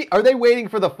 are they waiting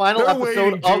for the final They're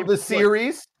episode waiting, of dude. the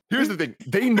series? Here's the thing.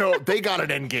 They know they got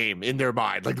an end game in their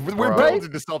mind. Like we're Right.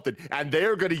 building to something, and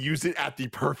they're gonna use it at the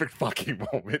perfect fucking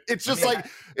moment. It's just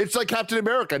like Captain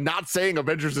America not saying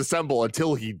Avengers Assemble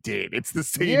until he did. It's the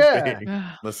same thing.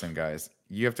 Listen, guys,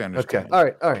 you have to Okay. understand. All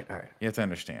right. You have to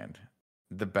understand.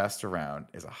 The Best Around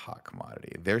is a hot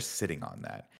commodity. They're sitting on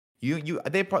that.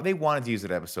 They wanted to use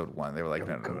it episode 1. They were like,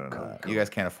 no. You guys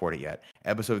can't afford it yet.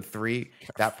 Episode 3,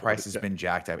 that price has been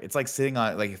jacked up. It's like sitting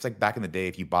on it's like back in the day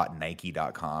if you bought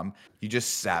Nike.com, you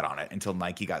just sat on it until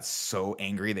Nike got so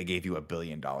angry they gave you $1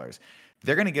 billion.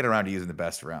 They're gonna get around to using the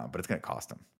Best Around, but it's gonna cost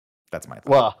them. That's my thought.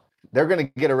 Well, they're going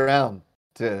to get around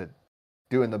to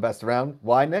doing the Best Around.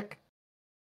 Why, Nick?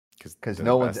 Because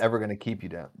no one's ever going to keep you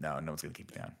down. No one's gonna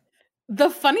keep you down. The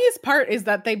funniest part is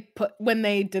that when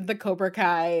they did the Cobra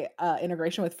Kai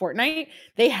integration with Fortnite,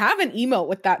 they have an emote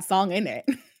with that song in it.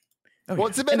 Well,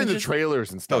 it's been in the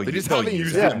trailers and stuff. They just haven't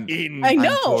used it in. I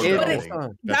know, totally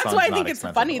but that's why I think it's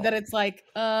funny that it's like,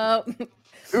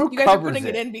 Who you guys are covers putting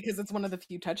it in because it's one of the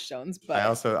few touchstones. But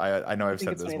I know I've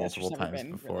said it's this funny that multiple there's never times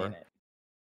been before, really in it.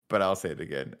 but I'll say it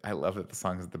again. I love that the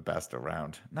song is the best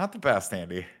around. Not the best,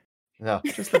 Andy. No.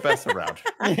 Just the best around.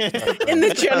 In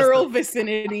the general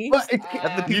vicinity. But it's,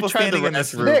 The people standing in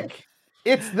this room. Nick,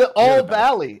 it's the All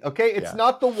Valley, okay? It's Yeah.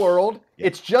 not the world. Yeah.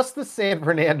 It's just the San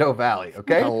Fernando Valley,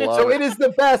 okay? I love So it. it is the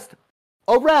best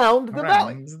around the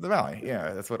valley. Around the valley.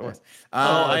 Yeah, that's what it was.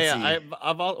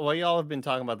 While y'all have been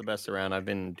talking about the Best Around, I've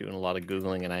been doing a lot of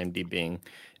Googling and IMDbing.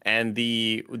 And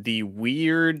the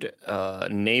weird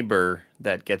neighbor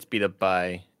that gets beat up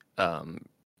by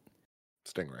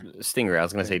Stingray. I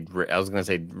was gonna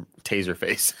say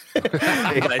Taserface.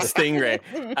 By Stingray.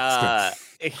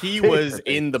 He was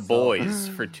in The Boys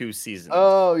for 2 seasons.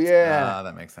 Oh, yeah.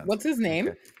 That makes sense. What's his name?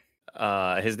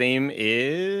 His name What was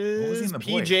he is in The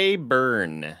Boys? PJ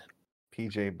Byrne.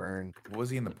 PJ Byrne. What was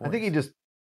he in the I think he That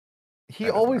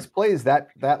doesn't always plays that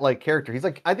like character. He's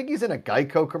like, I think he's in a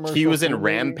Geico commercial. He was in too, maybe.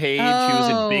 Rampage. He was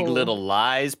in Big Oh. Little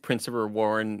Lies. Principal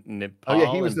Warren Nepal. Oh yeah,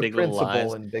 he was in the Big Little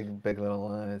principal Lies. in Big Little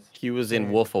Lies. He was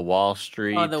in Wolf of Wall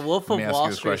Street. Oh, the Wolf Let of me ask you Wall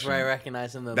this Street is where I question.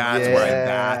 recognize him the That's most.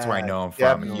 that's where I know him from.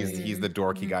 definitely. He's the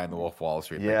dorky guy in the Wolf of Wall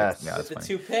Street. Yes. Yeah, that's With the funny.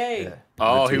 toupee. Yeah.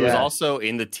 Oh, he was Yeah. also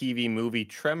in the TV movie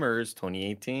Tremors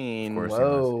 2018. Of course.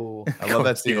 Whoa. I love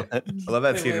that scene. I love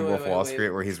that Wait, scene in wait, Wolf of Wall wait. Street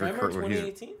where he's Tremor where he's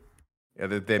 2018? yeah,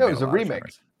 they No, it made was a lot of remake.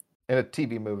 Tremors. In a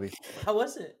TV movie. How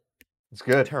was it? It's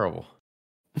good. Terrible.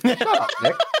 Shut up,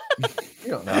 Nick.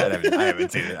 You don't know. I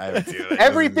haven't seen it.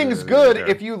 Everything's good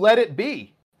if you let it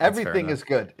be. That's fair Everything enough. is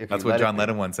good if That's you what let John it be.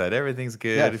 Lennon once said. Everything's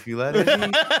good Yes. if you let it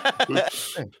be.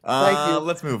 Thank you.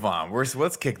 Let's move on.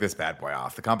 Let's kick this bad boy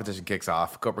off. The competition kicks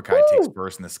off. Cobra Kai takes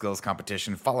first in the skills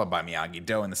competition, followed by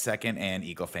Miyagi-Do in the second, and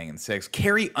Eagle Fang in 6th.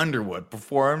 Carrie Underwood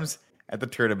performs at the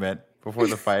tournament before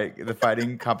the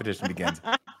fighting competition begins.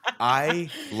 I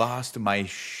lost my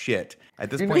shit. At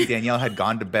this point, Danielle had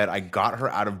gone to bed. I got her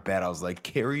out of bed. I was like,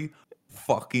 Carrie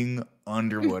fucking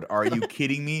Underwood, are you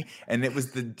kidding me? And it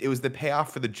was the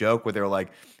payoff for the joke where they were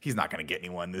like, he's not gonna get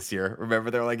anyone this year.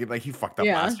 Remember, they're like he fucked up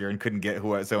Yeah. last year and couldn't get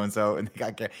who so and so, and they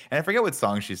got Carrie. And I forget what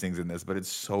song she sings in this, but it's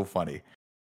so funny.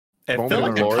 It Moment felt of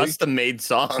like a Glory? custom-made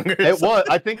song. It was.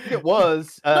 I think it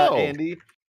was, No. Andy.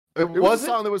 It was a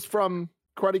song that was from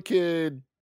Karate Kid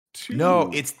 2. No,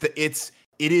 it's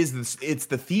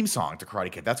the theme song to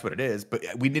Karate Kid. That's what it is. But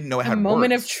we didn't know it A had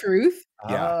moment words. of truth.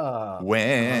 Yeah. Ah.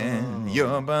 When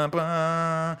you're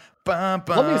ba Let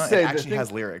me say, it the actually thing-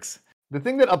 has lyrics. The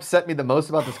thing that upset me the most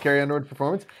about this Carrie Underwood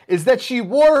performance is that she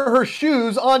wore her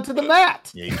shoes onto the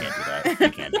mat. Yeah, you can't do that. You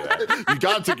can't do that. You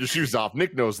gotta take your shoes off.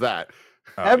 Nick knows that.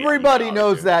 Oh, yeah, Everybody you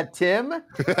knows to. that, Tim.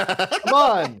 Come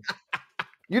on.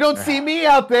 You don't see me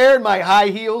out there in my high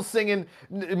heels singing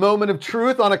Moment of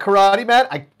Truth on a karate mat.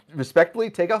 I respectfully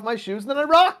take off my shoes and then I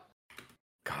rock.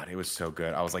 God, it was so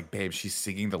good. I was like, babe, she's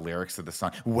singing the lyrics to the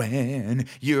song. When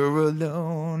you're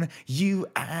alone, you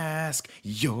ask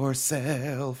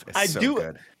yourself. It's so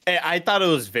good. I thought it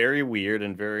was very weird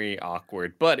and very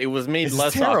awkward, but it was made It's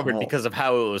less terrible. awkward because of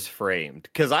how it was framed.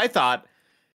 Because I thought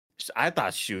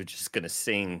she was just gonna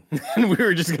sing, and we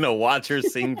were just gonna watch her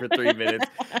sing for 3 minutes.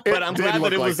 But I'm did glad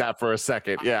look that it like was. that for a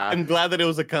second. Yeah. I'm glad that it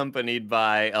was accompanied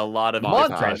by a lot of Montage.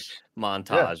 different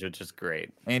montage, which is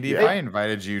great. Andy, Yeah. if I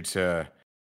invited you to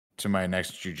to my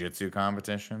next jujitsu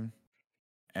competition,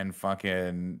 and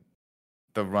fucking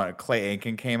Clay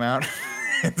Aiken came out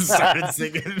and started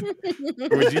singing.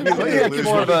 Would you be Yeah, like,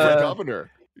 more running of for a-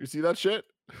 governor? You see that shit?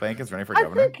 Clay Aiken's running for I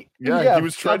governor. think, Yeah, he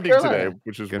was South trending Carolina. today,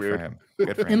 which is Good weird. for him.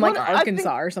 Good for In him. like Well, I Arkansas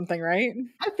think- or something, right?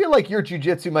 I feel like your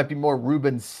jujitsu might be more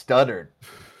Ruben Studdard.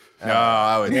 No,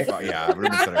 I would. Yeah,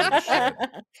 Ruben Studdard was shit.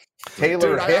 Taylor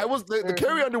Dude, I Hick. was the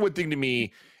Carrie Underwood thing to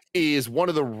me is one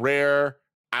of the rare.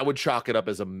 I would chalk it up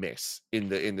as a miss in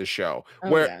the show Oh,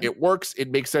 where yeah. it works, it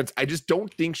makes sense. I just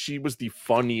don't think she was the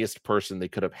funniest person they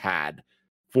could have had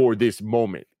for this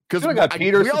moment because Should've got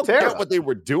Peter we all Cetera. get what they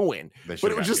were doing, They but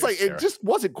should've it was got just like Peter it just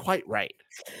wasn't quite right.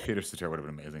 Peter Cetera would have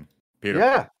been amazing. Peter.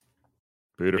 Yeah.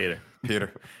 Peter.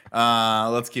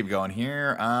 Let's keep going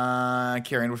here.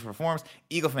 Carrie Underwood performs.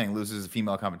 Eagle Fang loses a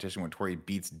female competition when Tori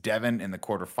beats Devin in the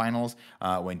quarterfinals.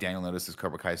 When Daniel notices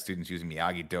Cobra Kai students using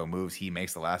Miyagi-Do moves, he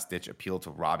makes the last-ditch appeal to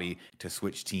Robbie to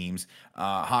switch teams.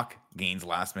 Hawk gains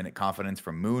last-minute confidence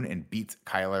from Moon and beats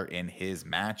Kyler in his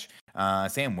match.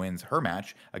 Sam wins her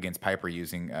match against Piper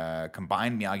using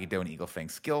combined Miyagi-Do and Eagle Fang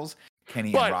skills.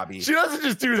 Kenny But and Robbie. she doesn't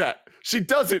just do that. She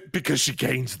does it because she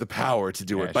gains the power to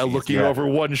do Yeah, it by she's looking got over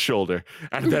one shoulder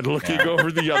and then looking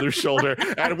over the other shoulder.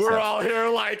 And we're all here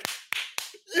like,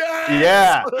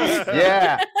 yes!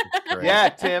 Yeah. Great. Yeah,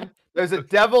 Tim. There's a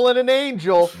devil and an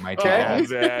angel. Mighty Oh, Dad.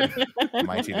 man.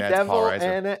 Mighty Dad's Devil polarizer.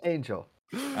 and an angel.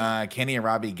 Kenny and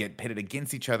Robbie get pitted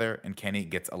against each other, and Kenny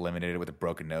gets eliminated with a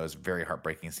broken nose. Very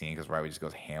heartbreaking scene because Robbie just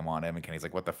goes ham on him, and Kenny's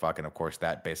like, "What the fuck?" And of course,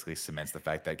 that basically cements the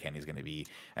fact that Kenny's going to be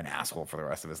an asshole for the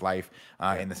rest of his life.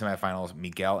 In the semifinals,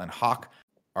 Miguel and Hawk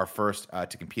are first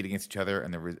to compete against each other,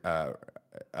 and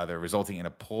they're resulting in a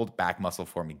pulled back muscle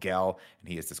for Miguel, and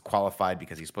he is disqualified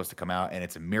because he's supposed to come out, and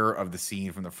it's a mirror of the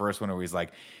scene from the first one where he's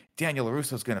like, Daniel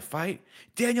LaRusso's going to fight.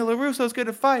 Daniel LaRusso's going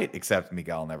to fight. Except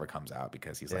Miguel never comes out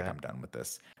because he's like, I'm done with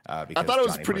this. Because I thought it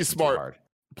was Johnny pretty pushed him too smart. hard.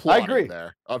 Plotting agree.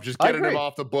 there of just I getting him agree.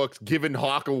 off the books, giving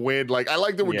Hawk a win. Like I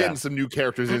like that we're Yeah. getting some new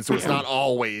characters in, so it's not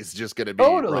always just going to be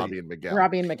Totally. Robbie and Miguel.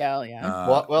 Robbie and Miguel, yeah.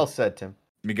 Well said, Tim.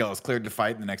 Miguel is cleared to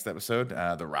fight in the next episode,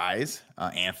 The Rise.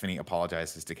 Anthony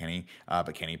apologizes to Kenny,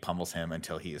 but Kenny pummels him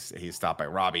until he is stopped by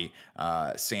Robbie.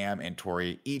 Sam and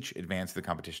Tori each advance to the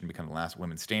competition to become the last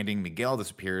women standing. Miguel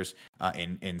disappears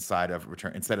instead of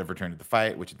returning to the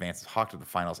fight, which advances Hawk to the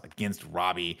finals against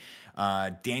Robbie.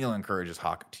 Daniel encourages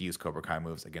Hawk to use Cobra Kai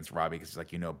moves against Robbie because he's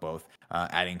like, both,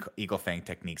 adding Eagle Fang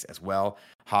techniques as well.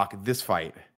 Hawk, this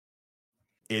fight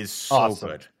is so Awesome.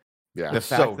 good. Yeah. The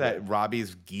So fact good. that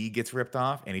Robbie's gi gets ripped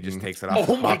off and he just takes it off.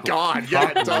 Oh my Hawk- God, yeah,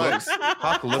 Hawk it does.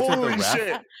 Hawk looks at the Holy ref,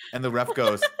 shit. and the ref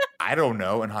goes, I don't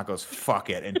know. And Hawk goes, fuck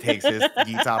it, and takes his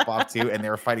gi top off too. And they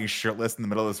were fighting shirtless in the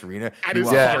middle of this arena. And his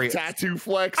Meanwhile, hot Tori- tattoo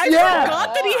flex. I Yeah.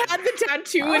 forgot that he had the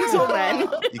tattoo until then.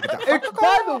 You get the-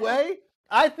 By the way,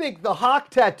 I think the Hawk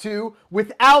tattoo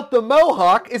without the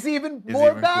mohawk is even is more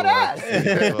even cooler. badass. Is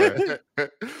even cooler.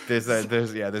 There's a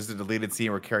deleted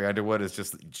scene where Carrie Underwood is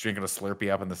just drinking a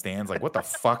Slurpee up in the stands. Like, what the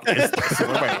fuck is this?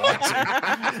 What am I watching?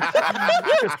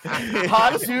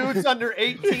 Hot dudes under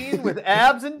 18 with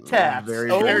abs and tats. Very,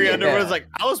 Oh, very Carrie yeah. Underwood's like,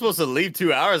 I was supposed to leave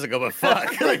 2 hours ago, but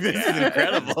fuck, like this is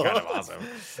incredible. Kind of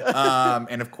awesome.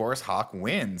 And of course, Hawk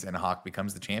wins, and Hawk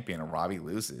becomes the champion, and Robbie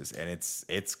loses, and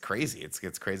it's crazy.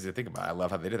 It's crazy to think about. I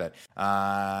love how they did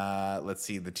that. Let's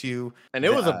see the two, And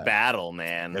it was a battle,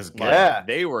 man. it was good. Like, Yeah.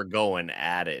 they were going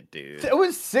at it, dude. It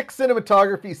was sick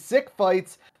cinematography, sick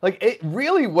fights. Like, it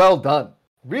really well done.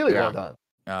 Really Yeah. well done.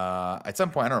 At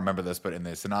some point, I don't remember this, but in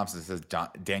the synopsis, it says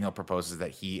Daniel proposes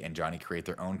that he and Johnny create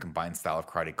their own combined style of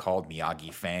karate called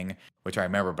Miyagi Fang, which I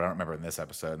remember, but I don't remember in this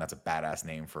episode. And that's a badass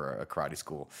name for a karate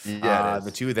school. Yeah, it is.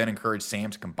 The two then encourage Sam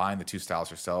to combine the two styles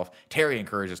herself. Terry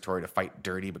encourages Tori to fight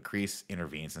dirty, but Kreese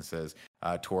intervenes and says,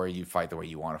 Tori, you fight the way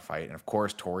you want to fight. And of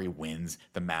course, Tori wins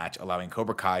the match, allowing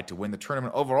Cobra Kai to win the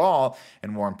tournament overall,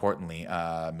 and more importantly,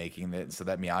 making it so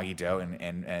that Miyagi-Do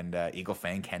and Eagle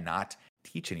Fang cannot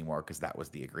teach anymore, because that was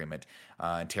the agreement.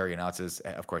 And Terry announces,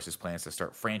 of course, his plans to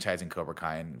start franchising Cobra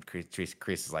Kai, and Kreese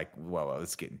is like, whoa, this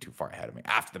is getting too far ahead of me.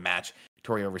 After the match,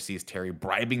 Tori oversees Terry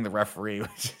bribing the referee,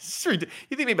 which is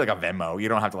you think maybe like a Venmo. You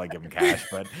don't have to like give him cash,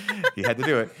 but he had to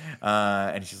do it.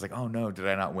 And she's like, oh no, did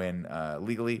I not win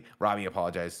legally? Robbie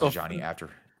apologized to Johnny after.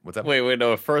 What's up? Wait,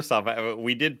 no. First off,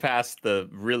 we did pass the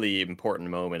really important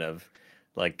moment of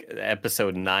like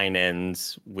episode 9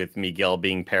 ends with Miguel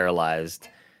being paralyzed.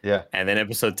 Yeah. And then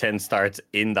episode 10 starts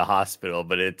in the hospital,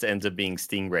 but it ends up being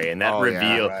Stingray. And that Oh, yeah,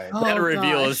 reveal, right. that Oh,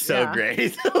 reveal gosh, is so yeah.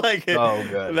 great. Like Oh,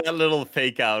 good. that little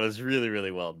fake out is really, really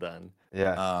well done.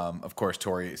 Yeah. Of course,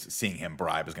 Tori seeing him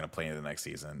bribe is going to play into the next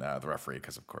season. The referee,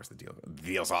 because of course the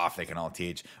deal's off. They can all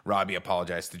teach. Robbie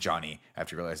apologized to Johnny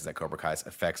after he realizes that Cobra Kai's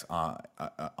effects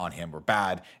on him were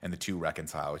bad, and the two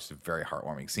reconcile, which is a very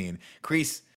heartwarming scene.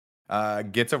 Kreese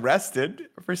gets arrested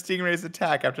for Stingray's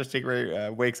attack after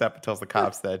Stingray wakes up and tells the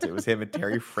cops that it was him and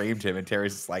Terry framed him. And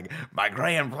Terry's just like, my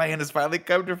grand plan has finally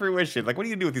come to fruition. Like, what are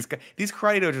you going to do with these guys? These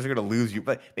karate dojos are going to lose you,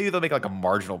 but maybe they'll make like a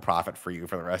marginal profit for you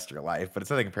for the rest of your life. But it's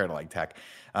nothing compared to like tech.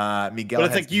 Miguel, but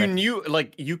it's like you knew,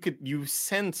 like you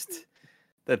sensed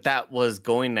that was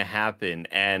going to happen,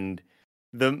 and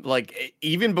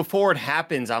even before it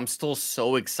happens, I'm still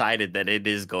so excited that it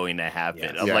is going to happen.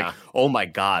 Yes. I'm like, oh my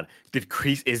god, did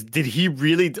he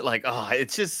really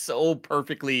it's just so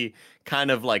perfectly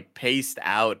kind of like paced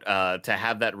out to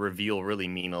have that reveal really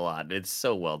mean a lot. It's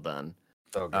so well done.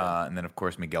 So good. And then, of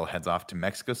course, Miguel heads off to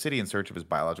Mexico City in search of his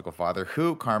biological father,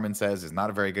 who Carmen says is not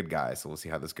a very good guy. So we'll see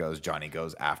how this goes. Johnny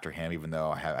goes after him, even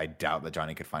though I doubt that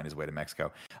Johnny could find his way to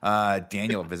Mexico.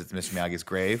 Daniel visits Mr. Miyagi's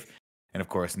grave. And, of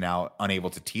course, now unable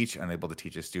to teach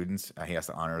his students. He has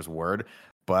to honor his word.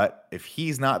 But if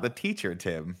he's not the teacher,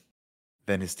 Tim,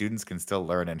 then his students can still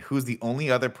learn. And who's the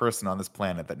only other person on this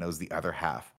planet that knows the other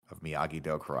half of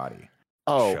Miyagi-Do karate?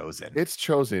 Oh, Chosen. It's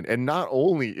Chosen. And not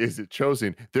only is it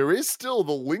Chosen, there is still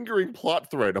the lingering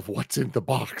plot thread of what's in the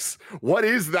box. What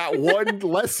is that one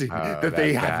lesson that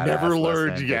they have never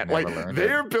learned yet?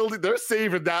 They're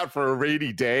saving that for a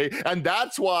rainy day. And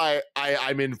that's why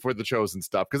I'm in for the Chosen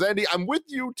stuff. Because, Andy, I'm with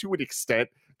you to an extent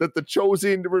that the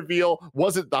Chosen reveal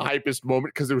wasn't the hypest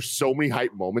moment because there were so many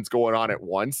hype moments going on at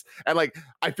once. And like,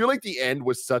 I feel like the end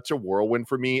was such a whirlwind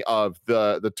for me of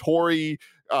the Tori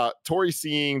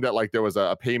seeing that like there was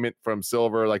a payment from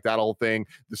Silver, like that whole thing,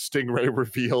 the Stingray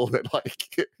reveal that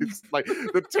like it's like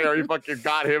the Terry fucking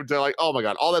got him to like, oh my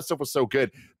god, all that stuff was so good.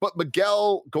 But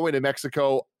Miguel going to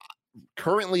Mexico,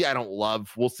 currently I don't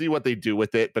love. We'll see what they do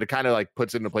with it, but it kind of like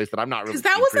puts it into place that I'm not really, because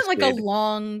that wasn't like a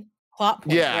long plot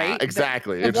point, right?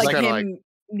 Exactly. It's just like kind of him like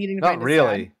needing to Not find his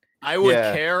really. dad. I would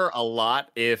care a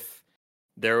lot if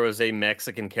there was a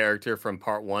Mexican character from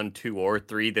part 1, 2, or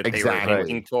 3 that they were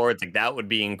hinting towards. Like that would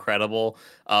be incredible.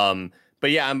 But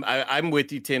yeah, I'm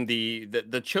with you, Tim.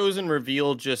 The Chosen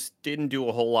reveal just didn't do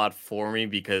a whole lot for me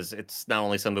because it's not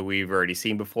only something we've already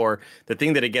seen before. The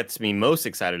thing that it gets me most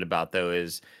excited about though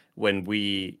is when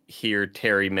we hear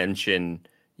Terry mention,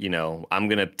 I'm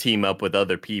gonna team up with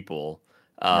other people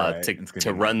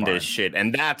to run this shit,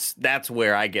 and that's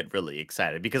where I get really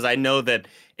excited because I know that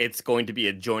it's going to be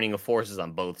a joining of forces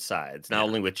on both sides, not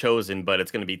only with Chosen, but it's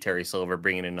going to be Terry Silver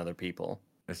bringing in other people.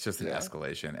 It's just an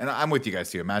escalation, and I'm with you guys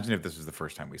too. Imagine if this was the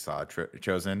first time we saw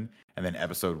Chosen, and then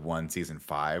episode 1, season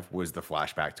 5 was the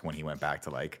flashback to when he went back to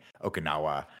like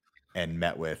Okinawa and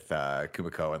met with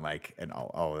Kumiko and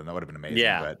that would have been amazing.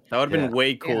 Yeah, but that would have been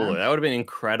way cooler. That would have been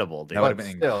incredible, dude. That would have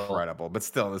been incredible. But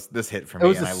still, this hit for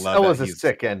me, and I love it. It was a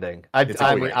sick ending. I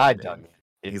dug it.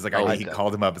 He's like, he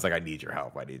called him up. It's like, I need your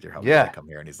help. Yeah, come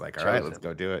here. And he's like, all right, let's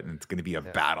go do it. And it's going to be a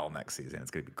battle next season.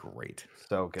 It's going to be great.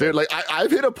 So good. Dude, like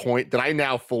I've hit a point that I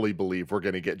now fully believe we're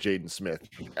going to get Jaden Smith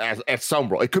as some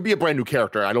role. It could be a brand new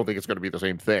character. I don't think it's going to be the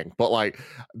same thing. But like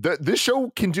this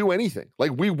show can do anything.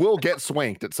 Like we will get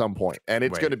swanked at some point, and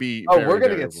it's going to be. We're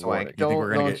going to get swanked.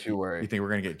 Don't you worry. You think we're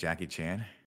going to get Jackie Chan?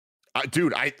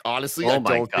 Dude, I honestly I don't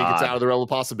think it's out of the realm of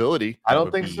possibility. I don't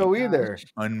think so either.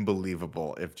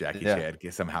 Unbelievable if Jackie Chan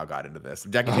somehow got into this.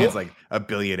 Jackie Chan's like a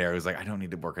billionaire who's like, I don't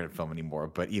need to work on a film anymore,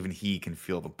 but even he can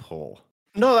feel the pull.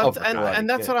 No,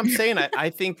 that's what I'm saying. I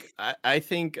think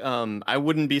I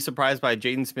wouldn't be surprised by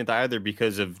Jaden Smith either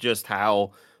because of just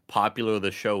how popular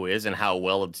the show is and how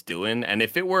well it's doing. And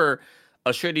if it were a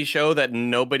shitty show that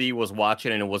nobody was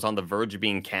watching and it was on the verge of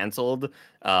being canceled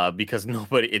because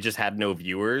it just had no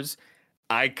viewers,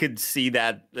 I could see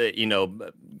that,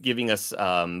 giving us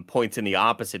points in the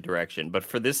opposite direction. But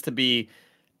for this to be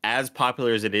as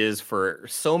popular as it is, for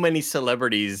so many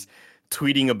celebrities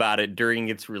tweeting about it during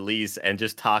its release and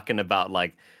just talking about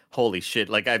like, holy shit,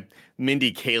 like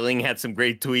Mindy Kaling had some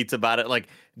great tweets about it. Like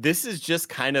this is just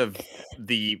kind of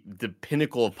the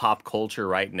pinnacle of pop culture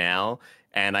right now.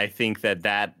 And I think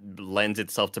that lends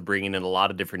itself to bringing in a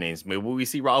lot of different names. Maybe we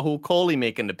see Rahul Kohli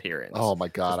make an appearance. Oh my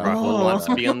god, Rahul wants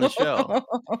to be on the show.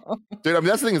 Dude, I mean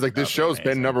that's the thing is like this show's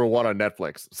been number 1 on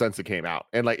Netflix since it came out,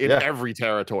 and like in every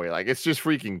territory, like it's just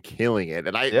freaking killing it.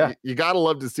 And you gotta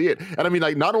love to see it. And I mean,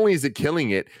 like not only is it killing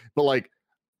it, but like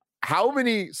how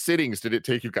many sittings did it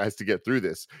take you guys to get through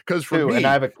this? Because for me, and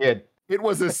I have a kid. It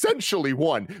was essentially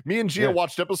one. Me and Gia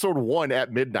watched episode 1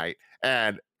 at midnight,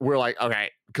 and we're like,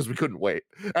 okay, because we couldn't wait.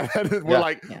 And then we're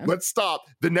like, let's stop.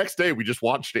 The next day, we just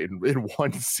watched it in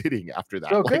one sitting after that.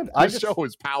 So like, good. This show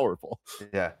is powerful.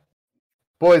 Yeah.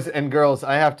 Boys and girls,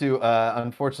 I have to,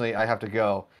 unfortunately, I have to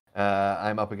go.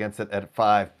 I'm up against it at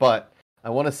 5, but I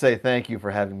want to say thank you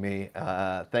for having me.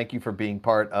 Thank you for being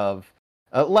part of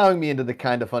allowing me into the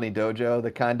Kinda Funny dojo,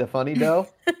 the Kinda Funny dough.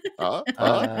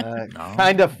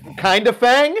 Kind of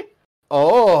fang?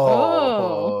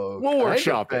 We'll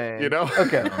workshop it, you know?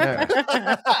 Okay.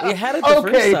 You had it the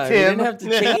first time. Tim. You didn't have to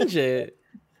change it.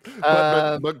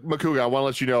 But Makuga, I want to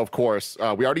let you know, of course,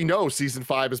 we already know season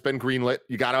 5 has been greenlit.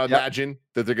 You got to imagine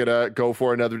that they're going to go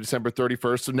for another December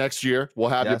 31st. So next year, we'll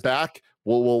have you back.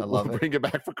 We'll bring it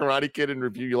back for Karate Kid and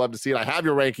review. You'll love to see it. I have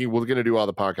your ranking. We're going to do all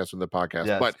the podcasts from the podcast.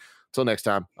 Yes. But until next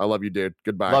time, I love you, dude.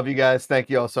 Goodbye. Love you guys. Thank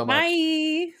you all so much.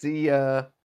 Bye. See ya.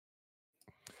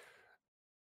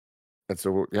 And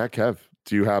so, Kev,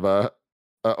 do you have a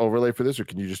overlay for this, or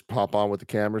can you just pop on with the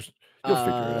cameras? You'll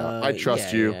figure it out. I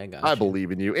trust you. I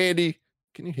believe in you. Andy,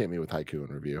 can you hit me with haiku and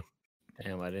review?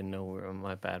 Damn, I didn't know where.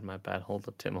 My bad. Hold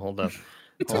up, Tim. Hold up.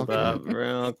 Hold up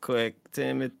real quick,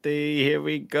 Timothy. Here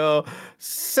we go.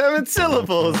 7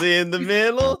 syllables in the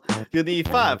middle. You'll need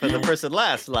 5 for the first and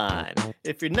last line.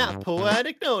 If you're not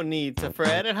poetic, no need to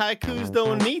fret. And haikus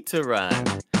don't need to rhyme.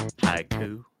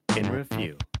 Haiku in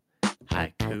review.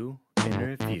 Haiku in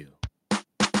review.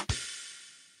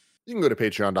 You can go to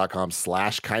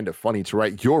patreon.com/kindafunny to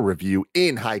write your review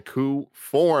in haiku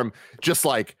form, just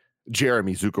like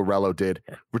Jeremy Zuccarello did.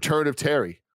 Return of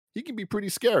Terry. He can be pretty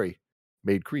scary.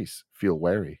 Made Crease feel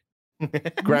wary.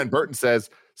 Grant Burton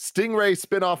says, Stingray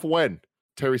spinoff when?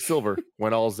 Terry Silver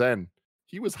went all zen.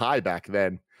 He was high back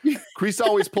then. Crease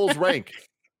always pulls rank.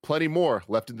 Plenty more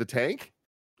left in the tank.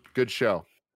 Good show.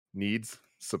 Needs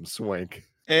some swank.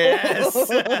 Yes.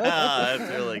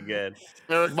 That's really good.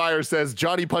 Eric Meyer says,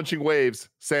 Johnny punching waves,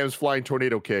 Sam's flying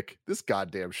tornado kick. This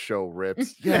goddamn show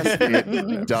rips. Yes,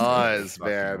 it does,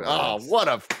 man. Oh, what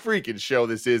a freaking show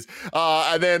this is.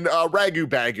 And then Ragu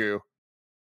Bagu.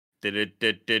 Ragu.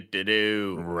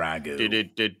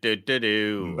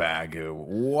 Bagu.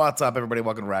 What's up, everybody?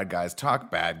 Welcome to Rad Guys Talk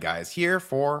Bad Guys, here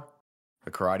for the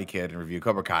Karate Kid in review,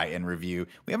 Cobra Kai in review.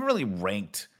 We haven't really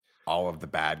ranked all of the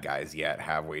bad guys yet,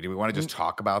 have we? Do we want to just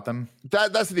talk about them?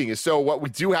 That's the thing is, so what we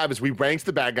do have is we ranked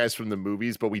the bad guys from the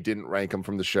movies, but we didn't rank them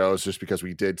from the shows just because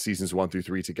we did seasons 1 through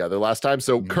 3 together last time.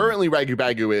 So currently Ragu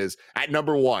Bagu is at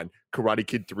number 1, Karate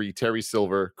Kid 3, Terry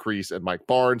Silver, Kreese, and Mike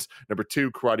Barnes. Number 2,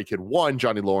 Karate Kid 1,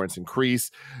 Johnny Lawrence and Kreese.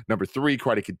 Number 3,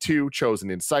 Karate Kid 2, Chosen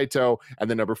and Saito. And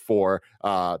then number 4,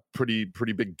 pretty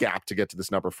big gap to get to this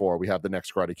number 4. We have the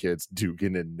next Karate Kids,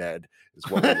 Dugan and Ned is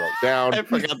what we wrote down. I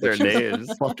forgot their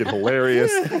names. Fucking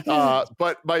hilarious.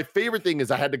 But my favorite thing is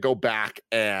I had to go back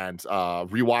and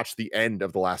rewatch the end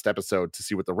of the last episode to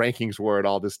see what the rankings were and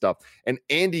all this stuff. And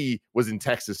Andy was in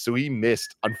Texas, so he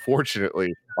missed,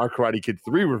 unfortunately, our Karate Kid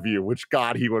 3 review, which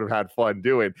God, he would have had fun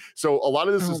doing. So a lot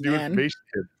of this was new information.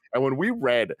 And when we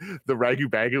read the Ragu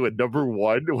Bagu at number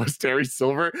 1 was Terry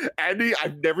Silver, Andy,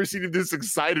 I've never seen him this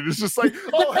excited. It's just like,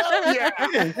 oh, hell yeah.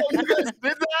 Oh, you guys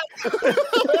did that?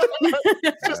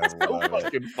 It's just so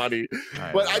fucking funny.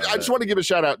 But I just want to give a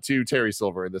shout out to Terry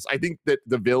Silver in this. I think that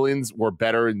the villains were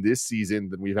better in this season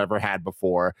than we've ever had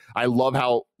before. I love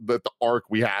how the arc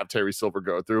we have Terry Silver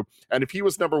go through. And if he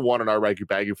was number 1 on our Ragu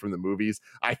Bagu from the movies,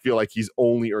 I feel like he's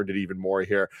only earned it even more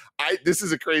here. This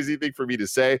is a crazy thing for me to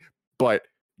say, but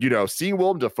you know, seeing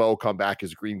Willem Dafoe come back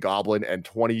as Green Goblin and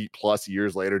 20 plus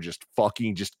years later just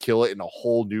kill it in a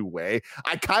whole new way,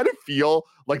 I kind of feel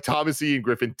like Thomas Ian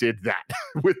Griffin did that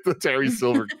with the Terry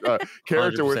Silver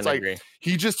character, where it's like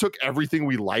he just took everything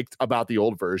we liked about the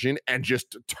old version and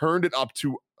just turned it up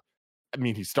to, I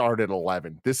mean, he started at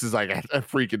 11. This is like a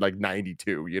freaking like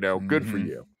 92, you know, good for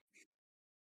you.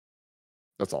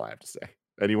 That's all I have to say.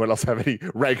 Anyone else have any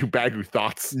Ragu Bagu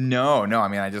thoughts? No. I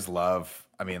mean, I just love,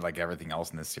 like everything else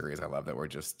in this series, I love that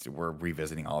we're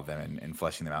revisiting all of them and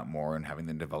fleshing them out more and having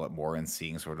them develop more and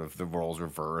seeing sort of the roles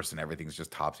reverse and everything's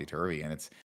just topsy-turvy. And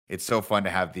it's so fun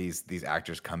to have these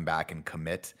actors come back and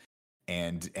commit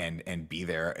and be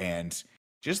there. And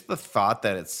just the thought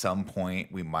that at some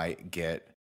point we might get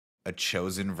a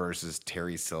Chosen versus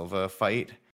Terry Silva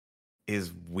fight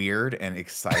is weird and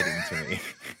exciting to me.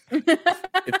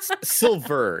 It's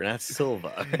Silver, not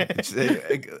Silva.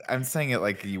 I'm saying it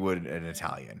like you would an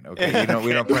Italian. Okay,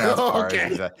 we don't pronounce R's.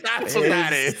 Okay. That's what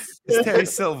that is. It's Terry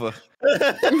Silva.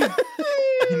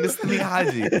 Mr.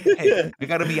 Miyagi. Hey, we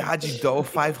got a Miyagi Do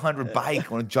 500 bike.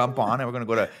 Want to jump on it? We're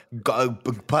gonna go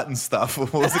to button stuff.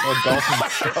 What was it called? Golf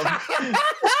and stuff.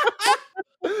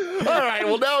 All right,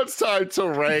 well, now it's time to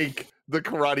rank the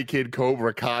Karate Kid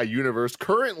Cobra Kai universe.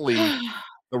 Currently,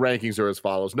 the rankings are as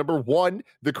follows. Number 1,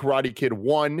 The Karate Kid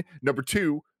 1. Number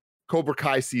 2, Cobra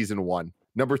Kai Season 1.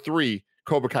 Number 3,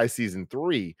 Cobra Kai Season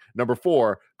 3. Number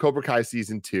 4, Cobra Kai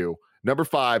Season 2. Number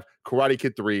 5, Karate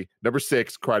Kid 3. Number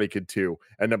 6, Karate Kid 2.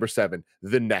 And number 7,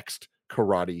 The Next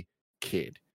Karate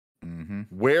Kid. Mm-hmm.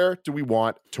 Where do we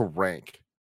want to rank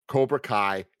Cobra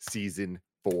Kai Season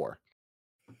 4?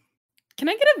 Can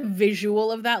I get a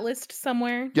visual of that list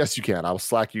somewhere? Yes, you can. I'll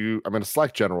Slack you. I'm going to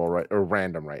select general right or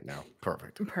random right now.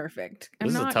 Perfect. Perfect. This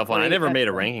is a not tough one. I great never at made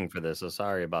a the- ranking for this, so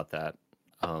sorry about that.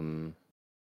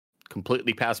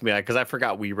 Completely passed me because I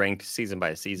forgot we ranked season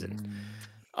by season.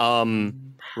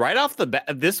 Right off the bat,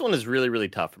 this one is really, really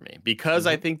tough for me because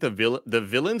I think the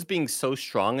villains being so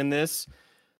strong in this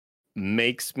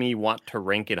makes me want to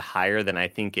rank it higher than I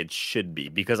think it should be,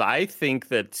 because I think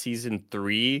that season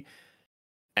 3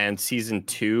 and season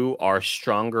 2 are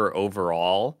stronger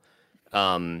overall.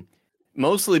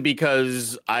 Mostly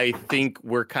because I think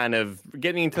we're kind of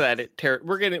getting into that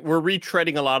we're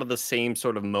retreading a lot of the same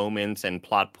sort of moments and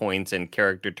plot points and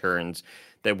character turns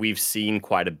that we've seen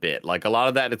quite a bit. Like a lot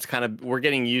of that, it's kind of, we're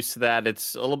getting used to that.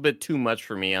 It's a little bit too much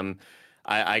for me.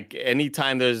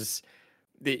 Anytime there's,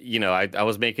 I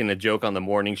was making a joke on the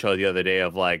morning show the other day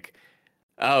of like,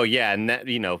 oh yeah, and that,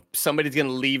 somebody's gonna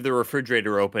leave the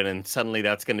refrigerator open, and suddenly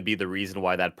that's gonna be the reason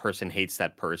why that person hates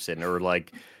that person, or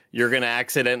like you're gonna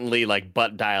accidentally like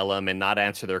butt dial them and not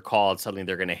answer their call, and suddenly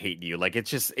they're gonna hate you. Like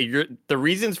it's just the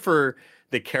reasons for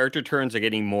the character turns are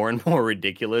getting more and more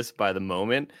ridiculous by the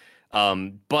moment.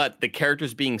 But the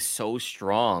characters being so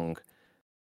strong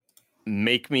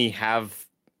make me have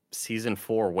season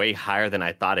 4 way higher than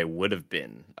I thought it would have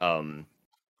been.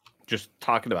 Just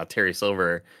talking about Terry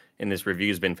Silver in this review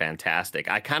has been fantastic.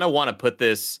 I kind of want to put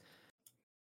this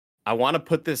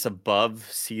above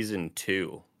season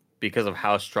 2 because of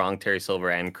how strong Terry Silver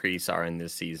and Kreese are in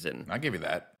this season. I'll give you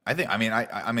that.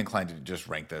 I'm inclined to just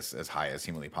rank this as high as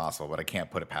humanly possible, but I can't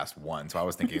put it past 1. So I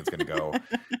was thinking it's going to go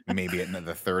maybe in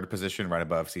the 3rd position, right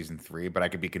above season 3. But I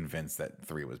could be convinced that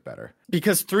 3 was better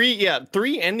because 3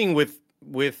 ending with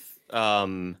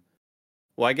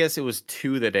well, I guess it was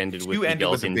 2 that ended with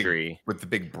Miguel's injury with the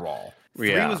big brawl.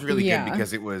 3 was really good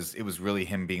because it was really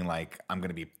him being like, I'm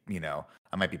gonna be,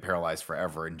 I might be paralyzed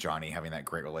forever, and Johnny having that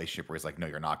great relationship where he's like, no,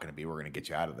 you're not gonna be. We're gonna get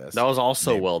you out of this. That was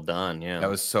also well done. Yeah, that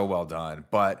was so well done.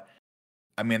 But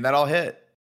I mean, that all hit.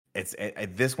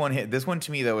 This one hit. This one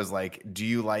to me though is like, do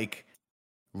you like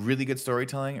really good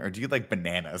storytelling or do you like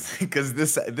bananas? Because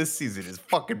this season is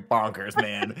fucking bonkers,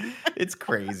 man. It's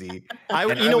crazy.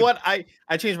 I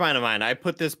changed my mind. I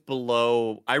put this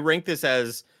below. I rank this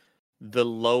as the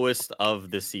lowest of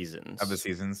the seasons.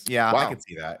 Yeah, wow. I could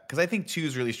see that because I think 2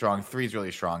 is really strong, 3 is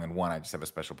really strong, and 1 I just have a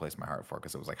special place in my heart for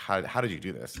because it was like, how did you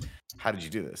do this? How did you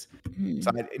do this?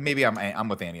 So maybe I'm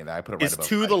with Annie that I put it right above. Is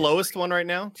 2 the lowest one right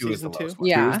now? 2 is the lowest one.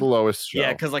 Yeah, 2 is the lowest show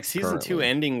yeah, because like season currently. 2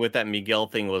 ending with that Miguel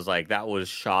thing was like, that was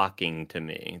shocking to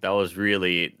me. That was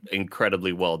really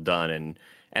incredibly well done,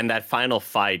 and that final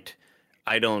fight,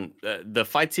 the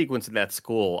fight sequence in that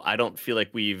school, I don't feel like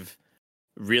we've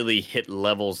really hit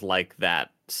levels like that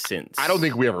since. I don't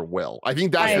think we ever will. I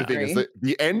think that's the thing, is that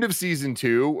the end of season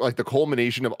 2, like the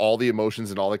culmination of all the emotions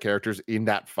and all the characters in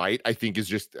that fight, I think is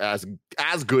just as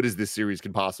good as this series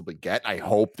can possibly get. I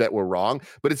hope that we're wrong,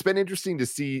 but it's been interesting to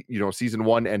see, season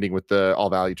 1 ending with the All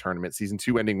Valley tournament, season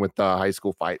 2 ending with the high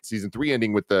school fight, season 3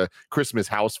 ending with the Christmas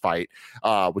house fight,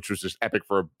 which was just epic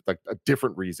for like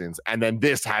different reasons, and then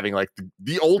this having like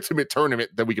the ultimate tournament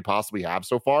that we could possibly have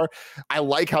so far. I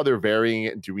like how they're varying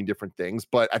it and doing different things,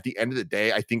 but at the end of the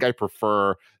day, I think I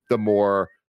prefer the more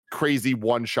crazy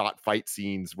one-shot fight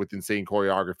scenes with insane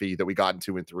choreography that we got in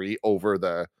 2 and 3 over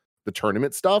the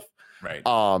tournament stuff. Right.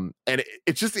 And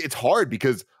it's hard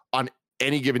because on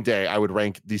any given day, I would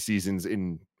rank these seasons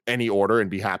in any order and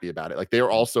be happy about it. Like they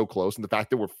are all so close, and the fact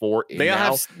that we're 4 in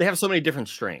now, they have so many different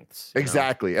strengths.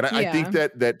 Exactly. And I think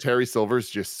that Terry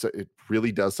Silver's just, it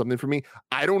really does something for me.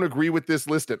 I don't agree with this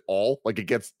list at all. Like it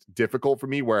gets difficult for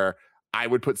me where I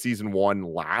would put season 1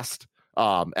 last.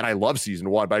 And I love season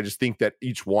 1, but I just think that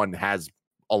each one has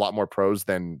a lot more pros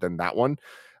than that one.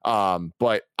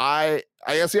 But I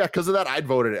guess, yeah, because of that, I'd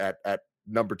vote it at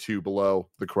number 2 below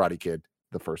The Karate Kid,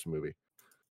 the first movie.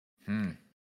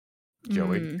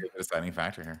 Joey, the deciding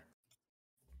factor here.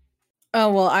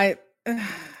 Oh, well,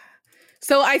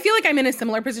 so I feel like I'm in a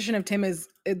similar position of Tim, is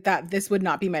that this would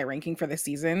not be my ranking for the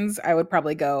seasons. I would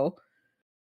probably go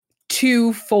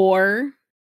 2, 4,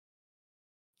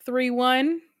 3,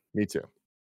 1. Me too.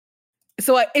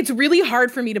 So it's really hard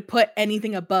for me to put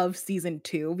anything above season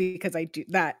 2 because I do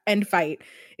that end fight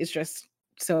is just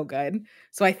so good.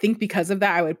 So I think because of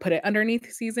that, I would put it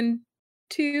underneath season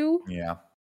 2. Yeah.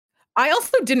 I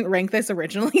also didn't rank this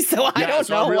originally, so I don't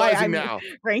so know I'm why realizing I'm now.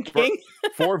 ranking.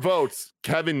 4 votes.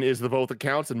 Kevin is the vote that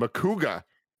counts, and Makuga,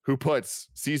 who puts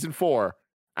season 4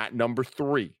 at number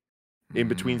 3 in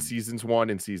between seasons 1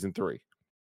 and season 3.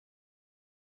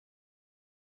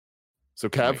 So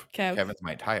Kev? Kevin's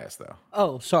might tie us though.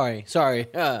 Oh, sorry.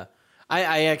 I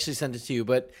actually sent it to you,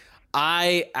 but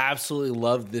I absolutely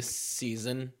loved this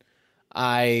season.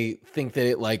 I think that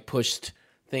it like pushed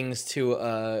things to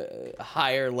a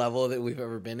higher level that we've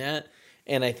ever been at,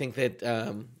 and I think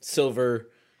that Silver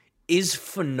is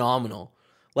phenomenal.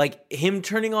 Like him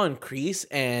turning on Kreese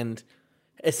and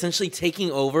essentially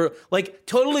taking over, like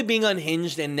totally being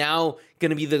unhinged, and now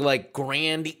gonna be the like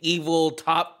grand evil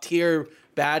top tier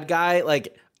bad guy.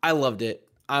 Like I loved it.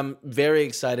 I'm very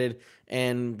excited,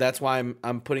 and that's why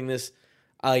I'm putting this.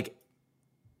 Like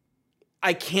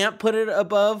I can't put it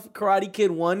above Karate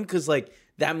Kid 1 because like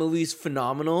that movie's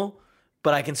phenomenal,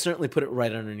 but I can certainly put it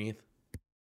right underneath.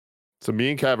 So me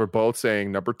and Kev are both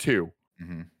saying number 2.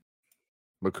 Mm-hmm.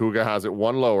 Makuga has it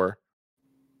 1 lower.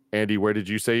 Andy, where did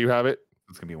you say you have it?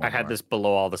 It's gonna be 1 I had more. this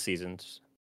below all the seasons.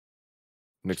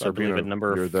 Nick So I believe Sarbino, at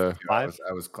number you're the 5.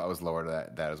 I was lower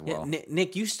to that as well. Yeah,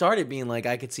 Nick, you started being like,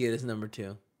 I could see it as number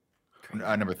 2.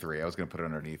 Number 3. I was gonna put it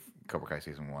underneath Cobra Kai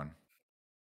season 1.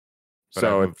 But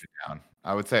So I moved it down.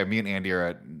 I would say me and Andy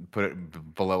are put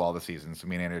it below all the seasons. So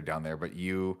me and Andy are down there, but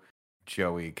you,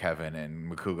 Joey, Kevin,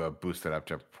 and Makuga boosted up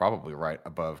to probably right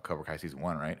above Cobra Kai season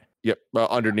 1, right? Yep,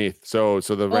 underneath. So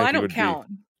the Well, I ranking don't would count.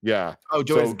 be yeah. Oh,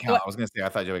 Joey So- doesn't count. I was gonna say I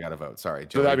thought Joey got a vote. Sorry, So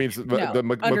Joey. that means No,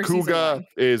 the under season Makuga 1.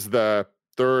 is the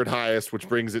 3rd highest, which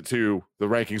brings it to the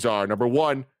rankings are number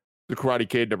 1, The Karate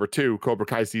Kid, number 2, Cobra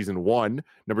Kai season 1,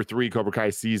 number 3, Cobra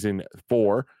Kai season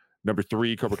 4, number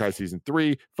 3, Cobra Kai season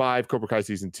 3, 5, Cobra Kai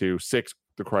season 2, 6,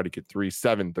 The Karate Kid 3,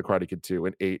 7, The Karate Kid 2,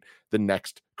 and 8, The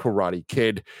Next Karate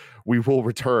Kid. We will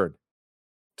return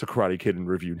to Karate Kid in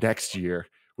review next year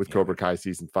with Cobra Kai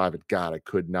season 5. And God, I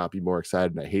could not be more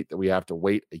excited. And I hate that we have to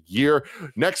wait a year.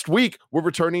 Next week, we're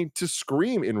returning to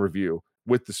Scream in review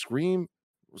with the Scream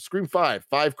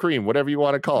 5 Cream, whatever you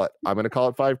want to call it. I'm going to call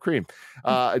it 5 Cream.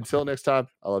 Until next time,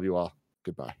 I love you all.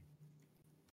 Goodbye.